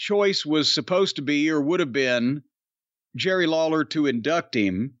obviously the choice was supposed to be, or would have been, Jerry Lawler to induct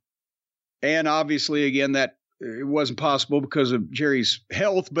him. And obviously, again, that it wasn't possible because of Jerry's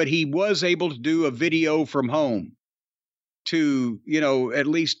health, but he was able to do a video from home to, at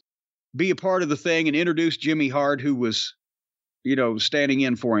least be a part of the thing and introduce Jimmy Hart, who was, standing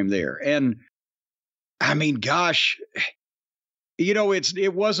in for him there. And I mean, gosh,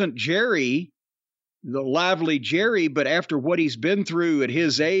 it wasn't Jerry, the lively Jerry, but after what he's been through at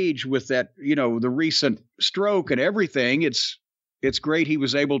his age with that, the recent stroke and everything, it's great he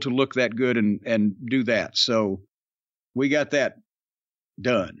was able to look that good and do that. So we got that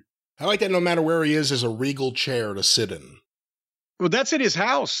done. I like that no matter where he is, there's a regal chair to sit in. Well, that's at his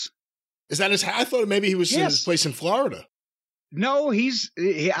house. Is that his house? I thought maybe he was in his place in Florida. No,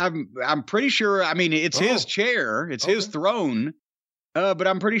 I'm pretty sure. I mean, it's his chair. It's his throne. But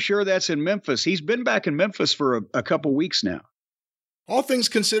I'm pretty sure that's in Memphis. He's been back in Memphis for a couple weeks now. All things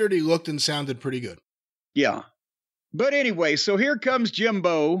considered, he looked and sounded pretty good. Yeah. But anyway, so here comes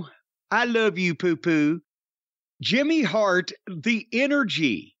Jimbo. I love you, poo-poo. Jimmy Hart, the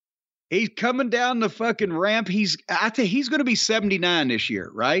energy. He's coming down the fucking ramp. I think he's going to be 79 this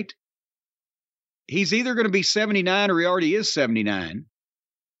year, right? He's either going to be 79 or he already is 79.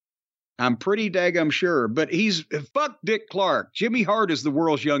 I'm pretty daggum sure, but fuck Dick Clark. Jimmy Hart is the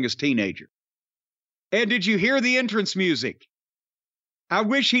world's youngest teenager. And did you hear the entrance music? I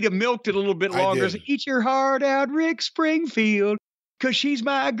wish he'd have milked it a little bit longer. Eat your heart out, Rick Springfield, 'cause she's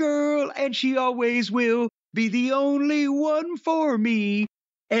my girl and she always will be the only one for me.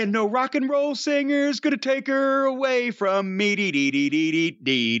 And no rock and roll singer's gonna take her away from me.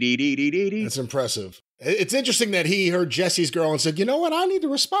 That's impressive. It's interesting that he heard Jesse's Girl and said, you know what, I need to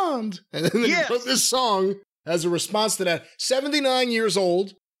respond. And then he wrote this song as a response to that. 79 years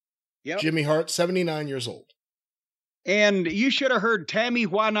old. Yep. Jimmy Hart, 79 years old. And you should have heard Tammy,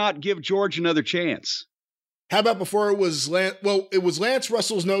 Why Not Give George Another Chance? How about before it was it was Lance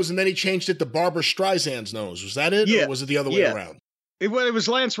Russell's nose and then he changed it to Barbra Streisand's nose. Was that it? Yeah. Or was it the other way around? It was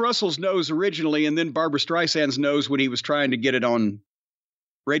Lance Russell's nose originally, and then Barbra Streisand's nose when he was trying to get it on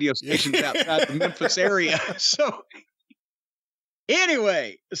radio stations outside the Memphis area. So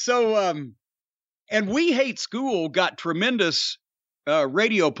anyway, and We Hate School got tremendous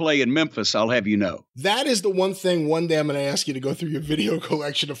radio play in Memphis, I'll have you know. That is the one thing one day I'm going to ask you to go through your video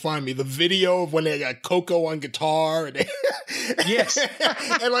collection to find me. The video of when they got Coco on guitar. And yes.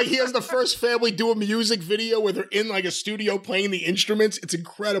 And like he has the first family do a music video where they're in like a studio playing the instruments. It's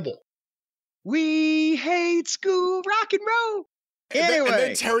incredible. We hate school, rock and roll. Anyway. And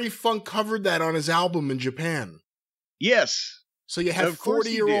then Terry Funk covered that on his album in Japan. Yes. So you have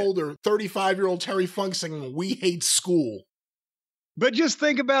 40-year-old or 35-year-old Terry Funk singing We Hate School. But just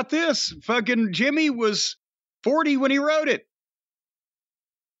think about this. Fucking Jimmy was 40 when he wrote it.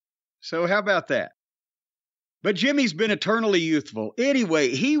 So how about that? But Jimmy's been eternally youthful. Anyway,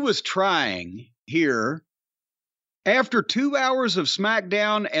 he was trying here after 2 hours of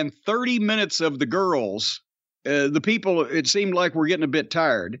SmackDown and 30 minutes of the girls. The people, it seemed like were getting a bit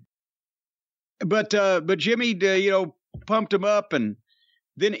tired. But Jimmy, pumped him up and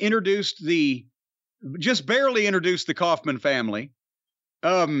then just barely introduced the Kaufman family.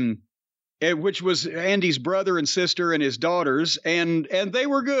 Which was Andy's brother and sister and his daughters, and they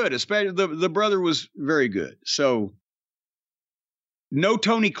were good. Especially the brother was very good. So no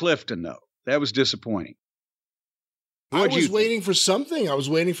Tony Clifton though. That was disappointing. I was waiting for something. I was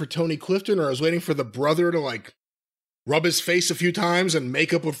waiting for Tony Clifton, or I was waiting for the brother to like rub his face a few times and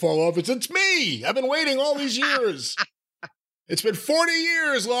makeup would fall off. It's me. I've been waiting all these years. It's been 40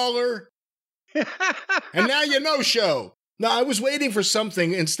 years, Lawler. And now you no-show. No, I was waiting for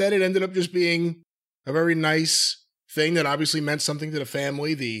something. Instead, it ended up just being a very nice thing that obviously meant something to the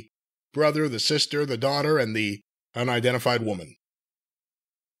family, the brother, the sister, the daughter, and the unidentified woman.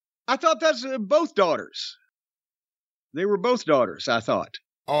 I thought that's both daughters. They were both daughters, I thought.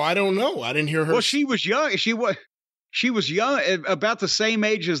 Oh, I don't know. I didn't hear her. Well, she was young. She was young, about the same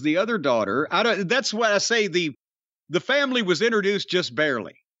age as the other daughter. That's why I say the family was introduced just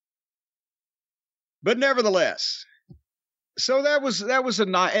barely. But nevertheless, so that was a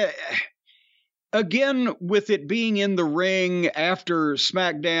nice, again, with it being in the ring after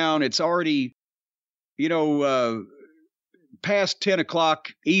SmackDown, it's already, past 10 o'clock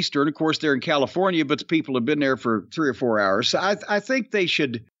Eastern. Of course, they're in California, but the people have been there for 3 or 4 hours. So I think they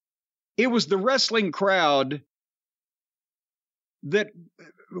should, it was the wrestling crowd that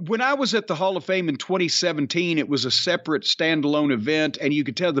when I was at the Hall of Fame in 2017, it was a separate standalone event, and you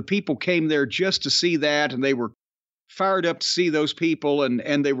could tell the people came there just to see that, and they were fired up to see those people,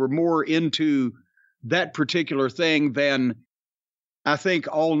 and they were more into that particular thing than I think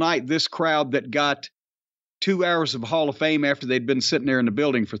all night this crowd that got 2 hours of Hall of Fame after they'd been sitting there in the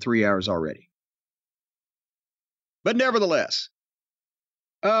building for 3 hours already. But nevertheless,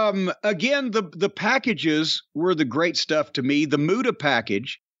 again, the packages were the great stuff to me. The Muta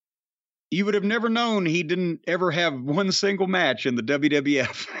package, you would have never known he didn't ever have one single match in the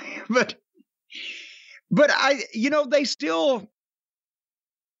WWF. but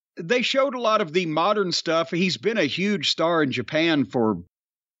they showed a lot of the modern stuff. He's been a huge star in Japan for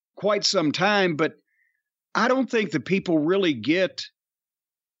quite some time, but I don't think that people really get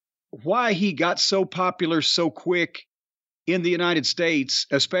why he got so popular so quick in the United States,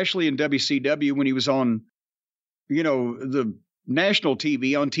 especially in WCW when he was on, the national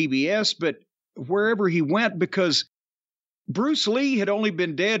TV on TBS, but wherever he went, because Bruce Lee had only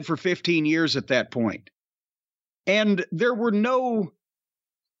been dead for 15 years at that point. And there were no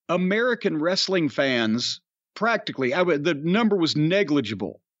American wrestling fans, practically, the number was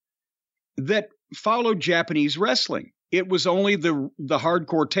negligible, that followed Japanese wrestling. It was only the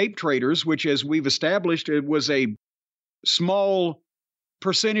hardcore tape traders, which, as we've established, it was a small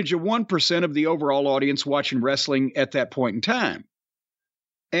percentage of 1% of the overall audience watching wrestling at that point in time.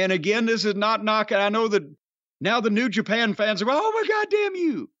 And again, this is not knocking. I know that now the New Japan fans are, oh my God, damn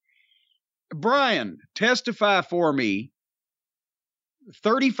you. Brian, testify for me.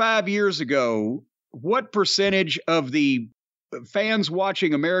 35 years ago, what percentage of the fans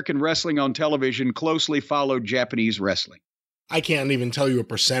watching American wrestling on television closely followed Japanese wrestling? I can't even tell you a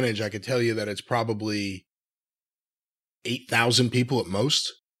percentage. I could tell you that it's probably 8,000 people at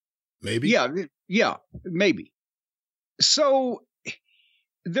most, maybe. Yeah, maybe. So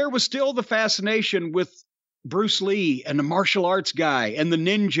there was still the fascination with Bruce Lee and the martial arts guy and the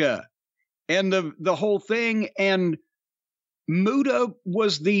ninja and the whole thing. And Muta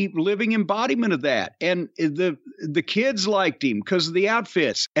was the living embodiment of that. And the kids liked him because of the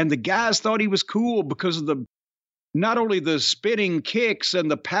outfits, and the guys thought he was cool because of not only the spinning kicks and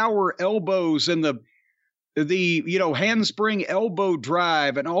the power elbows and the handspring elbow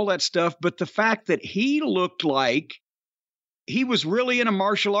drive and all that stuff, but the fact that he looked like he was really in a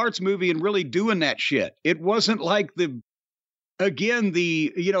martial arts movie and really doing that shit. It wasn't like the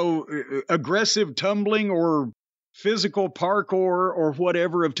aggressive tumbling or physical parkour or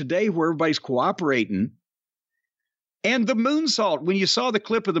whatever of today where everybody's cooperating. And the moonsault, when you saw the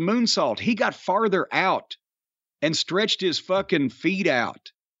clip of the moonsault, he got farther out and stretched his fucking feet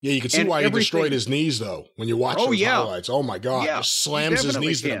out. Yeah, you can see why he destroyed his knees, though, when you watch those highlights. Oh, my God. Yeah, just slams his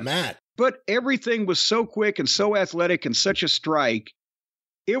knees to the mat. But everything was so quick and so athletic and such a strike.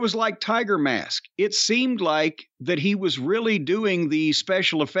 It was like Tiger Mask. It seemed like that he was really doing the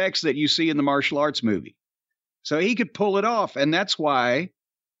special effects that you see in the martial arts movie. So he could pull it off, and that's why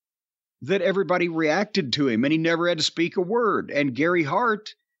that everybody reacted to him, and he never had to speak a word. And Gary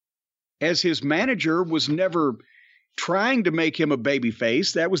Hart, as his manager, was never trying to make him a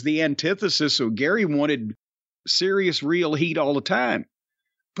babyface. That was the antithesis. So Gary wanted serious, real heat all the time.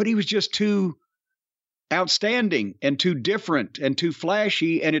 But he was just too outstanding and too different and too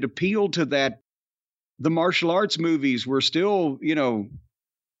flashy, and it appealed to that. The martial arts movies were still, the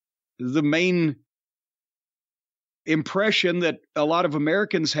main impression that a lot of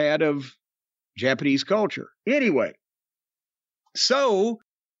Americans had of Japanese culture. Anyway, so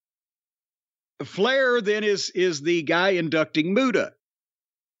Flair then is the guy inducting Muta.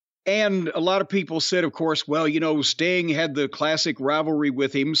 And a lot of people said, of course, well, Sting had the classic rivalry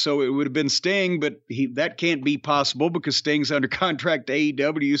with him, so it would have been Sting, but that can't be possible because Sting's under contract to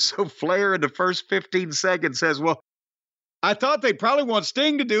AEW. So Flair in the first 15 seconds says, well, I thought they'd probably want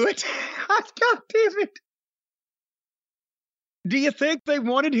Sting to do it. God damn it. Do you think they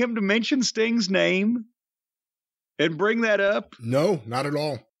wanted him to mention Sting's name and bring that up? No, not at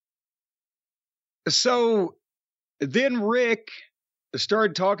all. So then Rick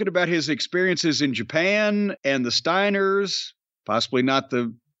started talking about his experiences in Japan and the Steiners, possibly not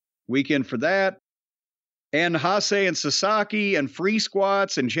the weekend for that, and Hase and Sasaki and free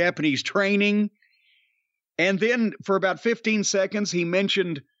squats and Japanese training. And then for about 15 seconds, he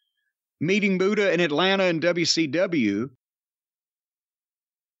mentioned meeting Muta in Atlanta and WCW.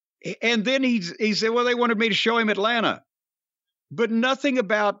 And then he said, well, they wanted me to show him Atlanta. But nothing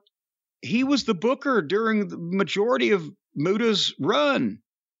about, he was the booker during the majority of Muta's run.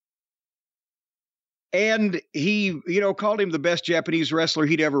 And he, called him the best Japanese wrestler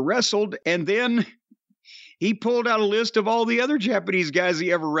he'd ever wrestled. And then he pulled out a list of all the other Japanese guys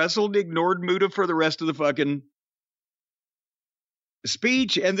he ever wrestled, ignored Muta for the rest of the fucking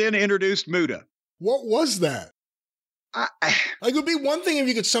speech, and then introduced Muta. What was that? Like, it would be one thing if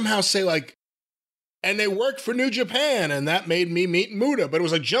you could somehow say, like, and they worked for New Japan, and that made me meet Muta, but it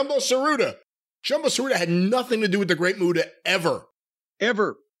was like Jumbo Tsuruta. Jumbo Tsuruta had nothing to do with the Great Muta ever.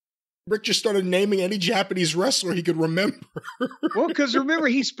 Ever. Rick just started naming any Japanese wrestler he could remember. Well, because remember,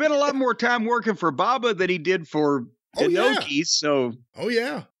 he spent a lot more time working for Baba than he did for Inoki, yeah. so... Oh,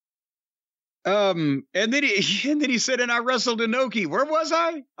 yeah. And then he said, and I wrestled Inoki. Where was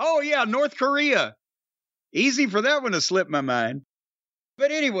I? Oh, yeah, North Korea. Easy for that one to slip my mind.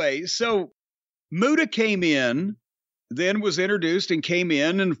 But anyway, so Muta came in, then was introduced and came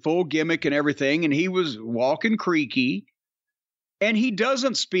in full gimmick and everything, and he was walking creaky, and he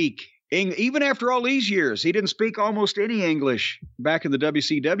doesn't speak. Even after all these years, he didn't speak almost any English back in the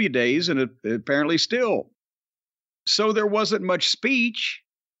WCW days, and apparently still. So there wasn't much speech,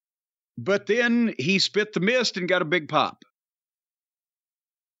 but then he spit the mist and got a big pop.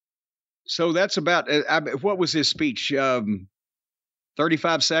 So that's about, what was his speech?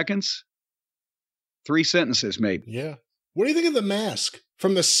 35 seconds? 3 sentences, maybe. Yeah. What do you think of the mask?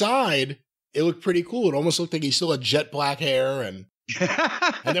 From the side, it looked pretty cool. It almost looked like he still had jet black hair. And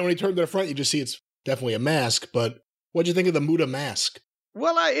then when he turned to the front, you just see it's definitely a mask. But what'd you think of the Muta mask?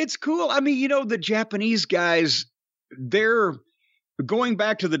 Well, it's cool. I mean, the Japanese guys, they're going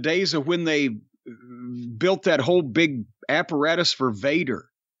back to the days of when they built that whole big apparatus for Vader.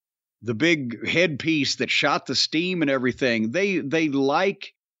 The big headpiece that shot the steam and everything. They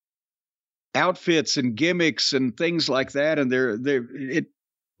like outfits and gimmicks and things like that, and it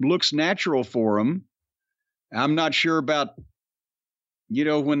looks natural for them. I'm not sure about,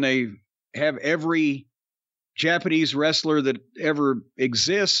 when they have every Japanese wrestler that ever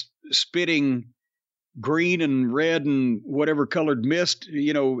exists spitting green and red and whatever colored mist,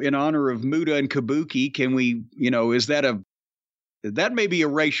 in honor of Muta and Kabuki. Can we, is that may be a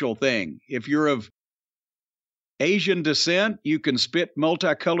racial thing. If you're of Asian descent, you can spit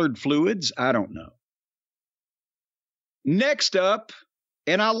multicolored fluids. I don't know. Next up,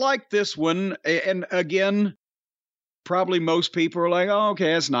 and I like this one, and again, probably most people are like, oh,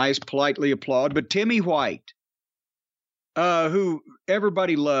 okay, that's nice, politely applaud. But Timmy White, who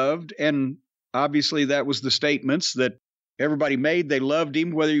everybody loved, and obviously that was the statements that everybody made. They loved him,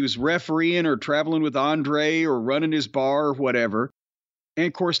 whether he was refereeing or traveling with Andre or running his bar or whatever. And,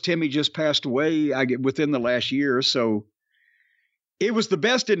 of course, Timmy just passed away within the last year. So it was the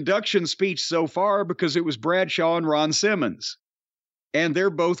best induction speech so far because it was Bradshaw and Ron Simmons. And they're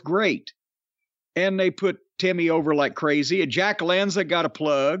both great. And they put Timmy over like crazy. And Jack Lanza got a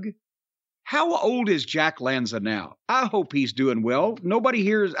plug. How old is Jack Lanza now? I hope he's doing well.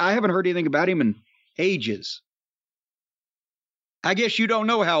 I haven't heard anything about him in ages. I guess you don't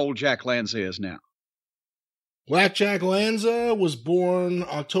know how old Jack Lanza is now. Black Jack Lanza was born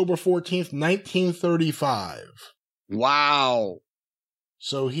October 14th, 1935. Wow.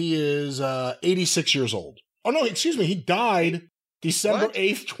 So he is 86 years old. Oh, no, excuse me. He died December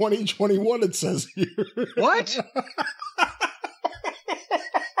 8th, 2021, it says here. What?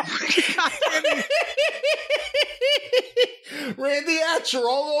 Randy Atcher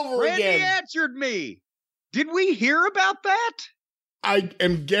all over again. Randy Atchered me. Did we hear about that? I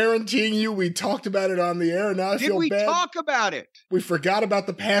am guaranteeing you we talked about it on the air. Now I feel bad. Did we talk about it? We forgot about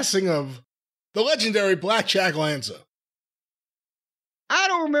the passing of the legendary Black Jack Lanza. I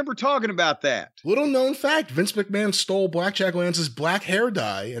don't remember talking about that. Little known fact, Vince McMahon stole Black Jack Lanza's black hair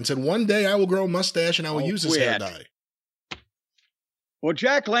dye and said, one day I will grow a mustache and I will use this hair dye. Well,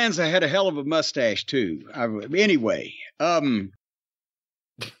 Jack Lanza had a hell of a mustache, too. Anyway, so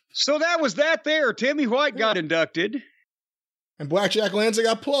that was that there. Timmy White got inducted. And Black Jack Lanza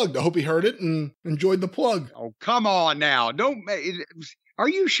got plugged. I hope he heard it and enjoyed the plug. Oh, come on now. Are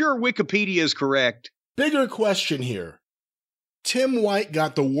you sure Wikipedia is correct? Bigger question here. Tim White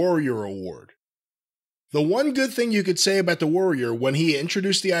got the Warrior Award. The one good thing you could say about the Warrior, when he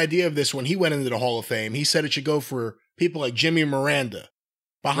introduced the idea of this when he went into the Hall of Fame, he said it should go for people like Jimmy Miranda,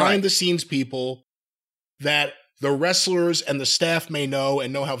 behind-the-scenes people that the wrestlers and the staff may know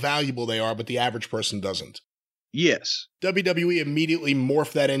and know how valuable they are, but the average person doesn't. Yes. WWE immediately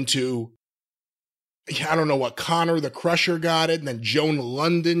morphed that into, I don't know what, Connor the Crusher got it, and then Joan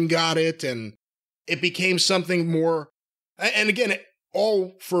London got it, and it became something more, and again,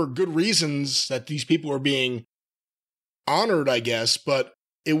 all for good reasons that these people are being honored, I guess, but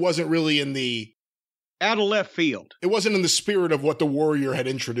it wasn't really in the... Out of left field. It wasn't in the spirit of what the Warrior had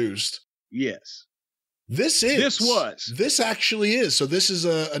introduced. Yes. This actually is. So this is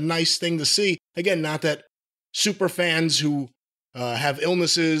a nice thing to see. Again, not that super fans who have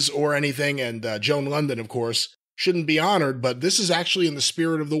illnesses or anything, and Joan London, of course, shouldn't be honored, but this is actually in the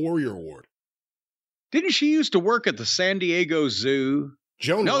spirit of the Warrior Award. Didn't she used to work at the San Diego Zoo?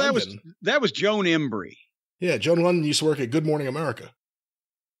 Joan London? that was Joan Embry. Yeah, Joan London used to work at Good Morning America.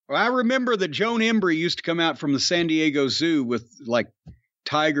 Well, I remember that Joan Embry used to come out from the San Diego Zoo with, like,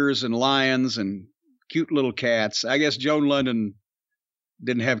 tigers and lions and cute little cats. I guess Joan London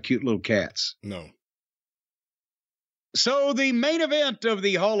didn't have cute little cats. No. So the main event of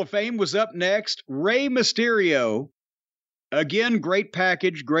the Hall of Fame was up next. Rey Mysterio. Again, great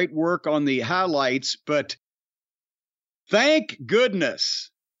package, great work on the highlights, but thank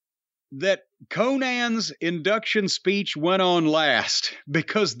goodness that Conan's induction speech went on last,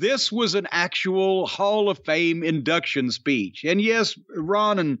 because this was an actual Hall of Fame induction speech. And yes,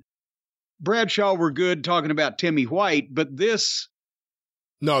 Ron and Bradshaw were good talking about Timmy White, but this...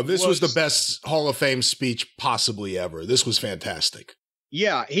 No, this was the best Hall of Fame speech possibly ever. This was fantastic.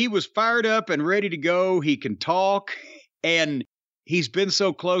 Yeah, he was fired up and ready to go. He can talk, and he's been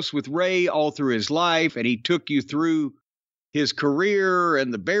so close with Ray all through his life, and he took you through his career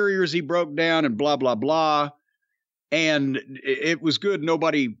and the barriers he broke down and blah, blah, blah. And it was good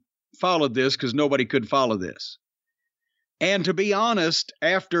nobody followed this, because nobody could follow this. And to be honest,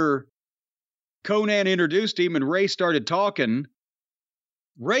 after Conan introduced him and Ray started talking,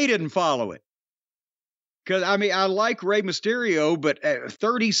 Ray didn't follow it. Because, I mean, I like Rey Mysterio, but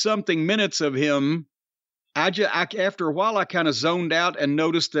 30-something minutes of him, after a while, I kind of zoned out and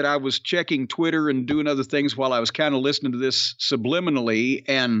noticed that I was checking Twitter and doing other things while I was kind of listening to this subliminally.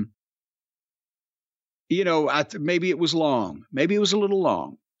 And, you know, maybe it was long. Maybe it was a little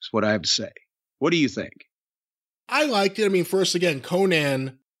long, is what I have to say. What do you think? I liked it. I mean, first, again,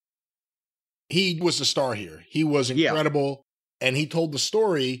 Conan, he was the star here. He was incredible, and he told the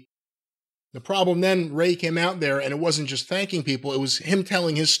story. The problem then, Ray came out there, and it wasn't just thanking people. It was him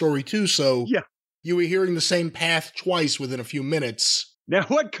telling his story, too. So you were hearing the same path twice within a few minutes. Now,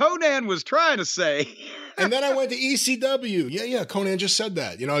 what Conan was trying to say. And then I went to ECW. Yeah, Conan just said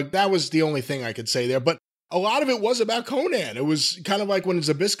that. You know, that was the only thing I could say there. But a lot of it was about Conan. It was kind of like when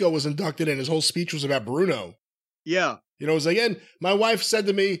Zbyszko was inducted and his whole speech was about Bruno. Yeah. You know, it was like, and my wife said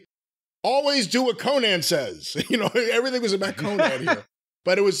to me, always do what Conan says. You know, everything was about Conan here.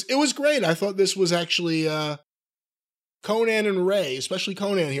 But it was great. I thought this was actually Conan and Ray, especially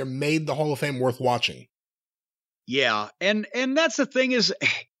Conan here, made the Hall of Fame worth watching. Yeah, and that's the thing is,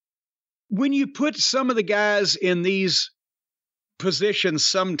 when you put some of the guys in these positions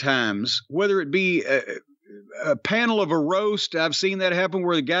sometimes, whether it be a panel of a roast, I've seen that happen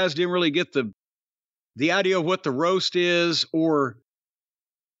where the guys didn't really get the idea of what the roast is, or,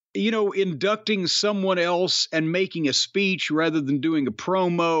 you know, inducting someone else and making a speech rather than doing a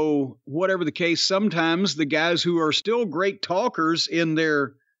promo, whatever the case. Sometimes the guys who are still great talkers in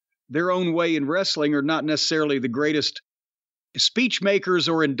their own way in wrestling are not necessarily the greatest speech makers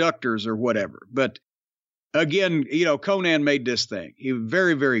or inductors or whatever. But again, you know, Conan made this thing. He was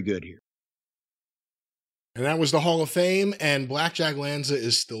very, very good here. And that was the Hall of Fame, and Blackjack Lanza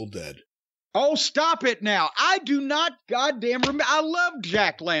is still dead. Oh, stop it now. I do not goddamn remember. I love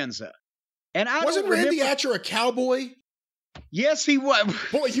Jack Lanza. And I wasn't Randy Atcher a cowboy? Yes, he was.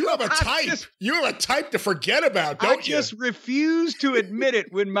 Boy, you have a type. You have a type to forget about, don't you? I just refuse to admit it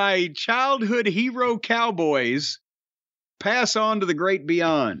when my childhood hero cowboys pass on to the great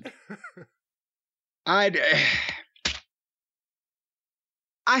beyond. I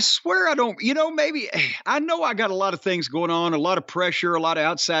swear I don't, you know, maybe, I know I got a lot of things going on, a lot of pressure, a lot of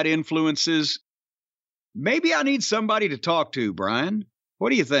outside influences. Maybe I need somebody to talk to, Brian.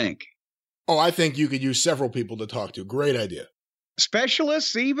 What do you think? Oh, I think you could use several people to talk to. Great idea.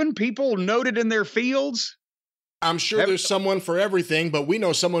 Specialists, even people noted in their fields? I'm sure there's someone for everything, but we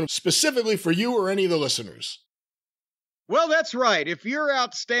know someone specifically for you or any of the listeners. Well, that's right. If you're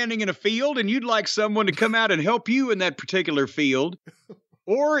out standing in a field and you'd like someone to come out and help you in that particular field,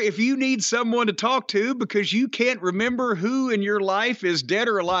 or if you need someone to talk to because you can't remember who in your life is dead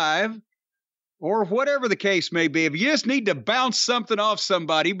or alive, or whatever the case may be, if you just need to bounce something off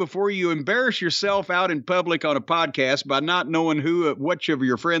somebody before you embarrass yourself out in public on a podcast by not knowing which of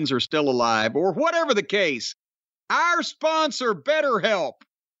your friends are still alive, or whatever the case, our sponsor, BetterHelp,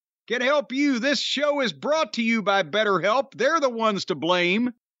 can help you. This show is brought to you by BetterHelp. They're the ones to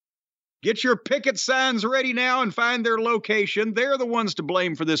blame. Get your picket signs ready now and find their location. They're the ones to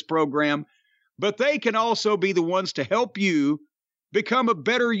blame for this program, but they can also be the ones to help you become a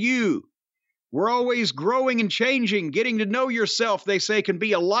better you. We're always growing and changing. Getting to know yourself, they say, can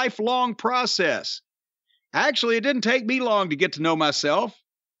be a lifelong process. Actually, it didn't take me long to get to know myself.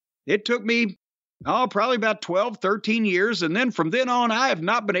 It took me Oh, probably about 12, 13 years. And then from then on, I have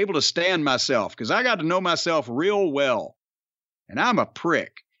not been able to stand myself because I got to know myself real well. And I'm a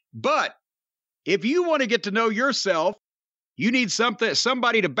prick. But if you want to get to know yourself, you need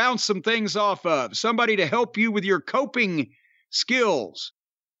somebody to bounce some things off of, somebody to help you with your coping skills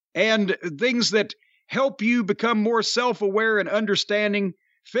and things that help you become more self-aware and understanding,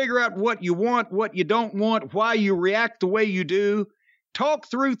 figure out what you want, what you don't want, why you react the way you do.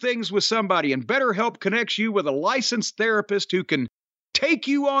 Talk through things with somebody, and BetterHelp connects you with a licensed therapist who can take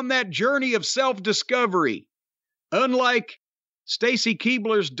you on that journey of self-discovery. Unlike Stacy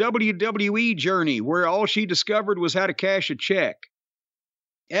Keibler's WWE journey, where all she discovered was how to cash a check.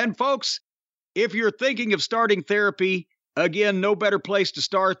 And folks, if you're thinking of starting therapy, again, no better place to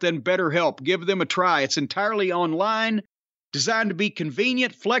start than BetterHelp. Give them a try. It's entirely online, designed to be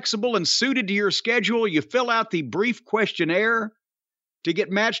convenient, flexible, and suited to your schedule. You fill out the brief questionnaire to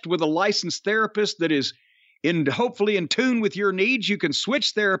get matched with a licensed therapist that is hopefully in tune with your needs. You can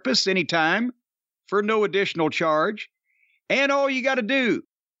switch therapists anytime for no additional charge. And all you got to do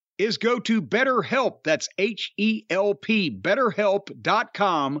is go to BetterHelp. That's HELP,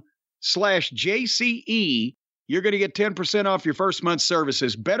 BetterHelp.com/JCE. You're going to get 10% off your first month's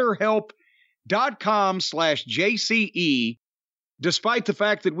services. BetterHelp.com/JCE. Despite the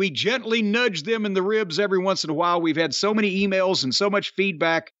fact that we gently nudge them in the ribs every once in a while, we've had so many emails and so much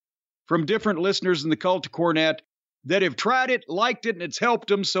feedback from different listeners in the Cult of Cornet that have tried it, liked it, and it's helped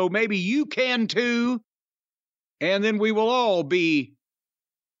them. So maybe you can too. And then we will all be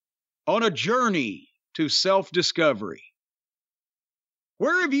on a journey to self-discovery.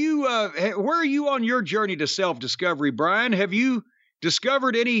 Where are you on your journey to self-discovery, Brian? Have you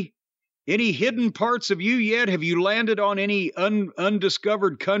discovered any hidden parts of you yet? Have you landed on any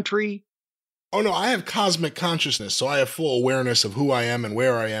undiscovered country? Oh, no, I have cosmic consciousness, so I have full awareness of who I am and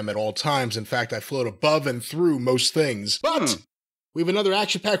where I am at all times. In fact, I float above and through most things. But we have another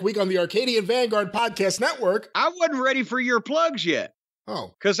action-packed week on the Arcadian Vanguard Podcast Network. I wasn't ready for your plugs yet.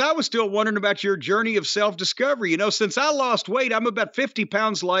 Oh. Because I was still wondering about your journey of self-discovery. You know, since I lost weight, I'm about 50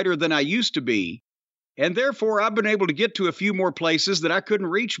 pounds lighter than I used to be. And therefore, I've been able to get to a few more places that I couldn't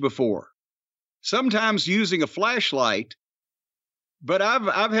reach before. Sometimes using a flashlight. But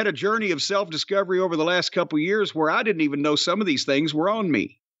I've had a journey of self-discovery over the last couple of years where I didn't even know some of these things were on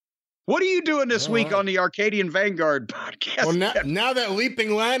me. What are you doing this week on the Arcadian Vanguard Podcast? Well, now that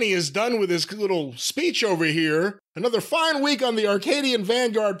Leaping Lanny is done with his little speech over here, another fine week on the Arcadian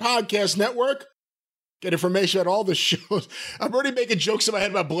Vanguard Podcast Network. Get information about all the shows. I'm already making jokes in my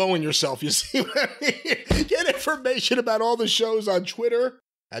head about blowing yourself. You see what I mean? Get information about all the shows on Twitter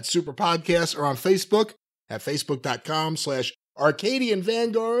at Super Podcast or on Facebook at facebook.com/Arcadian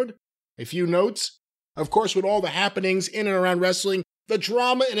Vanguard. A few notes. Of course, with all the happenings in and around wrestling, the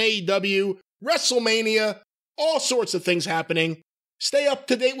drama in AEW, Wrestlemania, all sorts of things happening. Stay up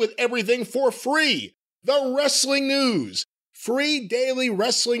to date with everything for free. The Wrestling News, free daily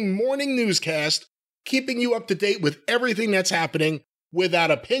wrestling morning newscast, keeping you up to date with everything that's happening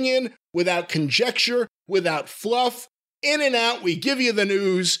without opinion, without conjecture, without fluff. In and out, we give you the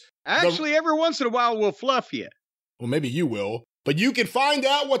news. Actually, every once in a while, we'll fluff you. Well, maybe you will. But you can find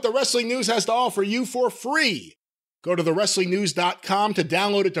out what the Wrestling News has to offer you for free. Go to thewrestlingnews.com to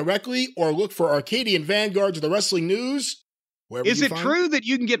download it directly or look for Arcadian Vanguard to the Wrestling News. Is it true that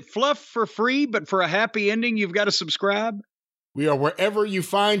you can get fluff for free, but for a happy ending, you've got to subscribe? We are wherever you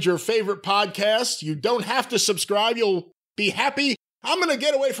find your favorite podcast. You don't have to subscribe. You'll be happy. I'm going to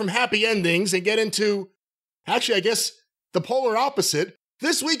get away from happy endings and get into, actually, I guess, the polar opposite.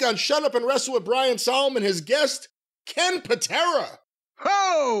 This week on Shut Up and Wrestle with Brian Solomon, his guest, Ken Patera.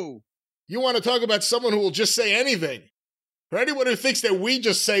 Oh! You want to talk about someone who will just say anything. For anyone who thinks that we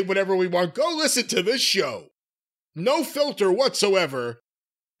just say whatever we want, go listen to this show. No filter whatsoever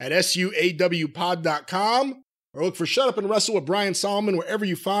at suawpod.com or look for Shut Up and Wrestle with Brian Solomon wherever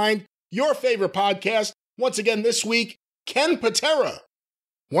you find your favorite podcast. Once again this week, Ken Patera,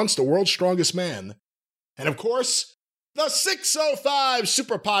 once the world's strongest man. And of course, the 605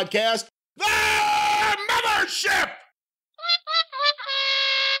 Super Podcast, The Mothership!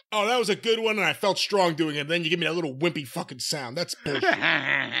 Oh, that was a good one, and I felt strong doing it. Then you give me that little wimpy fucking sound. That's bullshit.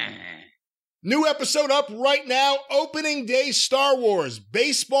 New episode up right now, opening day Star Wars,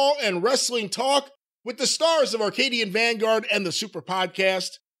 baseball and wrestling talk with the stars of Arcadian Vanguard and the Super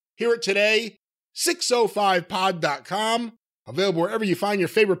Podcast. Hear it today, 605pod.com. Available wherever you find your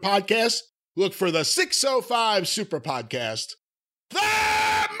favorite podcast. Look for the 605 Super Podcast. The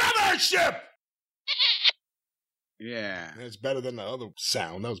Mothership! Yeah. It's better than the other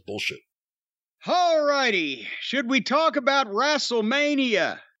sound. That was bullshit. All righty. Should we talk about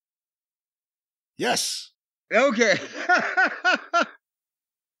Wrestlemania? Yes. Okay.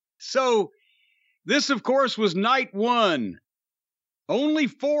 So, this, of course, was night one. Only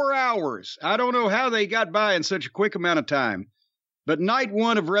 4 hours. I don't know how they got by in such a quick amount of time. But night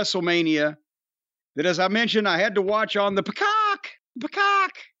one of WrestleMania, that, as I mentioned, I had to watch on the Peacock,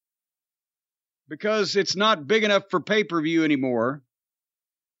 because it's not big enough for pay-per-view anymore.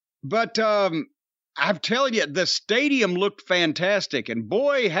 But I'm telling you, the stadium looked fantastic. And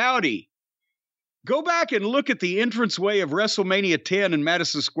boy, howdy. Go back and look at the entranceway of WrestleMania 10 in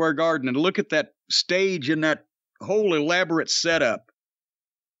Madison Square Garden and look at that stage and that whole elaborate setup.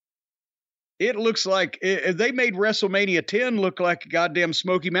 It looks like they made WrestleMania 10 look like a goddamn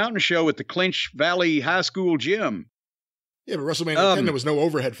Smoky Mountain show at the Clinch Valley High School gym. Yeah, but WrestleMania 10, there was no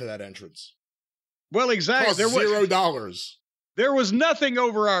overhead for that entrance. Well, exactly. There was $0. There was nothing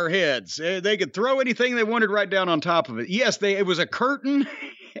over our heads. They could throw anything they wanted right down on top of it. Yes, it was a curtain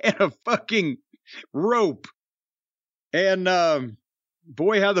and a fucking rope. And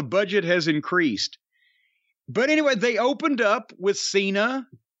boy, how the budget has increased. But anyway, they opened up with Cena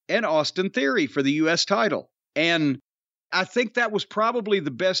and Austin Theory for the U.S. title. And I think that was probably the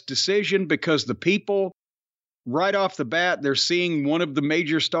best decision, because the people, right off the bat, they're seeing one of the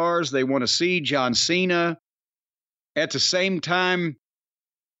major stars. They want to see John Cena. At the same time,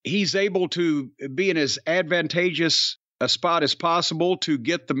 he's able to be in as advantageous a spot as possible to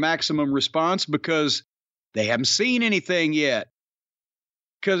get the maximum response, because they haven't seen anything yet.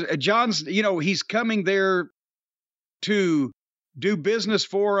 Because John's, he's coming there to do business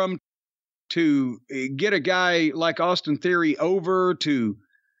for him, to get a guy like Austin Theory over to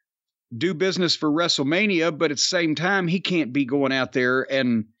do business for WrestleMania, but at the same time, he can't be going out there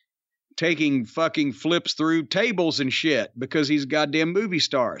and taking fucking flips through tables and shit, because he's a goddamn movie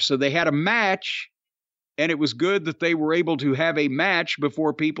star. So they had a match, and it was good that they were able to have a match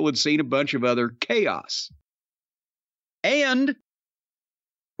before people had seen a bunch of other chaos. And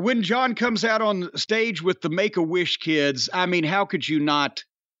when John comes out on stage with the Make-A-Wish kids, I mean, how could you not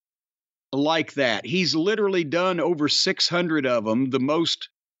like that? He's literally done over 600 of them, the most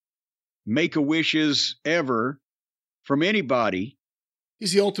Make-A-Wishes ever from anybody.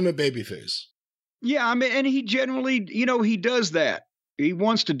 He's the ultimate babyface. Yeah, I mean, and he generally, he does that. He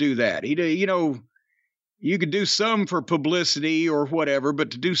wants to do that. You could do some for publicity or whatever,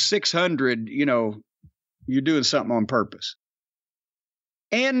 but to do 600, you're doing something on purpose.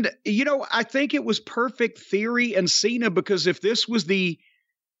 And, I think it was perfect Theory and Cena, because if this was the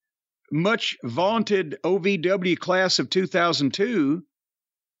much vaunted OVW class of 2002,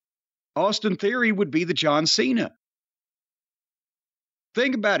 Austin Theory would be the John Cena.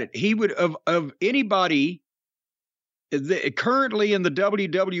 Think about it. He would, of anybody currently in the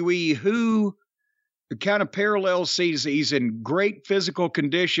WWE who kind of parallels, he's in great physical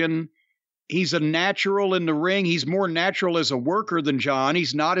condition. He's a natural in the ring. He's more natural as a worker than John.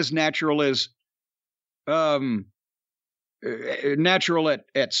 He's not as natural as natural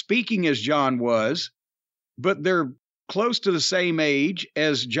at speaking as John was, but they're close to the same age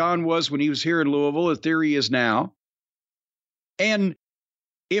as John was when he was here in Louisville, as Theory is now. And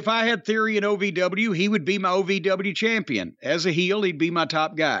if I had Theory in OVW, he would be my OVW champion. As a heel, he'd be my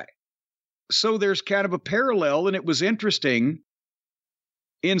top guy. So there's kind of a parallel, and it was interesting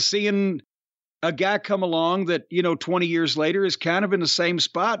in seeing a guy come along that, 20 years later is kind of in the same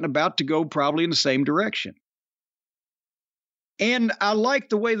spot and about to go probably in the same direction. And I like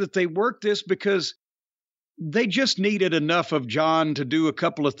the way that they worked this, because they just needed enough of John to do a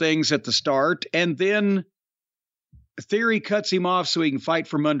couple of things at the start, and then Theory cuts him off so he can fight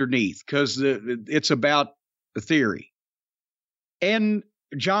from underneath, because it's about the Theory. And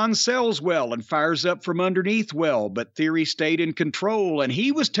John sells well and fires up from underneath well, but Theory stayed in control, and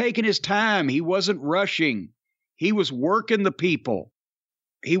he was taking his time. He wasn't rushing. He was working the people.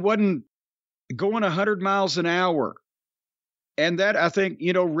 He wasn't going 100 miles an hour. And that, I think,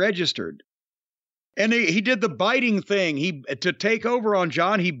 registered. And he did the biting thing. To take over on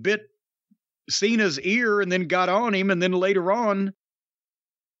John, he bit Cena's ear and then got on him. And then later on,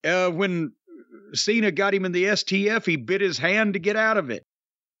 when Cena got him in the STF, he bit his hand to get out of it,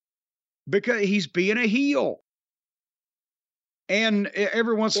 because he's being a heel. And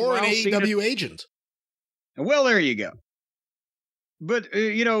every once in a while, or an AEW agent. Well, there you go. But,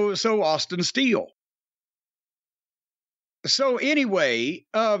 so Austin Steele. So anyway,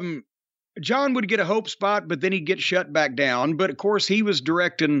 John would get a hope spot, but then he'd get shut back down. But of course, he was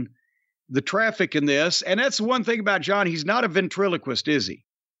directing the traffic in this. And that's one thing about John. He's not a ventriloquist, is he?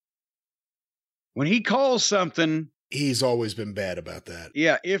 When he calls something, he's always been bad about that.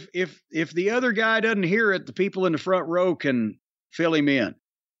 Yeah. If the other guy doesn't hear it, the people in the front row can fill him in.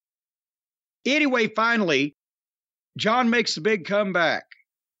 Anyway, finally, John makes the big comeback,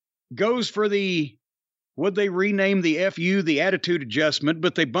 goes for what'd they rename the FU, the attitude adjustment,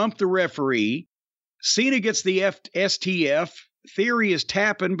 but they bump the referee. Cena gets the STF. Theory is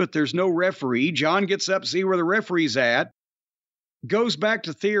tapping, but there's no referee. John gets up, see where the referee's at. Goes back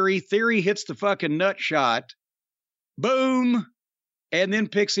to Theory. Theory hits the fucking nut shot. Boom. And then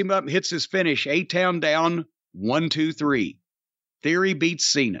picks him up and hits his finish. A-Town down. 1, 2, 3. Theory beats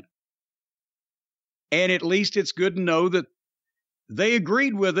Cena. And at least it's good to know that they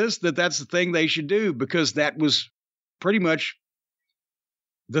agreed with us that that's the thing they should do, because that was pretty much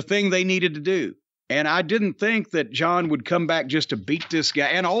the thing they needed to do. And I didn't think that John would come back just to beat this guy.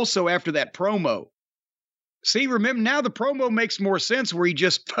 And also after that promo. See, remember, now the promo makes more sense where he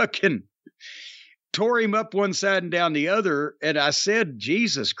just fucking tore him up one side and down the other. And I said,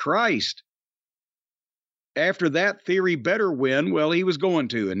 Jesus Christ. After that, Theory better win. Well, he was going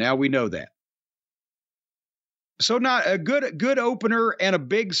to, and now we know that. So not a good opener and a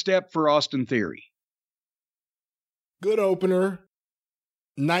big step for Austin Theory. Good opener.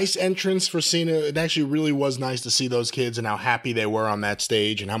 Nice entrance for Cena. It actually really was nice to see those kids and how happy they were on that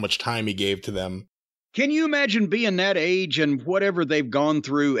stage and how much time he gave to them. Can you imagine being that age and whatever they've gone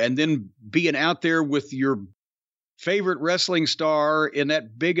through and then being out there with your favorite wrestling star in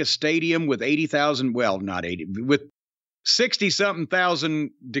that biggest stadium with 80,000, well, not 80, with 60-something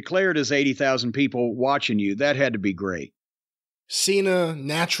thousand declared as 80,000 people watching you? That had to be great. Cena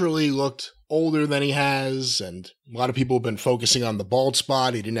naturally looked older than he has, and a lot of people have been focusing on the bald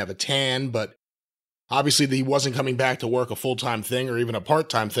spot. He didn't have a tan, but obviously he wasn't coming back to work a full-time thing or even a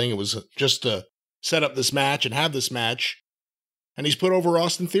part-time thing. It was just to set up this match and have this match, and he's put over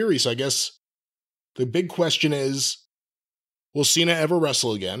Austin Theory. So I guess the big question is, will Cena ever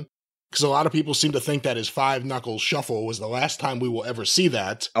wrestle again? Because a lot of people seem to think that his 5-knuckle shuffle was the last time we will ever see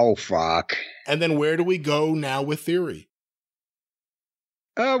that. Oh, fuck. And then where do we go now with Theory?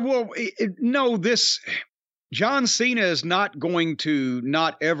 No, John Cena is not going to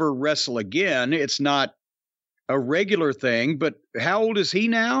not ever wrestle again. It's not a regular thing, but how old is he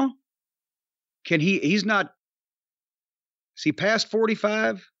now? He's not, is he past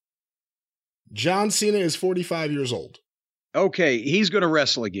 45? John Cena is 45 years old. Okay, he's going to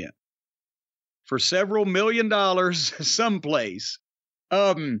wrestle again for several $1 million someplace.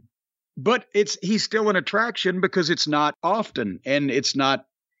 But he's still an attraction because it's not often and it's not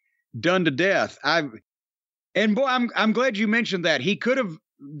done to death. I'm glad you mentioned that. He could have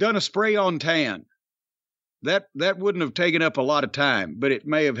done a spray on tan. That wouldn't have taken up a lot of time, but it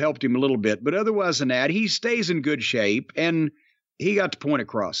may have helped him a little bit. But otherwise than that, he stays in good shape, and he got the point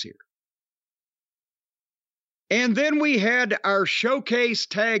across here. And then we had our showcase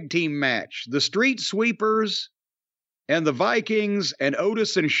tag team match. The Street Sweepers and the Vikings and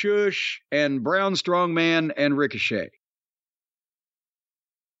Otis and Shush and Brown Strongman and Ricochet.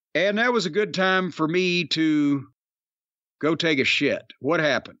 And that was a good time for me to go take a shit. What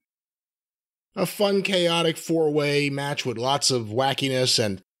happened? A fun, chaotic 4-way match with lots of wackiness,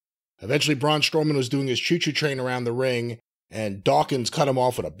 and eventually Braun Strowman was doing his choo-choo train around the ring, and Dawkins cut him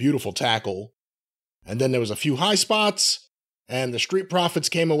off with a beautiful tackle. And then there was a few high spots, and the Street Profits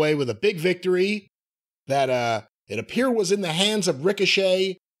came away with a big victory that it appeared was in the hands of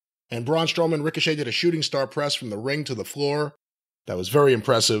Ricochet, and Braun Strowman Ricochet did a shooting star press from the ring to the floor. That was very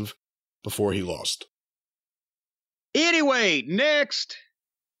impressive before he lost. Anyway, next,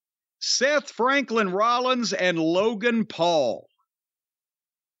 Seth Franklin Rollins and Logan Paul.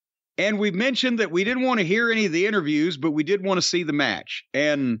 And we mentioned that we didn't want to hear any of the interviews, but we did want to see the match.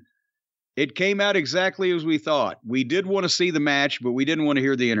 And it came out exactly as we thought. We did want to see the match, but we didn't want to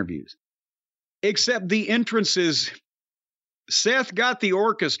hear the interviews. Except the entrances. Seth got the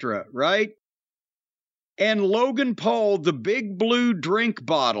orchestra, right? And Logan Paul, the big blue drink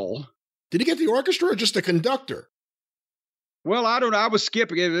bottle. Did he get the orchestra or just the conductor? Well, I don't know. I was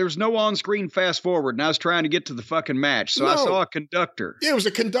skipping it. There was no on-screen fast forward, and I was trying to get to the fucking match, so I saw a conductor. Yeah, it was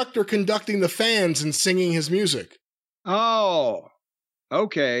a conductor conducting the fans and singing his music. Oh,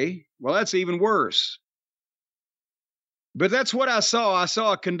 okay. Well, that's even worse. But that's what I saw. I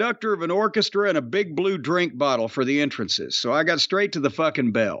saw a conductor of an orchestra and a big blue drink bottle for the entrances, so I got straight to the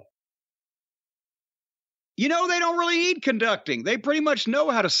fucking bell. You know, they don't really need conducting. They pretty much know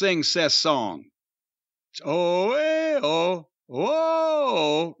how to sing Seth's song. It's oh,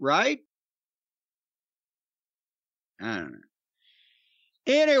 right? I don't know.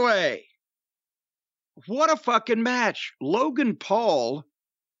 Anyway, what a fucking match. Logan Paul,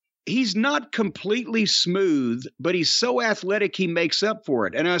 he's not completely smooth, but he's so athletic he makes up for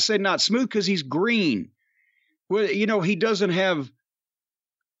it. And I say not smooth because he's green. Well, you know, he doesn't have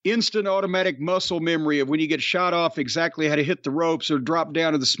instant automatic muscle memory of when you get shot off exactly how to hit the ropes or drop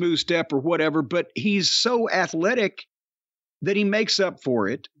down to the smooth step or whatever, but he's so athletic that he makes up for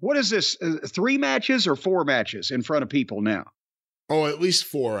it. What is this, 3 matches or 4 matches in front of people now? Oh, at least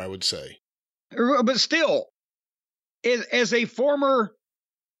 4, I would say. But still, as a former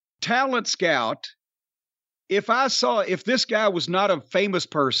talent scout, if this guy was not a famous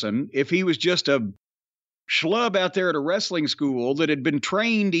person, if he was just a schlub out there at a wrestling school that had been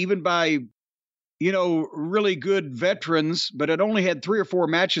trained even by, really good veterans, but had only had 3 or 4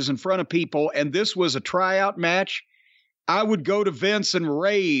 matches in front of people, and this was a tryout match, I would go to Vince and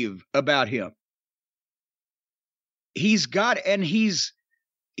rave about him. He's got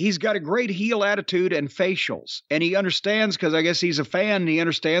a great heel attitude and facials, and he understands, because I guess he's a fan, he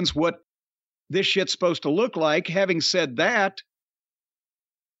understands what this shit's supposed to look like. Having said that,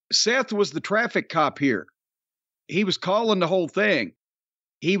 Seth was the traffic cop here. He was calling the whole thing.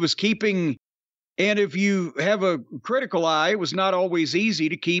 He was keeping, and if you have a critical eye, it was not always easy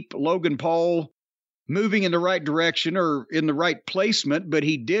to keep Logan Paul moving in the right direction or in the right placement, but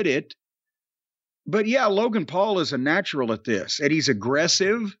he did it. But yeah, Logan Paul is a natural at this, and he's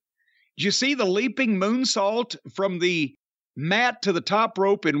aggressive. Did you see the leaping moonsault from the mat to the top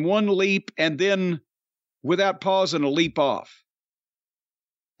rope in one leap, and then without pausing a leap off?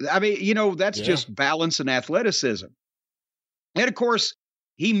 I mean, that's just balance and athleticism. And of course,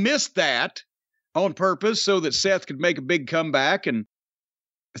 he missed that on purpose so that Seth could make a big comeback and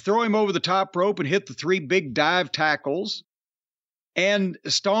throw him over the top rope and hit the 3 big dive tackles and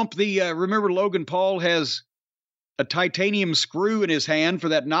stomp remember Logan Paul has a titanium screw in his hand for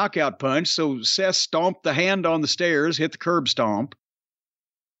that knockout punch. So Seth stomped the hand on the stairs, hit the curb stomp.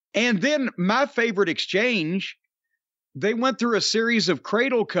 And then my favorite exchange, they went through a series of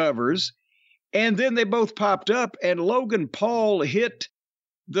cradle covers, and then they both popped up, and Logan Paul hit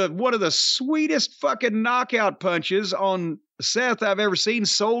one of the sweetest fucking knockout punches on Seth I've ever seen.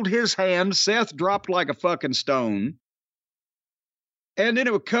 Sold his hand. Seth dropped like a fucking stone. And then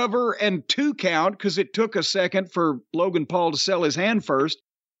it would cover and 2 count because it took a second for Logan Paul to sell his hand first.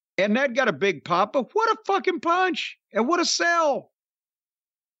 And that got a big pop. But what a fucking punch. And what a sell.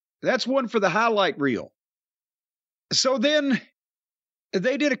 That's one for the highlight reel. So then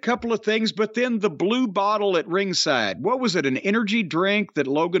they did a couple of things, but then the blue bottle at ringside. What was it, an energy drink that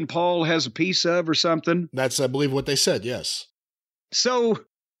Logan Paul has a piece of or something? That's, I believe, what they said, yes. So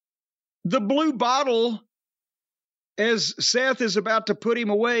the blue bottle, as Seth is about to put him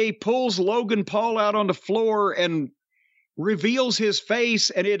away, pulls Logan Paul out on the floor and reveals his face,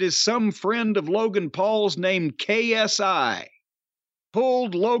 and it is some friend of Logan Paul's named KSI.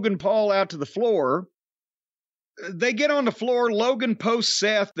 Pulled Logan Paul out to the floor. They get on the floor. Logan posts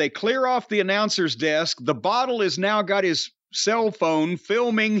Seth. They clear off the announcer's desk. The bottle has now got his cell phone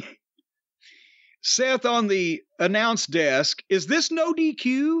filming Seth on the announce desk. Is this no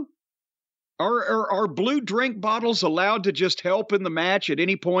DQ? Are blue drink bottles allowed to just help in the match at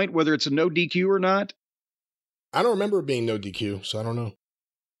any point, whether it's a no DQ or not? I don't remember it being no DQ, so I don't know.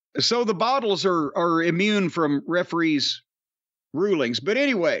 So the bottles are immune from referees' rulings. But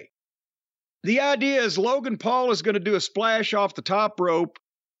anyway, the idea is Logan Paul is going to do a splash off the top rope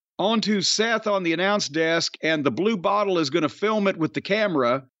onto Seth on the announce desk, and the blue bottle is going to film it with the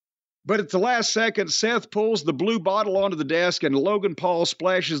camera. But at the last second, Seth pulls the blue bottle onto the desk, and Logan Paul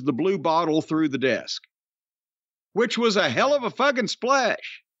splashes the blue bottle through the desk, which was a hell of a fucking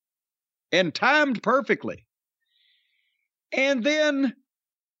splash and timed perfectly. And then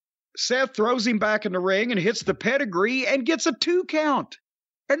Seth throws him back in the ring and hits the pedigree and gets a 2 count.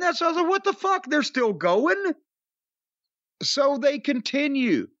 And that's, I was like, what the fuck? They're still going? So they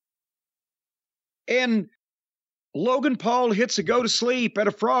continue. And Logan Paul hits a go to sleep at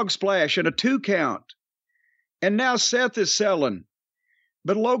a frog splash and a 2 count. And now Seth is selling.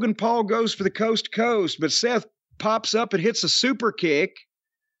 But Logan Paul goes for the coast to coast. But Seth pops up and hits a super kick.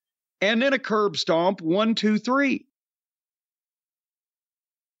 And then a curb stomp. 1, 2, 3.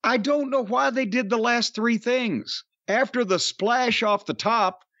 I don't know why they did the last 3 things. After the splash off the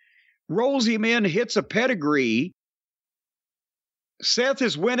top, rolls him in, hits a pedigree. Seth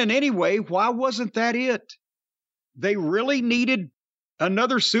is winning anyway. Why wasn't that it? They really needed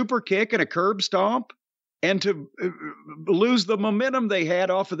another super kick and a curb stomp and to lose the momentum they had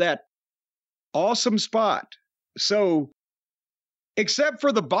off of that awesome spot. So, except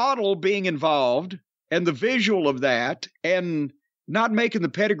for the bottle being involved and the visual of that and not making the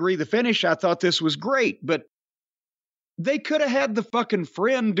pedigree the finish, I thought this was great. But they could have had the fucking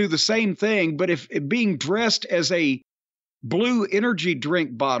friend do the same thing, but if being dressed as a blue energy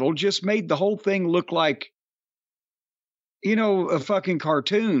drink bottle just made the whole thing look like a fucking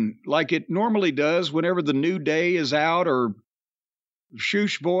cartoon like it normally does whenever the New Day is out or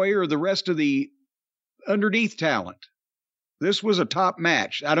Shoosh Boy or the rest of the underneath talent. This was a top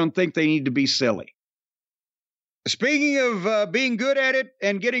match. I don't think they need to be silly. Speaking of being good at it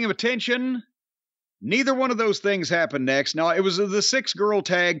and getting attention, neither one of those things happened next. Now, it was the 6-girl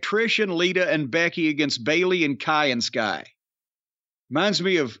tag, Trish and Lita and Becky against Bayley and Kai and Sky. Reminds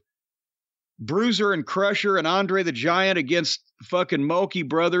me of Bruiser and Crusher and Andre the Giant against fucking Mulkey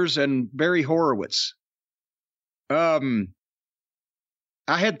Brothers and Barry Horowitz. I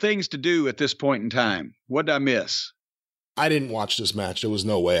had things to do at this point in time. What did I miss? I didn't watch this match. There was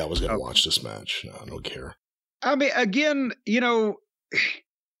no way I was going to watch this match. No, I don't care. I mean, again, the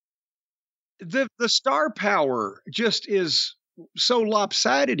star power just is so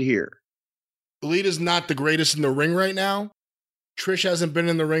lopsided here. Lita's not the greatest in the ring right now. Trish hasn't been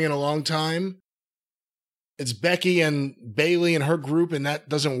in the ring in a long time. It's Becky and Bayley and her group, and that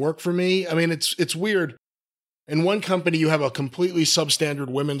doesn't work for me. I mean, it's weird. In one company, you have a completely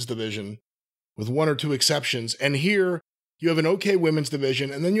substandard women's division with one or two exceptions. And here, you have an okay women's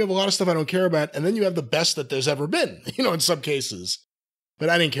division, and then you have a lot of stuff I don't care about, and then you have the best that there's ever been, in some cases. But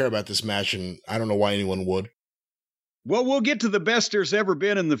I didn't care about this match, and I don't know why anyone would. Well, we'll get to the best there's ever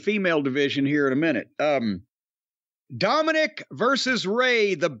been in the female division here in a minute. Dominic versus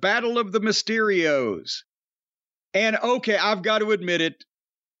Ray, the Battle of the Mysterios. And okay, I've got to admit it.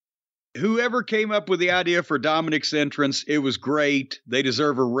 Whoever came up with the idea for Dominic's entrance, it was great. They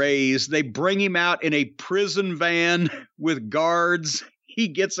deserve a raise. They bring him out in a prison van with guards. He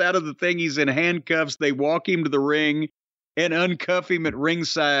gets out of the thing. He's in handcuffs. They walk him to the ring and uncuff him at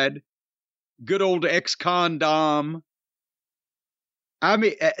ringside. Good old ex-con Dom. I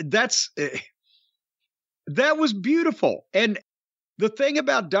mean, that was beautiful. And the thing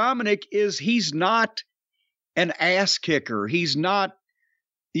about Dominic is he's not an ass kicker. He's not,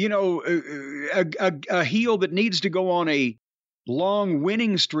 a heel that needs to go on a long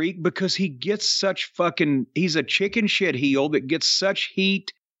winning streak because he gets he's a chicken shit heel that gets such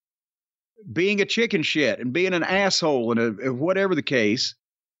heat being a chicken shit and being an asshole and whatever the case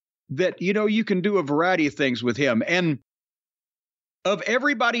that, you can do a variety of things with him. And of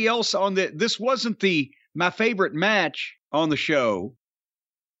everybody else this wasn't my favorite match on the show,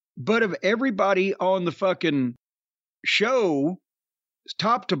 but of everybody on the fucking show,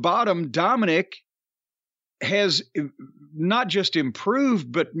 top to bottom, Dominic has not just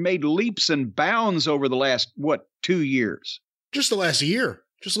improved, but made leaps and bounds over the last, 2 years? Just the last year.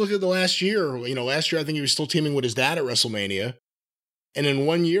 Just look at the last year. Last year I think he was still teaming with his dad at Wrestlemania. And in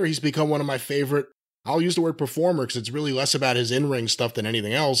 1 year, he's become one of my favorite, I'll use the word performer because it's really less about his in-ring stuff than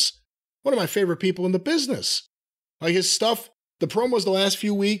anything else. One of my favorite people in the business. Like his stuff, the promos the last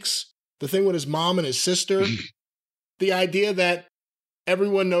few weeks, the thing with his mom and his sister, the idea that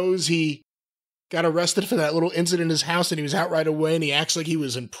everyone knows he got arrested for that little incident in his house and he was out right away and he acts like he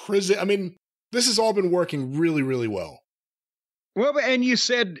was in prison. I mean, this has all been working really, really well. Well, and you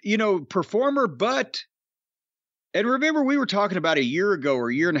said, performer, and remember we were talking about a year ago or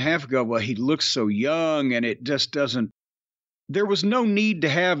a year and a half ago, well, he looks so young and it just doesn't, there was no need to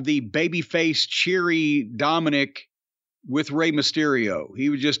have the babyface, cheery Dominic with Rey Mysterio. He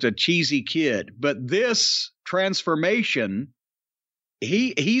was just a cheesy kid. But this transformation,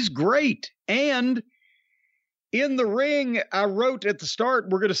 he's great. And in the ring, I wrote at the start,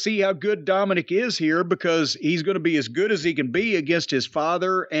 we're going to see how good Dominic is here because he's going to be as good as he can be against his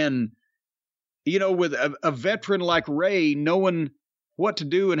father. And, with a veteran like Ray, knowing what to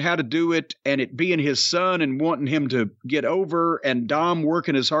do and how to do it, and it being his son and wanting him to get over, and Dom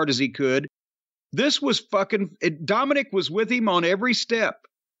working as hard as he could. This was Dominic was with him on every step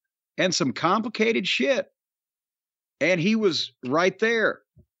and some complicated shit. And he was right there.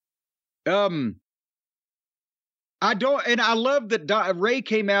 I love that Ray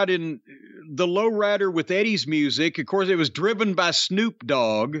came out in the lowrider with Eddie's music. Of course, it was driven by Snoop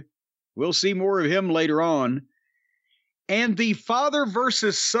Dogg. We'll see more of him later on. And the father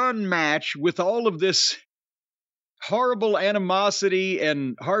versus son match with all of this horrible animosity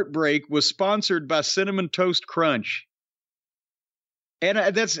and heartbreak was sponsored by Cinnamon Toast Crunch. And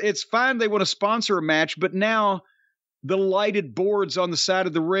it's fine they want to sponsor a match, but now the lighted boards on the side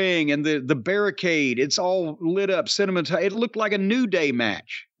of the ring and the barricade, it's all lit up. It looked like a New Day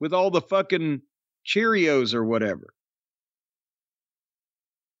match with all the fucking Cheerios or whatever.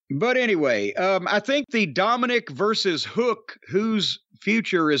 But anyway, I think the Dominic versus Hook, whose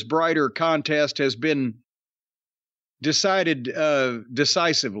future is brighter contest has been decided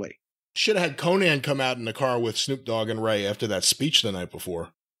decisively. Should have had Conan come out in the car with Snoop Dogg and Ray after that speech the night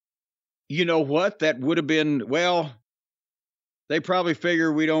before. You know what? That would have been, well, They probably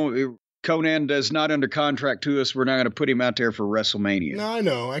figure Conan is not under contract to us. We're not going to put him out there for WrestleMania. No, I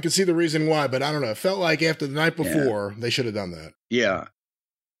know. I can see the reason why, but I don't know. It felt like after the night before, they should have done that. Yeah.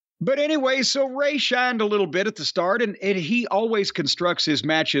 But anyway, so Ray shined a little bit at the start, and he always constructs his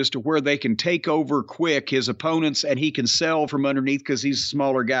matches to where they can take over quick his opponents, and he can sell from underneath because he's a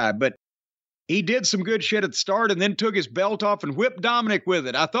smaller guy. But he did some good shit at the start and then took his belt off and whipped Dominic with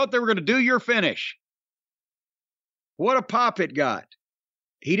it. I thought they were going to do your finish. What a pop it got.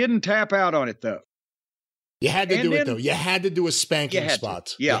 He didn't tap out on it, though. You had to do it, though. You had to do a spanking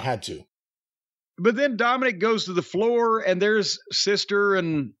spot. Yeah. You had to. But then Dominic goes to the floor, and there's sister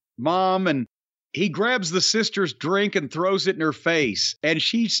and mom, and he grabs the sister's drink and throws it in her face, and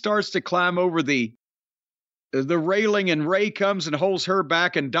she starts to climb over the railing, and Ray comes and holds her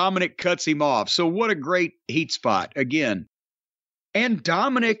back, and Dominic cuts him off. So what a great heat spot again. And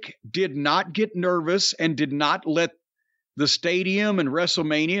Dominic did not get nervous and did not let the stadium and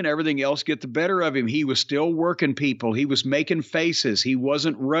WrestleMania and everything else get the better of him. He was still working people. He was making faces. He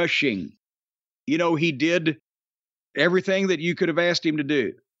wasn't rushing. He did everything that you could have asked him to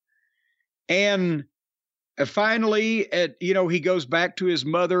do. And finally, he goes back to his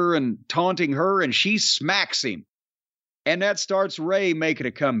mother and taunting her, and she smacks him. And that starts Ray making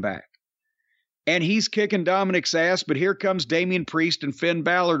a comeback. And he's kicking Dominic's ass, but here comes Damian Priest and Finn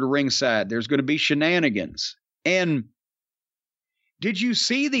Balor to ringside. There's going to be shenanigans. And did you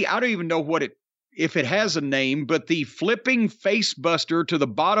see I don't even know if it has a name, but the flipping face buster to the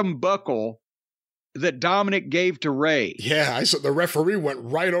bottom buckle that Dominic gave to Ray? Yeah, I saw the referee went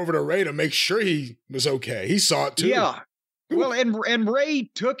right over to Ray to make sure he was okay. He saw it too. Yeah. Well, and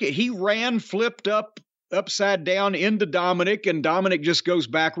Ray took it. He ran, flipped upside down into Dominic, and Dominic just goes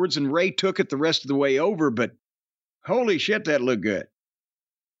backwards, and Ray took it the rest of the way over, but holy shit, that looked good.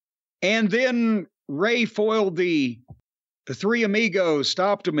 And then Ray foiled the Three Amigos,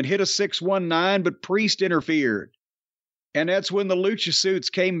 stopped him and hit a 619, but Priest interfered. And that's when the Lucha Suits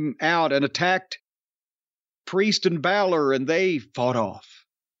came out and attacked Priest and Balor, and they fought off.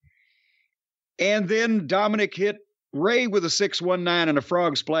 And then Dominic hit Ray with a 619 and a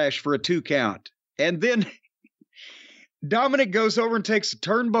frog splash for a 2 count. And then Dominic goes over and takes the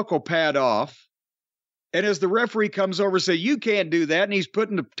turnbuckle pad off. And as the referee comes over and says, "You can't do that," and he's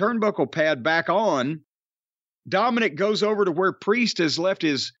putting the turnbuckle pad back on, Dominic goes over to where Priest has left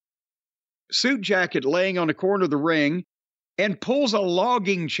his suit jacket laying on the corner of the ring and pulls a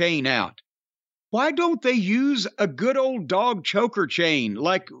logging chain out. Why don't they use a good old dog choker chain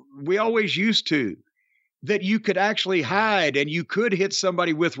like we always used to, that you could actually hide and you could hit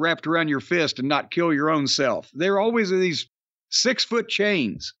somebody with wrapped around your fist and not kill your own self? They're always these 6-foot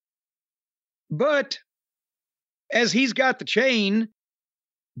chains. But as he's got the chain,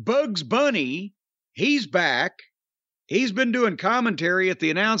 Bugs Bunny, he's back. He's been doing commentary at the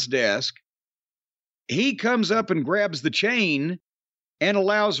announce desk. He comes up and grabs the chain and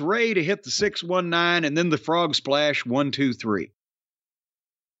allows Ray to hit the 619 and then the frog splash 1, 2, 3.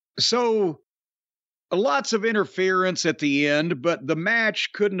 So lots of interference at the end, but the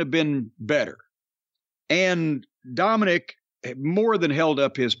match couldn't have been better. And Dominic more than held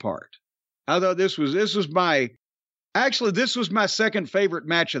up his part. I thought this was my second favorite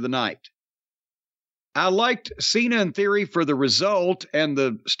match of the night. I liked Cena and Theory for the result and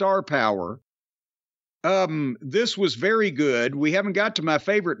the star power. This was very good. We haven't got to my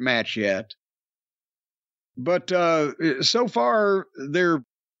favorite match yet. But so far,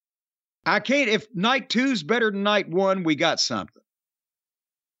 if night 2's better than night 1, we got something.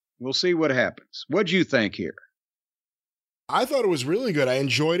 We'll see what happens. What'd you think here? I thought it was really good. I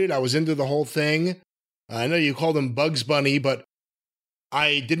enjoyed it. I was into the whole thing. I know you called him Bugs Bunny, but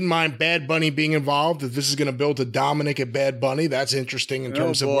I didn't mind Bad Bunny being involved. If this is going to build a Dominic at Bad Bunny, that's interesting in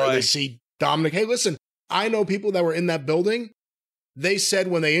terms of where they see Dominic. Hey, listen, I know people that were in that building. They said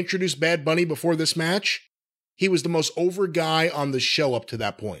when they introduced Bad Bunny before this match, he was the most over guy on the show up to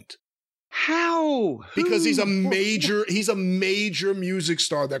that point. How? Because he's a major music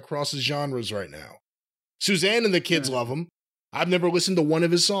star that crosses genres right now. Suzanne and the kids love him. I've never listened to one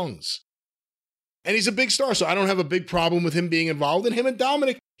of his songs. And he's a big star, so I don't have a big problem with him being involved. And him and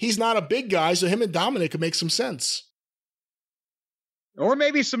Dominic, he's not a big guy, so him and Dominic could make some sense. Or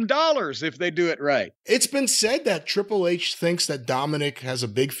maybe some dollars if they do it right. It's been said that Triple H thinks that Dominic has a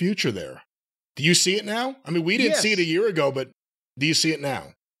big future there. Do you see it now? I mean, we didn't see it a year ago, but do you see it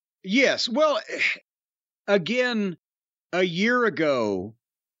now? Yes. Well, again, a year ago,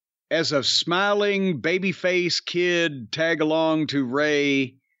 as a smiling babyface kid tag along to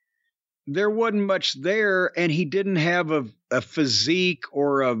Ray, there wasn't much there, and he didn't have a physique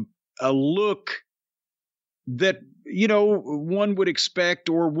or a look that one would expect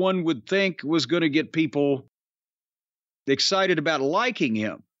or one would think was going to get people excited about liking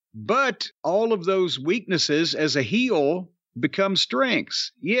him. But all of those weaknesses as a heel become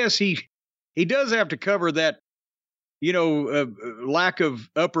strengths. Yes, he does have to cover that, lack of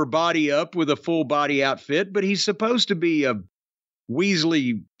upper body up with a full body outfit, but he's supposed to be a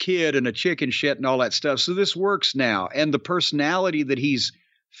Weasley kid and a chicken shit and all that stuff. So this works now. And the personality that he's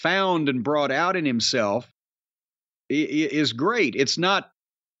found and brought out in himself is great. It's not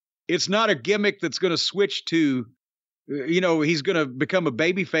a gimmick that's going to switch to, he's going to become a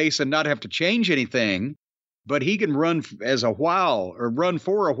babyface and not have to change anything, but he can run for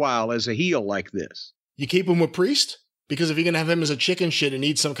a while as a heel like this. You keep him with Priest? Because if you're going to have him as a chicken shit and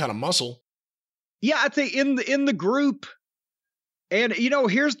need some kind of muscle. Yeah, I think in the group, and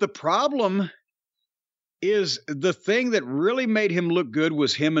here's the problem, is the thing that really made him look good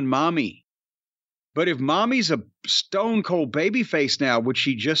was him and Mommy. But if Mommy's a stone cold babyface now, which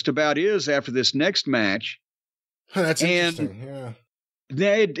she just about is after this next match, that's interesting.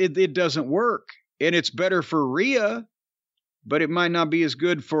 Yeah, it doesn't work, and it's better for Rhea, but it might not be as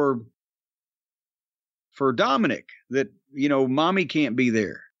good for Dominic. That Mommy can't be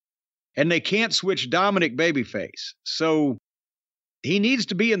there, and they can't switch Dominic babyface, so he needs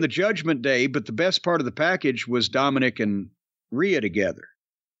to be in the Judgment Day. But the best part of the package was Dominic and Rhea together.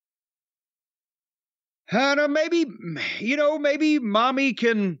 I don't know, maybe Mommy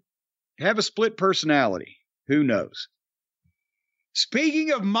can have a split personality. Who knows?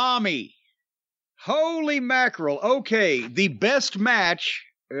 Speaking of Mommy, holy mackerel. Okay, the best match,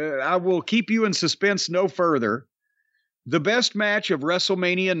 I will keep you in suspense no further. The best match of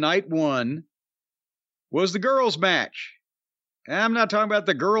WrestleMania Night 1 was the girls' match. I'm not talking about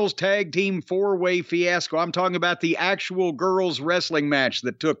the girls' tag team four-way fiasco. I'm talking about the actual girls' wrestling match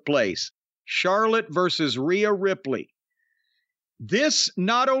that took place. Charlotte versus Rhea Ripley. This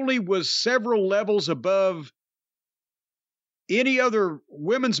not only was several levels above any other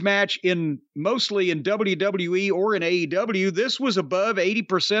women's match mostly in WWE or in AEW, this was above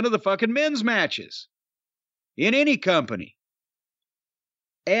 80% of the fucking men's matches in any company.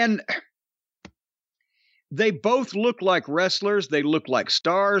 And they both look like wrestlers. They look like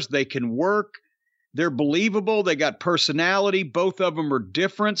stars. They can work. They're believable. They got personality. Both of them are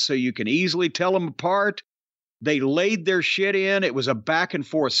different, so you can easily tell them apart. They laid their shit in. It was a back and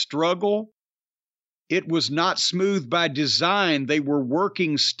forth struggle. It was not smooth by design. They were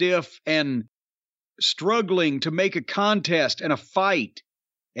working stiff and struggling to make a contest and a fight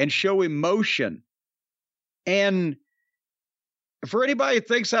and show emotion. And for anybody who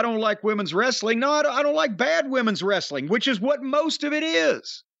thinks I don't like women's wrestling, no, I don't like bad women's wrestling, which is what most of it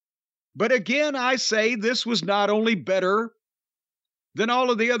is. But again, I say this was not only better than all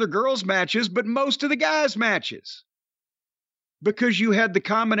of the other girls' matches, but most of the guys' matches. Because you had the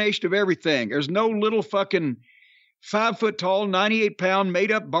combination of everything. There's no little fucking 5 foot tall, 98 pound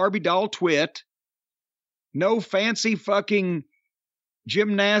made up Barbie doll twit. No fancy fucking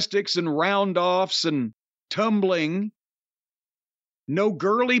gymnastics and round offs and tumbling. No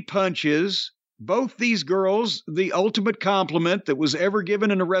girly punches. Both these girls, the ultimate compliment that was ever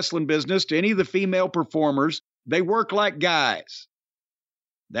given in the wrestling business to any of the female performers, they work like guys.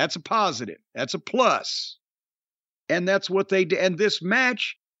 That's a positive. That's a plus. And that's what they did. And this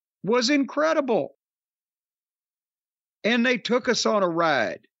match was incredible. And they took us on a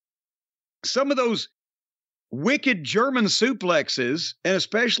ride. Some of those wicked German suplexes, and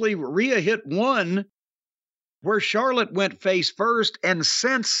especially Rhea hit one where Charlotte went face first, and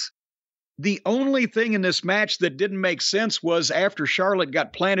since the only thing in this match that didn't make sense was after Charlotte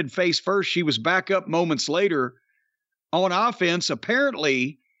got planted face first, she was back up moments later on offense.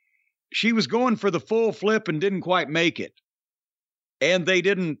 Apparently, she was going for the full flip and didn't quite make it. And they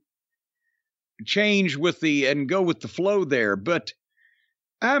didn't change and go with the flow there. But,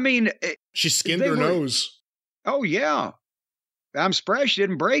 I mean, she skinned her nose. Oh, yeah. I'm surprised she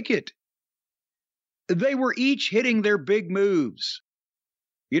didn't break it. They were each hitting their big moves.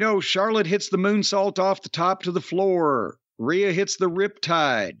 Charlotte hits the moonsault off the top to the floor. Rhea hits the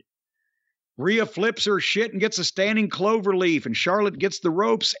riptide. Rhea flips her shit and gets a standing cloverleaf, and Charlotte gets the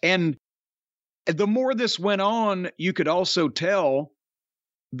ropes. And the more this went on, you could also tell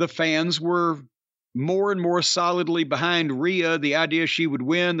the fans were more and more solidly behind Rhea. The idea she would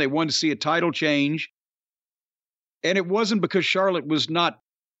win. They wanted to see a title change. And it wasn't because Charlotte was not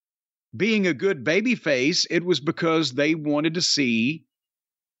being a good babyface. It was because they wanted to see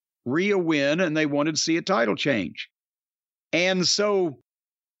Rhea win, and they wanted to see a title change. And so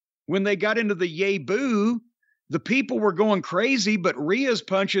when they got into the yay boo, the people were going crazy, but Rhea's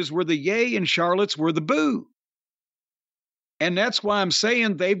punches were the yay and Charlotte's were the boo. And that's why I'm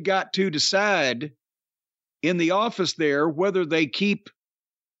saying they've got to decide in the office there whether they keep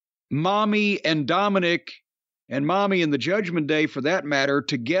Mommy and Dominic and Mommy and the Judgment Day, for that matter,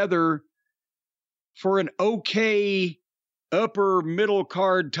 together for an okay upper middle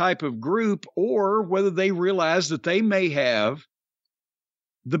card type of group, or whether they realize that they may have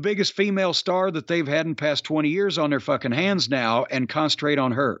the biggest female star that they've had in the past 20 years on their fucking hands now and concentrate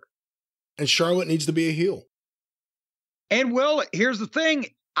on her. And Charlotte needs to be a heel. And well, here's the thing.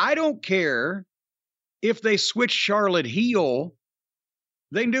 I don't care if they switch Charlotte heel.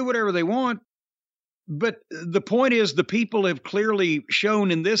 They can do whatever they want. But the point is, the people have clearly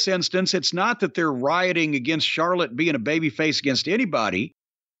shown in this instance, it's not that they're rioting against Charlotte being a babyface against anybody.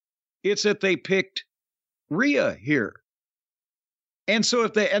 It's that they picked Rhea here. And so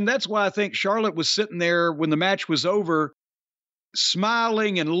and that's why I think Charlotte was sitting there when the match was over,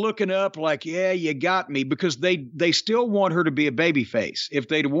 smiling and looking up like, yeah, you got me, because they still want her to be a babyface. If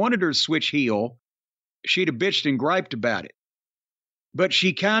they'd wanted her to switch heel, she'd have bitched and griped about it. But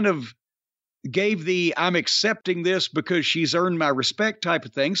she kind of gave I'm accepting this because she's earned my respect type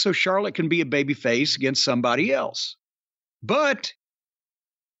of thing, so Charlotte can be a babyface against somebody else. But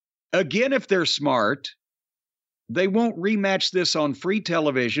again, if they're smart, they won't rematch this on free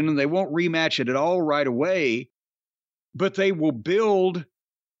television, and they won't rematch it at all right away. But they will build.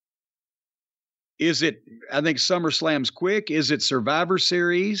 I think SummerSlam's quick. Is it Survivor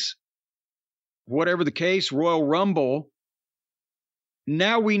Series? Whatever the case, Royal Rumble.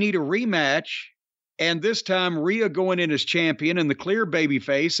 Now we need a rematch. And this time, Rhea going in as champion and the clear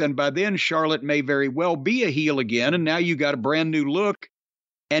babyface. And by then, Charlotte may very well be a heel again. And now you got a brand new look,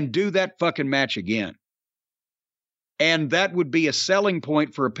 and do that fucking match again. And that would be a selling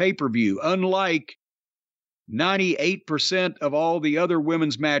point for a pay-per-view, unlike 98% of all the other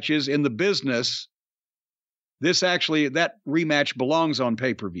women's matches in the business. That rematch belongs on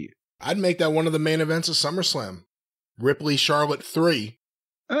pay-per-view. I'd make that one of the main events of SummerSlam. Ripley, Charlotte 3.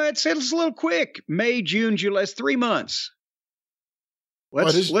 It's a little quick. May, June, July. It's 3 months.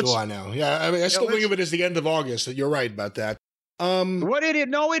 It is July now. Yeah, I mean, I still think of it as the end of August. You're right about that.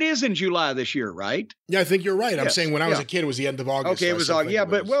 No, it is in July this year, right? Yeah, I think you're right. I'm saying when I was a kid, it was the end of August. Okay, it was August. Yeah,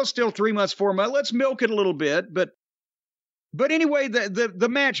 but still 3 months, 4 months. Let's milk it a little bit. But anyway, the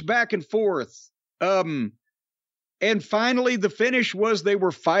match back and forth. And finally, the finish was they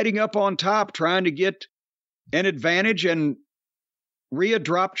were fighting up on top, trying to get an advantage, and Rhea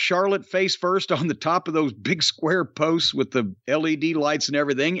dropped Charlotte face first on the top of those big square posts with the LED lights and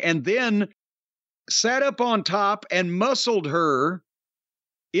everything, and then sat up on top and muscled her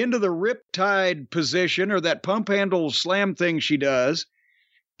into the riptide position, or that pump handle slam thing she does,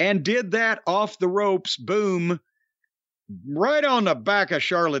 and did that off the ropes, boom, right on the back of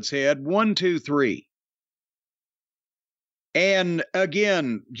Charlotte's head, 1, 2, 3. And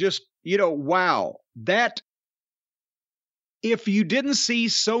again, just, wow, that, if you didn't see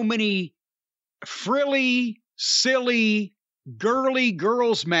so many frilly, silly, girly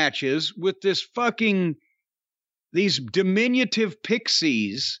girls matches with these diminutive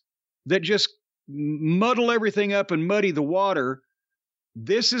pixies that just muddle everything up and muddy the water,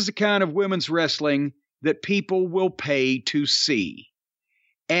 this is the kind of women's wrestling that people will pay to see.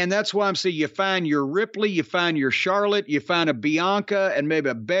 And that's why I'm saying you find your Ripley, you find your Charlotte, you find a Bianca and maybe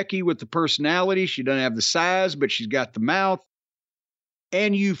a Becky with the personality. She doesn't have the size, but she's got the mouth.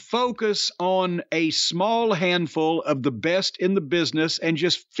 And you focus on a small handful of the best in the business and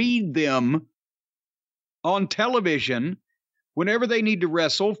just feed them on television whenever they need to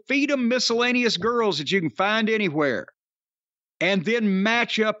wrestle. Feed them miscellaneous girls that you can find anywhere. And then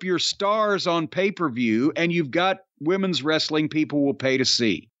match up your stars on pay-per-view, and you've got women's wrestling people will pay to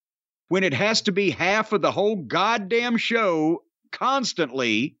see. When it has to be half of the whole goddamn show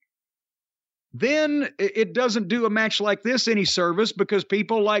constantly, then it doesn't do a match like this any service, because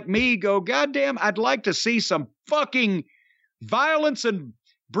people like me go, goddamn, I'd like to see some fucking violence and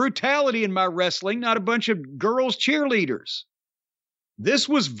brutality in my wrestling, not a bunch of girls cheerleaders. This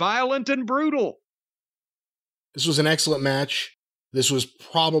was violent and brutal. This was an excellent match. This was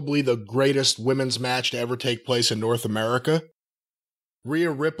probably the greatest women's match to ever take place in North America.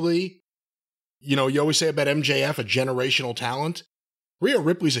 Rhea Ripley, you always say about MJF, a generational talent. Rhea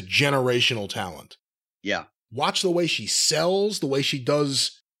Ripley's a generational talent. Yeah. Watch the way she sells, the way she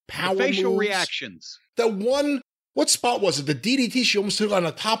does power moves. Facial reactions. What spot was it? The DDT she almost took on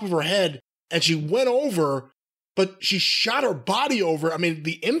the top of her head, and she went over, but she shot her body over. I mean,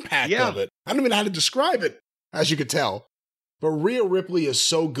 the impact of it. I don't even know how to describe it, as you could tell. But Rhea Ripley is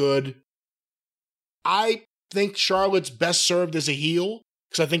so good. I think Charlotte's best served as a heel,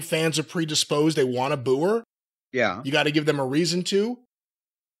 because I think fans are predisposed. They want to boo her. Yeah. You got to give them a reason to.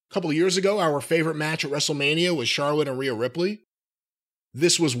 A couple of years ago, our favorite match at WrestleMania was Charlotte and Rhea Ripley.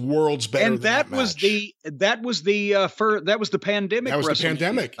 This was worlds better And than that was match. that was the pandemic. That was the WrestleMania,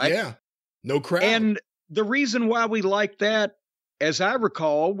 pandemic, right? yeah. No crowd. And the reason why we liked that, as I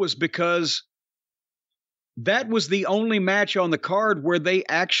recall, was because that was the only match on the card where they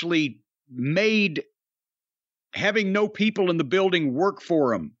actually made having no people in the building work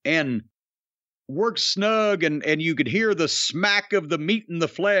for them and worked snug, and you could hear the smack of the meat in the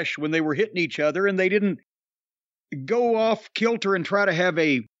flesh when they were hitting each other, and they didn't go off kilter and try to have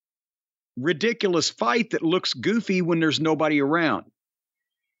a ridiculous fight that looks goofy when there's nobody around.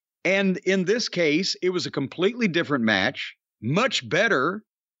 And in this case, it was a completely different match, much better.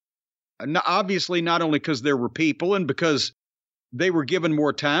 Obviously, not only because there were people and because they were given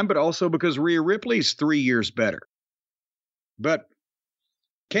more time, but also because Rhea Ripley's 3 years better. But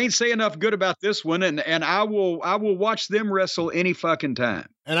can't say enough good about this one, and I will watch them wrestle any fucking time.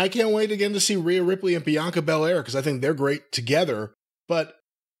 And I can't wait again to see Rhea Ripley and Bianca Belair because I think they're great together. But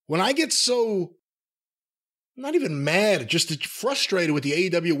when I get so, not even mad, just frustrated with the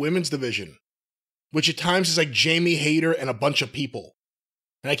AEW women's division, which at times is like Jamie Hayter and a bunch of people.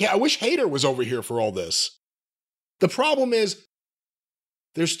 And I wish Hayter was over here for all this. The problem is,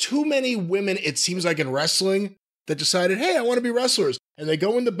 there's too many women, it seems like, in wrestling that decided, hey, I want to be wrestlers. And they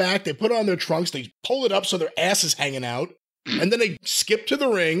go in the back, they put on their trunks, they pull it up so their ass is hanging out, and then they skip to the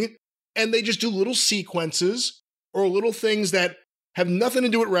ring, and they just do little sequences or little things that have nothing to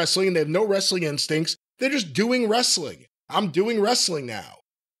do with wrestling, and they have no wrestling instincts. They're just doing wrestling. I'm doing wrestling now.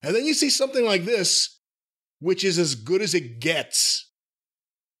 And then you see something like this, which is as good as it gets.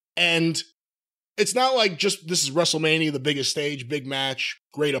 And it's not like just this is WrestleMania, the biggest stage, big match,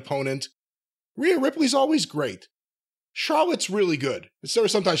 great opponent. Rhea Ripley's always great. Charlotte's really good.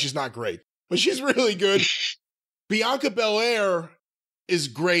 Sometimes she's not great, but she's really good. Bianca Belair is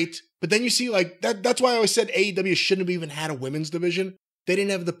great, but then you see like that. That's why I always said AEW shouldn't have even had a women's division. They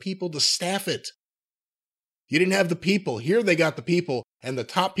didn't have the people to staff it. You didn't have the people. Here they got the people, and the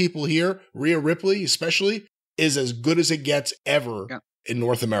top people here, Rhea Ripley especially, is as good as it gets ever in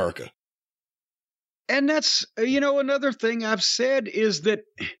North America. And that's, another thing I've said is that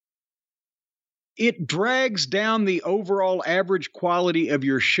it drags down the overall average quality of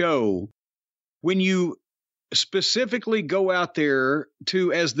your show when you specifically go out there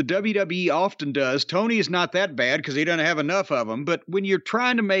to, as the WWE often does, Tony is not that bad because he doesn't have enough of them, but when you're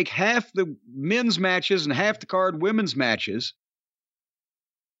trying to make half the men's matches and half the card women's matches,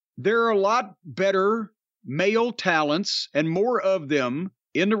 there are a lot better male talents and more of them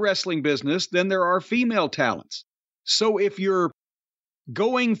in the wrestling business than there are female talents. So if you're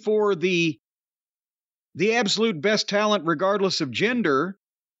going for the absolute best talent regardless of gender,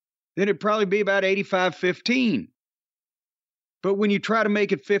 then it'd probably be about 85-15. But when you try to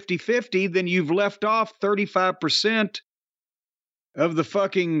make it 50-50, then you've left off 35% of the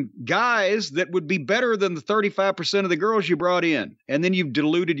fucking guys that would be better than the 35% of the girls you brought in. And then you've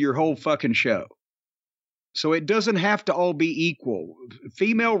diluted your whole fucking show. So it doesn't have to all be equal.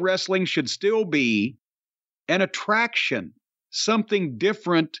 Female wrestling should still be an attraction, something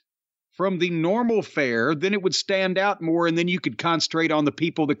different from the normal fare. Then it would stand out more, and then you could concentrate on the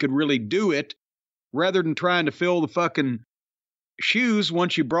people that could really do it rather than trying to fill the fucking shoes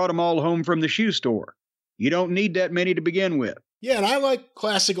once you brought them all home from the shoe store. You don't need that many to begin with. Yeah, and I like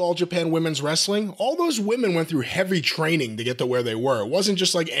classic All Japan women's wrestling. All those women went through heavy training to get to where they were. It wasn't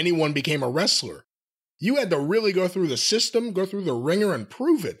just like anyone became a wrestler. You had to really go through the system, go through the ringer, and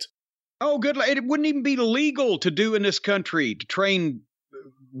prove it. Oh, good. It wouldn't even be legal to do in this country to train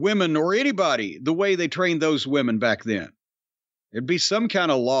women or anybody the way they trained those women back then. It'd be some kind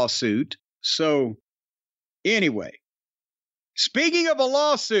of lawsuit. So, anyway, speaking of a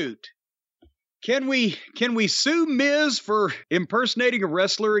lawsuit, can we sue Miz for impersonating a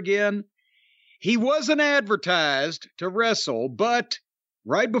wrestler again? He wasn't advertised to wrestle, but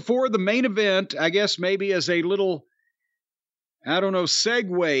right before the main event, I guess maybe as a little,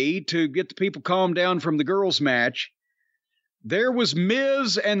 segue to get the people calmed down from the girls' match, there was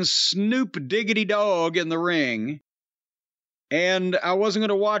Miz and Snoop Diggity Dogg in the ring. And I wasn't going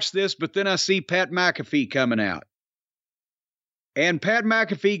to watch this, but then I see Pat McAfee coming out. And Pat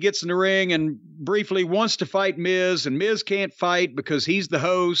McAfee gets in the ring and briefly wants to fight Miz, and Miz can't fight because he's the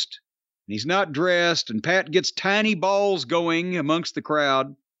host. He's not dressed, and Pat gets tiny balls going amongst the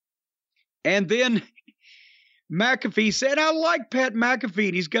crowd. And then McAfee said, I like Pat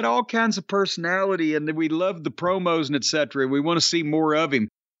McAfee. He's got all kinds of personality, and we love the promos and etc. We want to see more of him.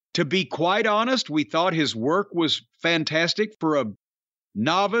 To be quite honest, we thought his work was fantastic for a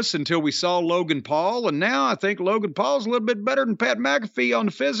novice until we saw Logan Paul, and now I think Logan Paul's a little bit better than Pat McAfee on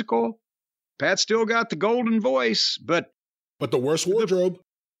the physical. Pat still got the golden voice, but the worst wardrobe.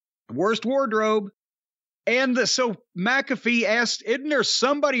 Worst wardrobe. And so McAfee asked, isn't there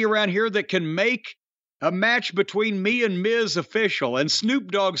somebody around here that can make a match between me and Miz official? And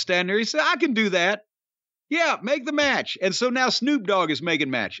Snoop Dogg standing there. He said, I can do that. Yeah, make the match. And so now Snoop Dogg is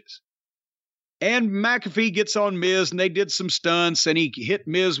making matches. And McAfee gets on Miz, and they did some stunts, and he hit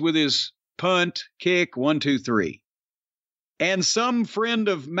Miz with his punt, kick, 1, 2, 3. And some friend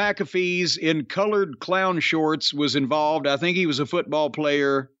of McAfee's in colored clown shorts was involved. I think he was a football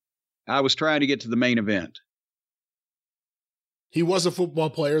player. I was trying to get to the main event. He was a football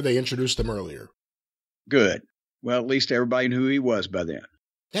player. They introduced him earlier. Good. Well, at least everybody knew who he was by then.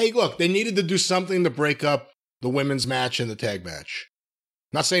 Hey, look, they needed to do something to break up the women's match and the tag match.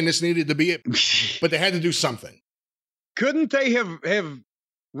 Not saying this needed to be it, but they had to do something. Couldn't they have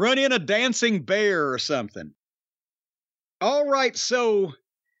run in a dancing bear or something? All right, so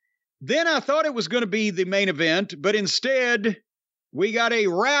then I thought it was going to be the main event, but instead we got a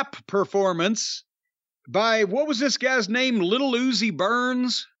rap performance by, what was this guy's name? Little Uzi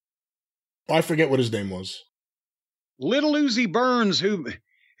Burns? I forget what his name was. Little Uzi Burns, who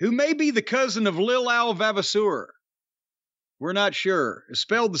may be the cousin of Lil Al Vavasour. We're not sure. It's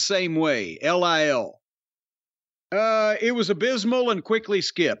spelled the same way, L-I-L. It was abysmal and quickly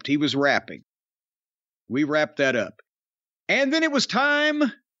skipped. He was rapping. We wrapped that up. And then it was time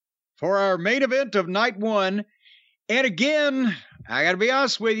for our main event of night one. And again, I got to be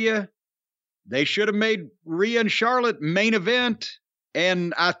honest with you, they should have made Rhea and Charlotte main event.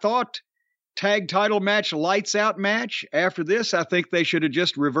 And I thought tag title match, lights out match. After this, I think they should have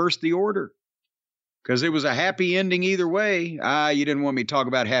just reversed the order. Because it was a happy ending either way. You didn't want me to talk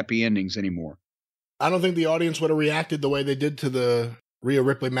about happy endings anymore. I don't think the audience would have reacted the way they did to the Rhea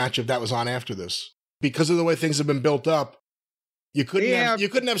Ripley match if that was on after this. Because of the way things have been built up, you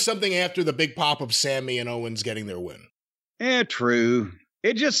couldn't have something after the big pop of Sammy and Owens getting their win. True.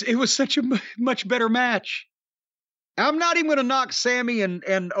 It was such a much better match. I'm not even going to knock Sammy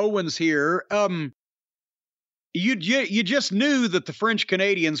and Owens here. You just knew that the French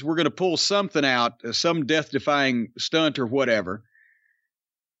Canadians were going to pull something out, some death-defying stunt or whatever.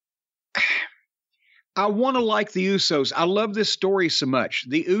 I want to like the Usos. I love this story so much.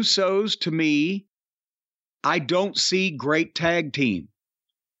 The Usos, to me, I don't see great tag team.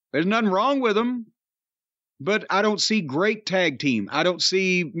 There's nothing wrong with them, but I don't see great tag team. I don't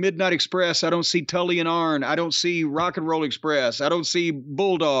see Midnight Express. I don't see Tully and Arn. I don't see Rock and Roll Express. I don't see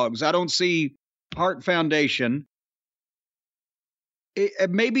Bulldogs. I don't see Heart Foundation.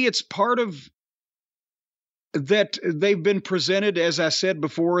 Maybe it's part of that they've been presented, as I said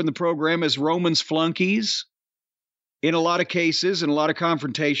before in the program, as Roman's flunkies in a lot of cases, in a lot of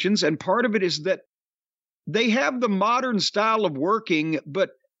confrontations. And part of it is that they have the modern style of working,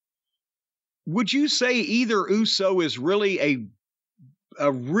 but would you say either Uso is really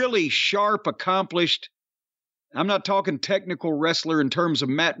a really sharp, accomplished, I'm not talking technical wrestler in terms of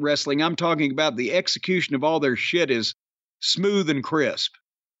mat wrestling. I'm talking about the execution of all their shit is smooth and crisp.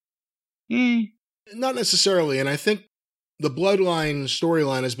 Not necessarily. And I think the Bloodline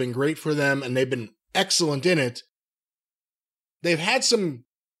storyline has been great for them, and they've been excellent in it. They've had some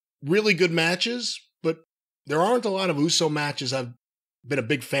really good matches, but there aren't a lot of Uso matches I've been a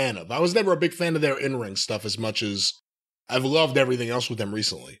big fan of. I was never a big fan of their in-ring stuff as much as I've loved everything else with them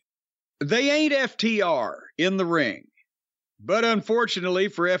recently. They ain't FTR in the ring. But unfortunately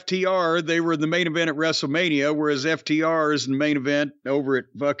for FTR, they were in the main event at WrestleMania, whereas FTR is in the main event over at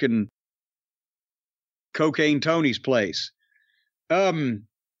fucking Cocaine Tony's place.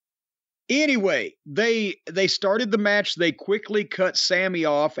 Anyway, they started the match. They quickly cut Sammy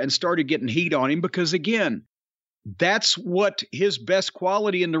off and started getting heat on him because, again, that's what his best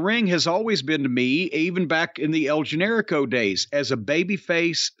quality in the ring has always been to me, even back in the El Generico days, as a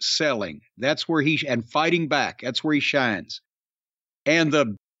babyface selling. That's where and fighting back. That's where he shines. And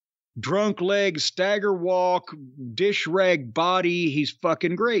the drunk leg, stagger walk, dish rag body, he's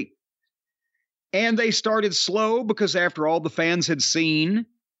fucking great. And they started slow because after all the fans had seen,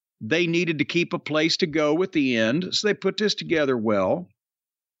 they needed to keep a place to go at the end. So they put this together well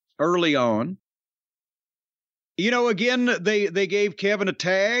early on. You know, again, they gave Kevin a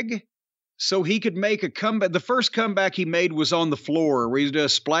tag so he could make a comeback. The first comeback he made was on the floor, where he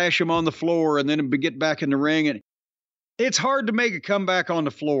just splash him on the floor and then get back in the ring. And it's hard to make a comeback on the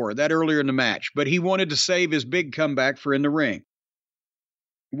floor that earlier in the match, but he wanted to save his big comeback for in the ring.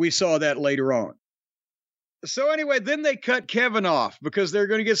 We saw that later on. So anyway, then they cut Kevin off because they're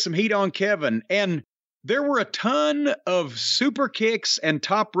going to get some heat on Kevin. And There were a ton of super kicks and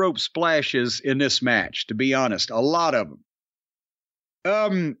top rope splashes in this match, to be honest. A lot of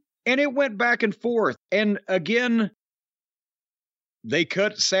them. And it went back and forth. And again, they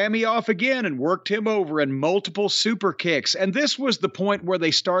cut Sammy off again and worked him over in multiple super kicks. And this was the point where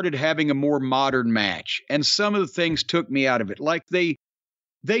they started having a more modern match. And some of the things took me out of it. Like they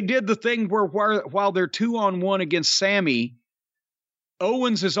did the thing where while they're 2-on-1 against Sammy,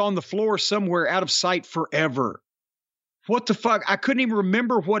 Owens is on the floor somewhere out of sight forever. What the fuck? I couldn't even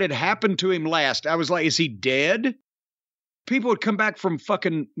remember what had happened to him last. I was like, is he dead? People would come back from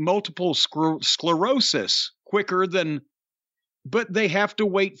fucking multiple sclerosis quicker than... But they have to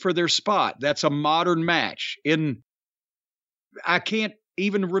wait for their spot. That's a modern match. I can't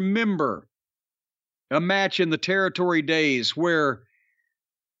even remember a match in the territory days where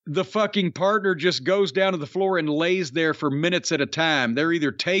the fucking partner just goes down to the floor and lays there for minutes at a time. They're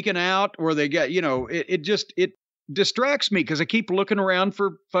either taken out or they get, it distracts me because I keep looking around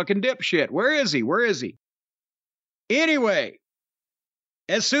for fucking dipshit. Where is he? Where is he? Anyway,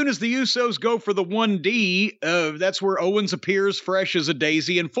 as soon as the Usos go for the 1D, that's where Owens appears fresh as a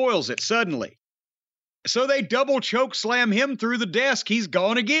daisy and foils it suddenly. So they double choke slam him through the desk. He's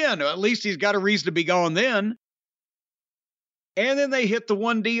gone again. At least he's got a reason to be gone then. And then they hit the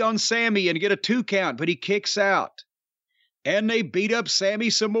 1D on Sammy and get a 2 count, but he kicks out. And they beat up Sammy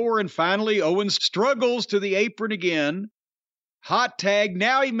some more, and finally Owens struggles to the apron again. Hot tag.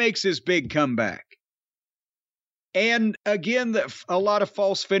 Now he makes his big comeback. And again, a lot of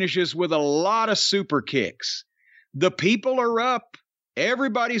false finishes with a lot of super kicks. The people are up.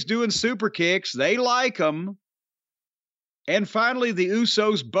 Everybody's doing super kicks. They like them. And finally, the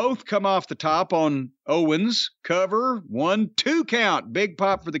Usos both come off the top on Owens. Cover, 1-2 count. Big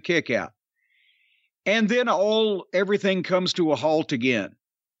pop for the kick out. And then everything comes to a halt again.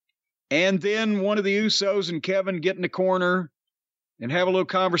 And then one of the Usos and Kevin get in the corner and have a little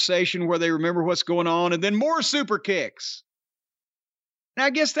conversation where they remember what's going on, and then more super kicks. Now,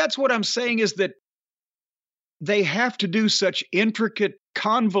 I guess that's what I'm saying is that they have to do such intricate,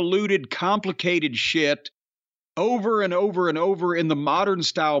 convoluted, complicated shit over and over and over in the modern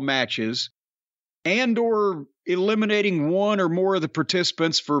style matches, and or eliminating one or more of the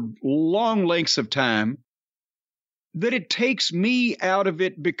participants for long lengths of time, that it takes me out of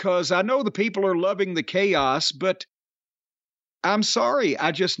it because I know the people are loving the chaos, but I'm sorry,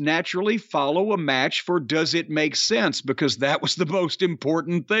 I just naturally follow a match for does it make sense, because that was the most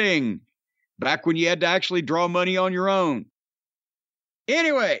important thing back when you had to actually draw money on your own.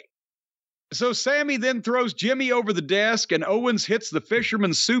 Anyway, so Sammy then throws Jimmy over the desk and Owens hits the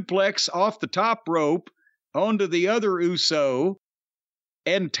fisherman suplex off the top rope onto the other Uso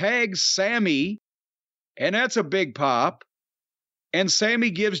and tags Sammy, and that's a big pop. And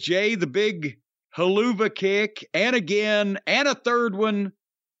Sammy gives Jay the big haluva kick, and again, and a third one.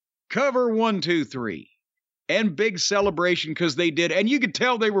 Cover 1, 2, 3. And big celebration because they did. And you could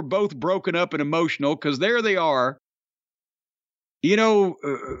tell they were both broken up and emotional because there they are. You know,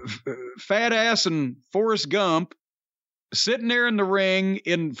 Fat Ass and Forrest Gump sitting there in the ring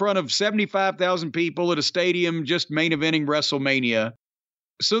in front of 75,000 people at a stadium just main eventing WrestleMania.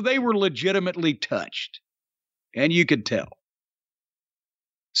 So they were legitimately touched. And you could tell.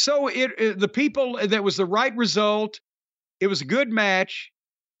 So the people, that was the right result. It was a good match.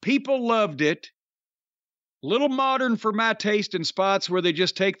 People loved it. Little modern for my taste in spots where they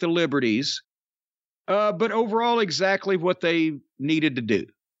just take the liberties. But overall, exactly what they needed to do.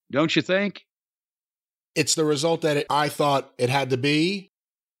 Don't you think? It's the result that I thought it had to be,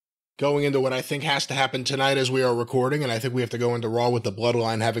 going into what I think has to happen tonight as we are recording, and I think we have to go into Raw with the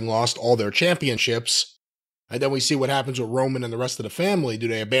Bloodline having lost all their championships. And then we see what happens with Roman and the rest of the family. Do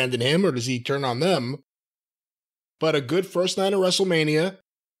they abandon him or does he turn on them? But a good first night of WrestleMania.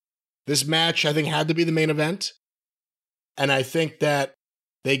 This match, I think, had to be the main event. And I think that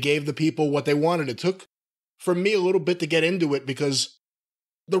they gave the people what they wanted. It took, for me, a little bit to get into it because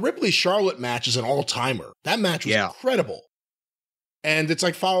the Ripley-Charlotte match is an all-timer. That match was incredible. And it's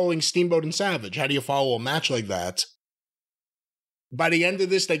like following Steamboat and Savage. How do you follow a match like that? By the end of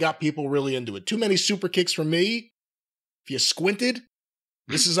this, they got people really into it. Too many super kicks for me. If you squinted,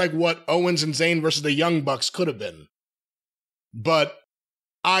 this is like what Owens and Zayn versus the Young Bucks could have been. But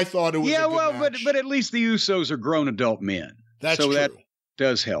I thought it was a good match. But at least the Usos are grown adult men. That's true. That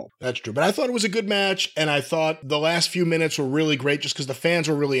does help. That's true. But I thought it was a good match, and I thought the last few minutes were really great just because the fans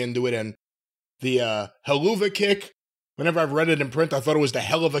were really into it. And the haluva kick, whenever I've read it in print, I thought it was the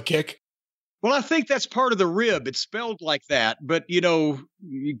hell of a kick. Well, I think that's part of the rib. It's spelled like that. But, you know,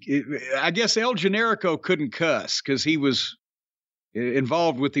 I guess El Generico couldn't cuss because he was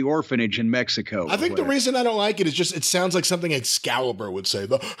involved with the orphanage in Mexico. I think the reason I don't like it is just it sounds like something Excalibur would say.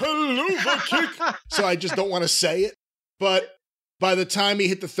 The helluva kick. So I just don't want to say it. But by the time he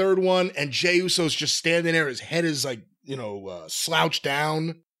hit the third one and Jey Uso's just standing there, his head is like, slouched down.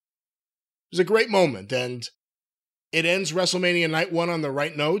 It was a great moment. And it ends WrestleMania Night 1 on the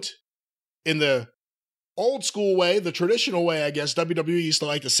right note. In the old school way, the traditional way, I guess, WWE used to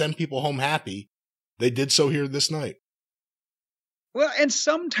like to send people home happy. They did so here this night. Well, and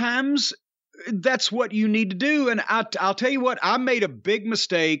sometimes that's what you need to do. And I'll tell you what, I made a big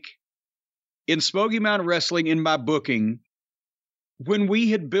mistake in Smoky Mountain Wrestling in my booking when we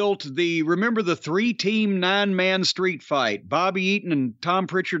had built remember the 3-team 9-man street fight, Bobby Eaton and Tom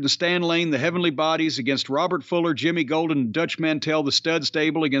Pritchard and Stan Lane, the Heavenly Bodies against Robert Fuller, Jimmy Golden, and Dutch Mantell, the Stud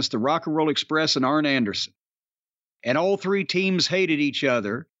Stable against the Rock and Roll Express and Arn Anderson. And all 3 teams hated each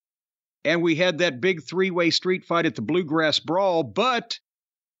other. And we had that big 3-way street fight at the Bluegrass Brawl. But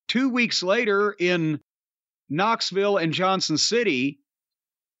 2 weeks later in Knoxville and Johnson City,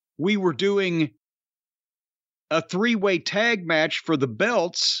 we were doing a 3-way tag match for the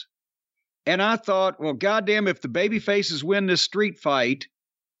belts. And I thought, well, goddamn, if the babyfaces win this street fight,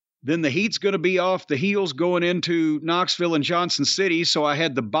 then the heat's going to be off the heels going into Knoxville and Johnson City. So I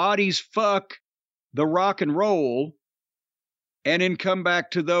had the Bodies fuck the Rock and Roll. And then come back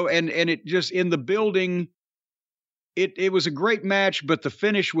to and it just in the building, it was a great match, but the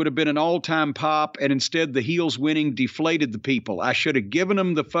finish would have been an all-time pop. And instead the heels winning deflated the people. I should have given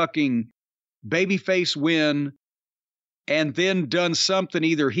them the fucking babyface win and then done something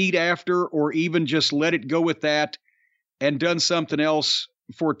either heat after or even just let it go with that and done something else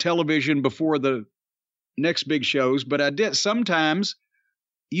for television before the next big shows. But I did. Sometimes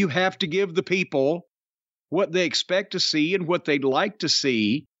you have to give the people what they expect to see and what they'd like to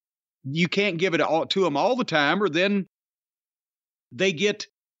see. You can't give it all to them all the time, or then they get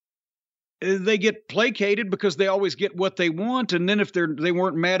placated because they always get what they want. And then if they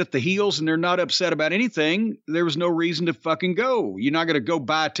weren't mad at the heels and they're not upset about anything, there was no reason to fucking go. You're not going to go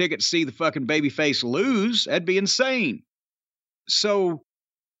buy a ticket to see the fucking babyface lose. That'd be insane. So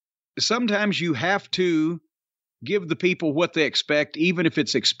sometimes you have to give the people what they expect, even if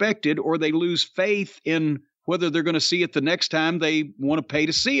it's expected, or they lose faith in whether they're going to see it the next time they want to pay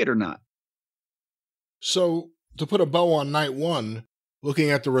to see it or not. So, to put a bow on night 1, looking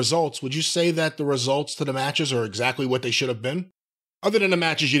at the results, would you say that the results to the matches are exactly what they should have been? Other than the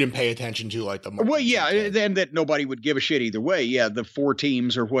matches you didn't pay attention to, like the... Well, yeah, and that nobody would give a shit either way. Yeah, the 4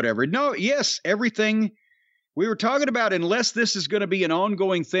 teams or whatever. No, yes, everything we were talking about, unless this is going to be an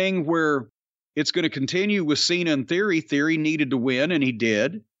ongoing thing where it's going to continue with Cena and Theory. Theory needed to win, and he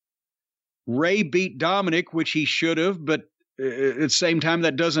did. Ray beat Dominic, which he should have, but at the same time,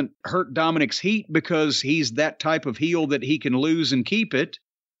 that doesn't hurt Dominic's heat because he's that type of heel that he can lose and keep it.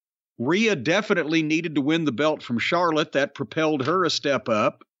 Rhea definitely needed to win the belt from Charlotte. That propelled her a step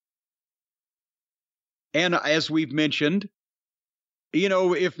up. And as we've mentioned,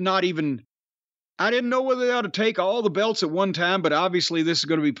 if not even... I didn't know whether they ought to take all the belts at one time, but obviously this is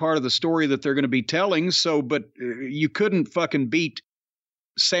going to be part of the story that they're going to be telling. So, but you couldn't fucking beat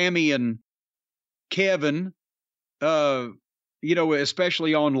Sammy and Kevin,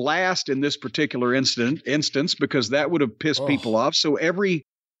 especially on last in this particular instance, because that would have pissed people off. So every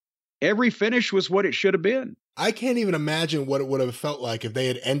finish was what it should have been. I can't even imagine what it would have felt like if they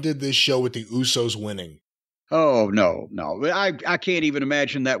had ended this show with the Usos winning. Oh, no. I can't even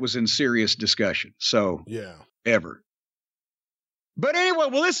imagine that was in serious discussion. So, yeah, ever. But anyway,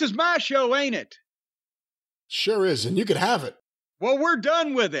 well, this is my show, ain't it? Sure is, and you could have it. Well, we're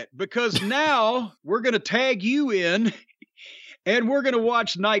done with it because now we're going to tag you in and we're going to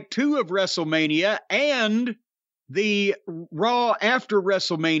watch night 2 of WrestleMania and the Raw after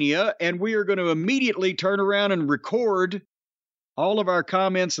WrestleMania, and we are going to immediately turn around and record all of our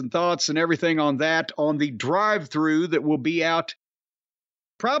comments and thoughts and everything on that on the drive-through that will be out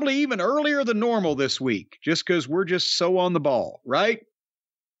probably even earlier than normal this week, just because we're just so on the ball, right?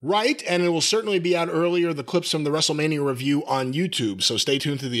 Right, and it will certainly be out earlier, the clips from the WrestleMania review on YouTube, so stay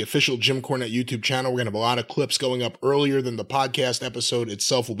tuned to the official Jim Cornette YouTube channel. We're going to have a lot of clips going up earlier than the podcast episode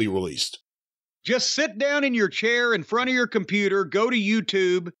itself will be released. Just sit down in your chair in front of your computer, go to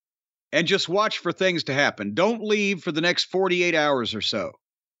YouTube, and just watch for things to happen. Don't leave for the next 48 hours or so.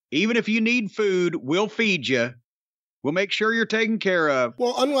 Even if you need food, we'll feed you. We'll make sure you're taken care of.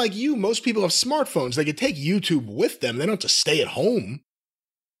 Well, unlike you, most people have smartphones. They can take YouTube with them. They don't have to stay at home.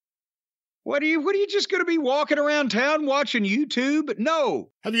 What are you just going to be walking around town watching YouTube?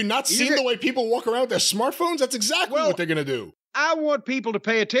 No. Have you not seen the way people walk around with their smartphones? That's exactly what they're going to do. I want people to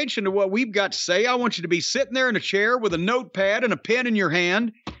pay attention to what we've got to say. I want you to be sitting there in a chair with a notepad and a pen in your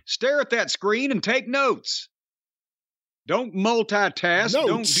hand, stare at that screen and take notes. Don't multitask. Notes.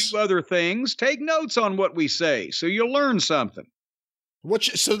 Don't do other things. Take notes on what we say so you'll learn something.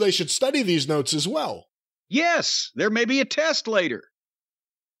 So they should study these notes as well. Yes, there may be a test later.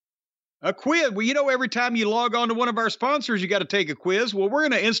 A quiz. Well, every time you log on to one of our sponsors, you got to take a quiz. Well, we're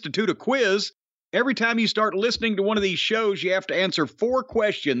going to institute a quiz. Every time you start listening to one of these shows, you have to answer 4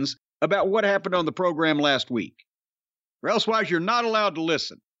 questions about what happened on the program last week. Or elsewise, you're not allowed to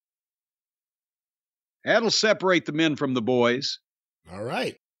listen. That'll separate the men from the boys. All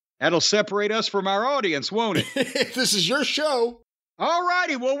right. That'll separate us from our audience, won't it? This is your show. All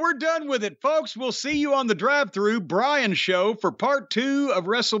righty, well, we're done with it, folks. We'll see you on the drive-thru Brian show for part 2 of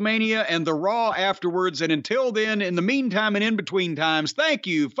WrestleMania and the Raw afterwards. And until then, in the meantime and in between times, thank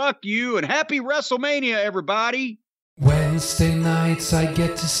you, fuck you, and happy WrestleMania, everybody. Wednesday nights I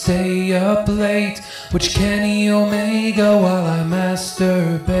get to stay up late, watch Kenny Omega while I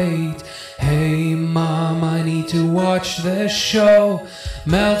masturbate. Hey mom, I need to watch this show.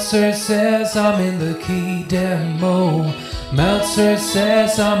 Meltzer says I'm in the key demo. Meltzer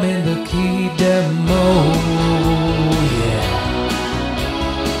says I'm in the key demo. Yeah.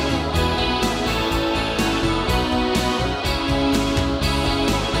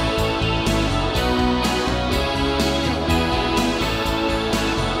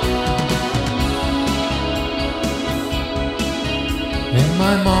 In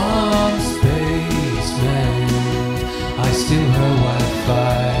my mom's basement, I steal her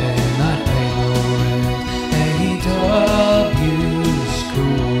Wi-Fi and I pay no rent. AEW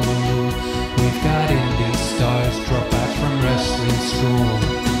school, we've got indie stars drop back from wrestling school.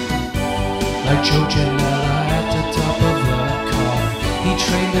 Like Joe Janela at the top of the car, he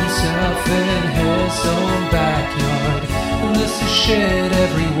trained himself in his own backyard. And this is shit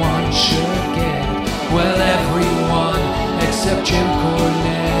everyone should get. Well, everyone except Jim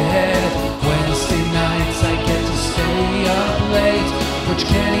Cornette. Wednesday nights I get to stay up late, watch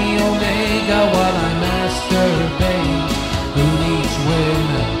Kenny Omega while I masturbate. Who needs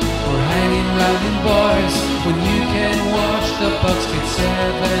women or hanging round in bars when you can watch the Bucks get 7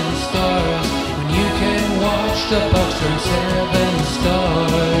 stars? When you can watch the Bucks turn 7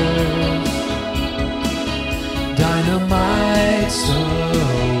 stars. Dynamite's a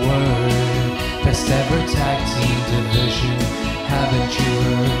word, best ever tag team division, haven't you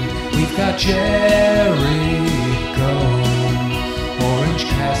heard? We've got Jericho, Orange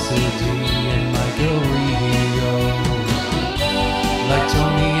Cassidy, and Michael Rio. Like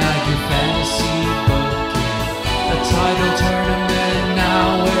Tony, I do fantasy booking, a title tournament,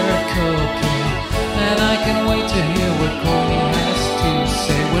 now we're cooking. And I can wait to hear what Corey has to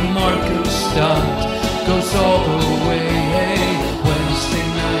say when Marco's stunt goes all the way. Wednesday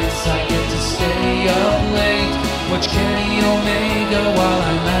nights I get to stay up late, watch Kenny Omega while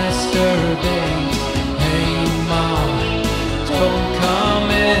I masturbate. Hey mom, don't come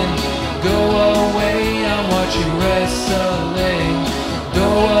in, go away, I'm watching wrestling. Go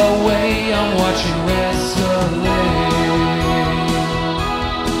away, I'm watching wrestling.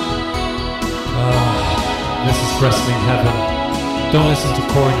 This is wrestling heaven. Don't listen to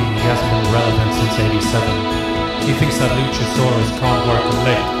Corny, he hasn't been relevant since '87. He thinks that Luchasaurus can't work a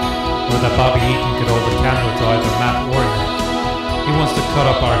lick, or that Bobby Eaton could hold a candle to either Matt or Nick. He wants to cut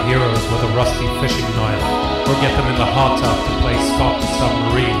up our heroes with a rusty fishing knife, or get them in the hot tub to play Scott the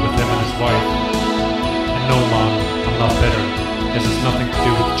Submarine with him and his wife. And no, Mom, I'm not bitter. This has nothing to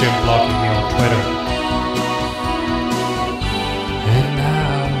do with Jim blocking me on Twitter. And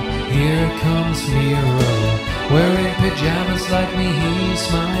now, here comes Miro, wearing pajamas like me, he's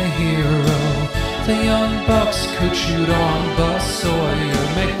my hero. The Young Bucks could shoot on Buzz Sawyer,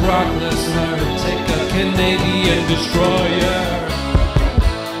 make Brock Lesnar take a Canadian destroyer.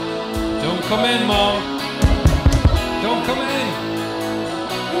 Don't come in, Mom. Don't come in.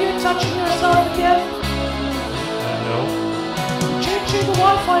 Are you touching yourself again? No. Changing the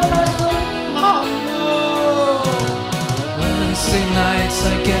Wi-Fi password? Oh No. Wednesday nights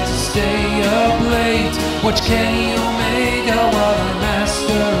I get to stay up late, watch Kenny Omega while I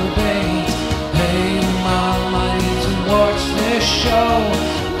masturbate. Hey mom, I need to watch this show.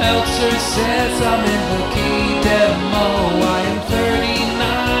 Meltzer says I'm in the key demo. I am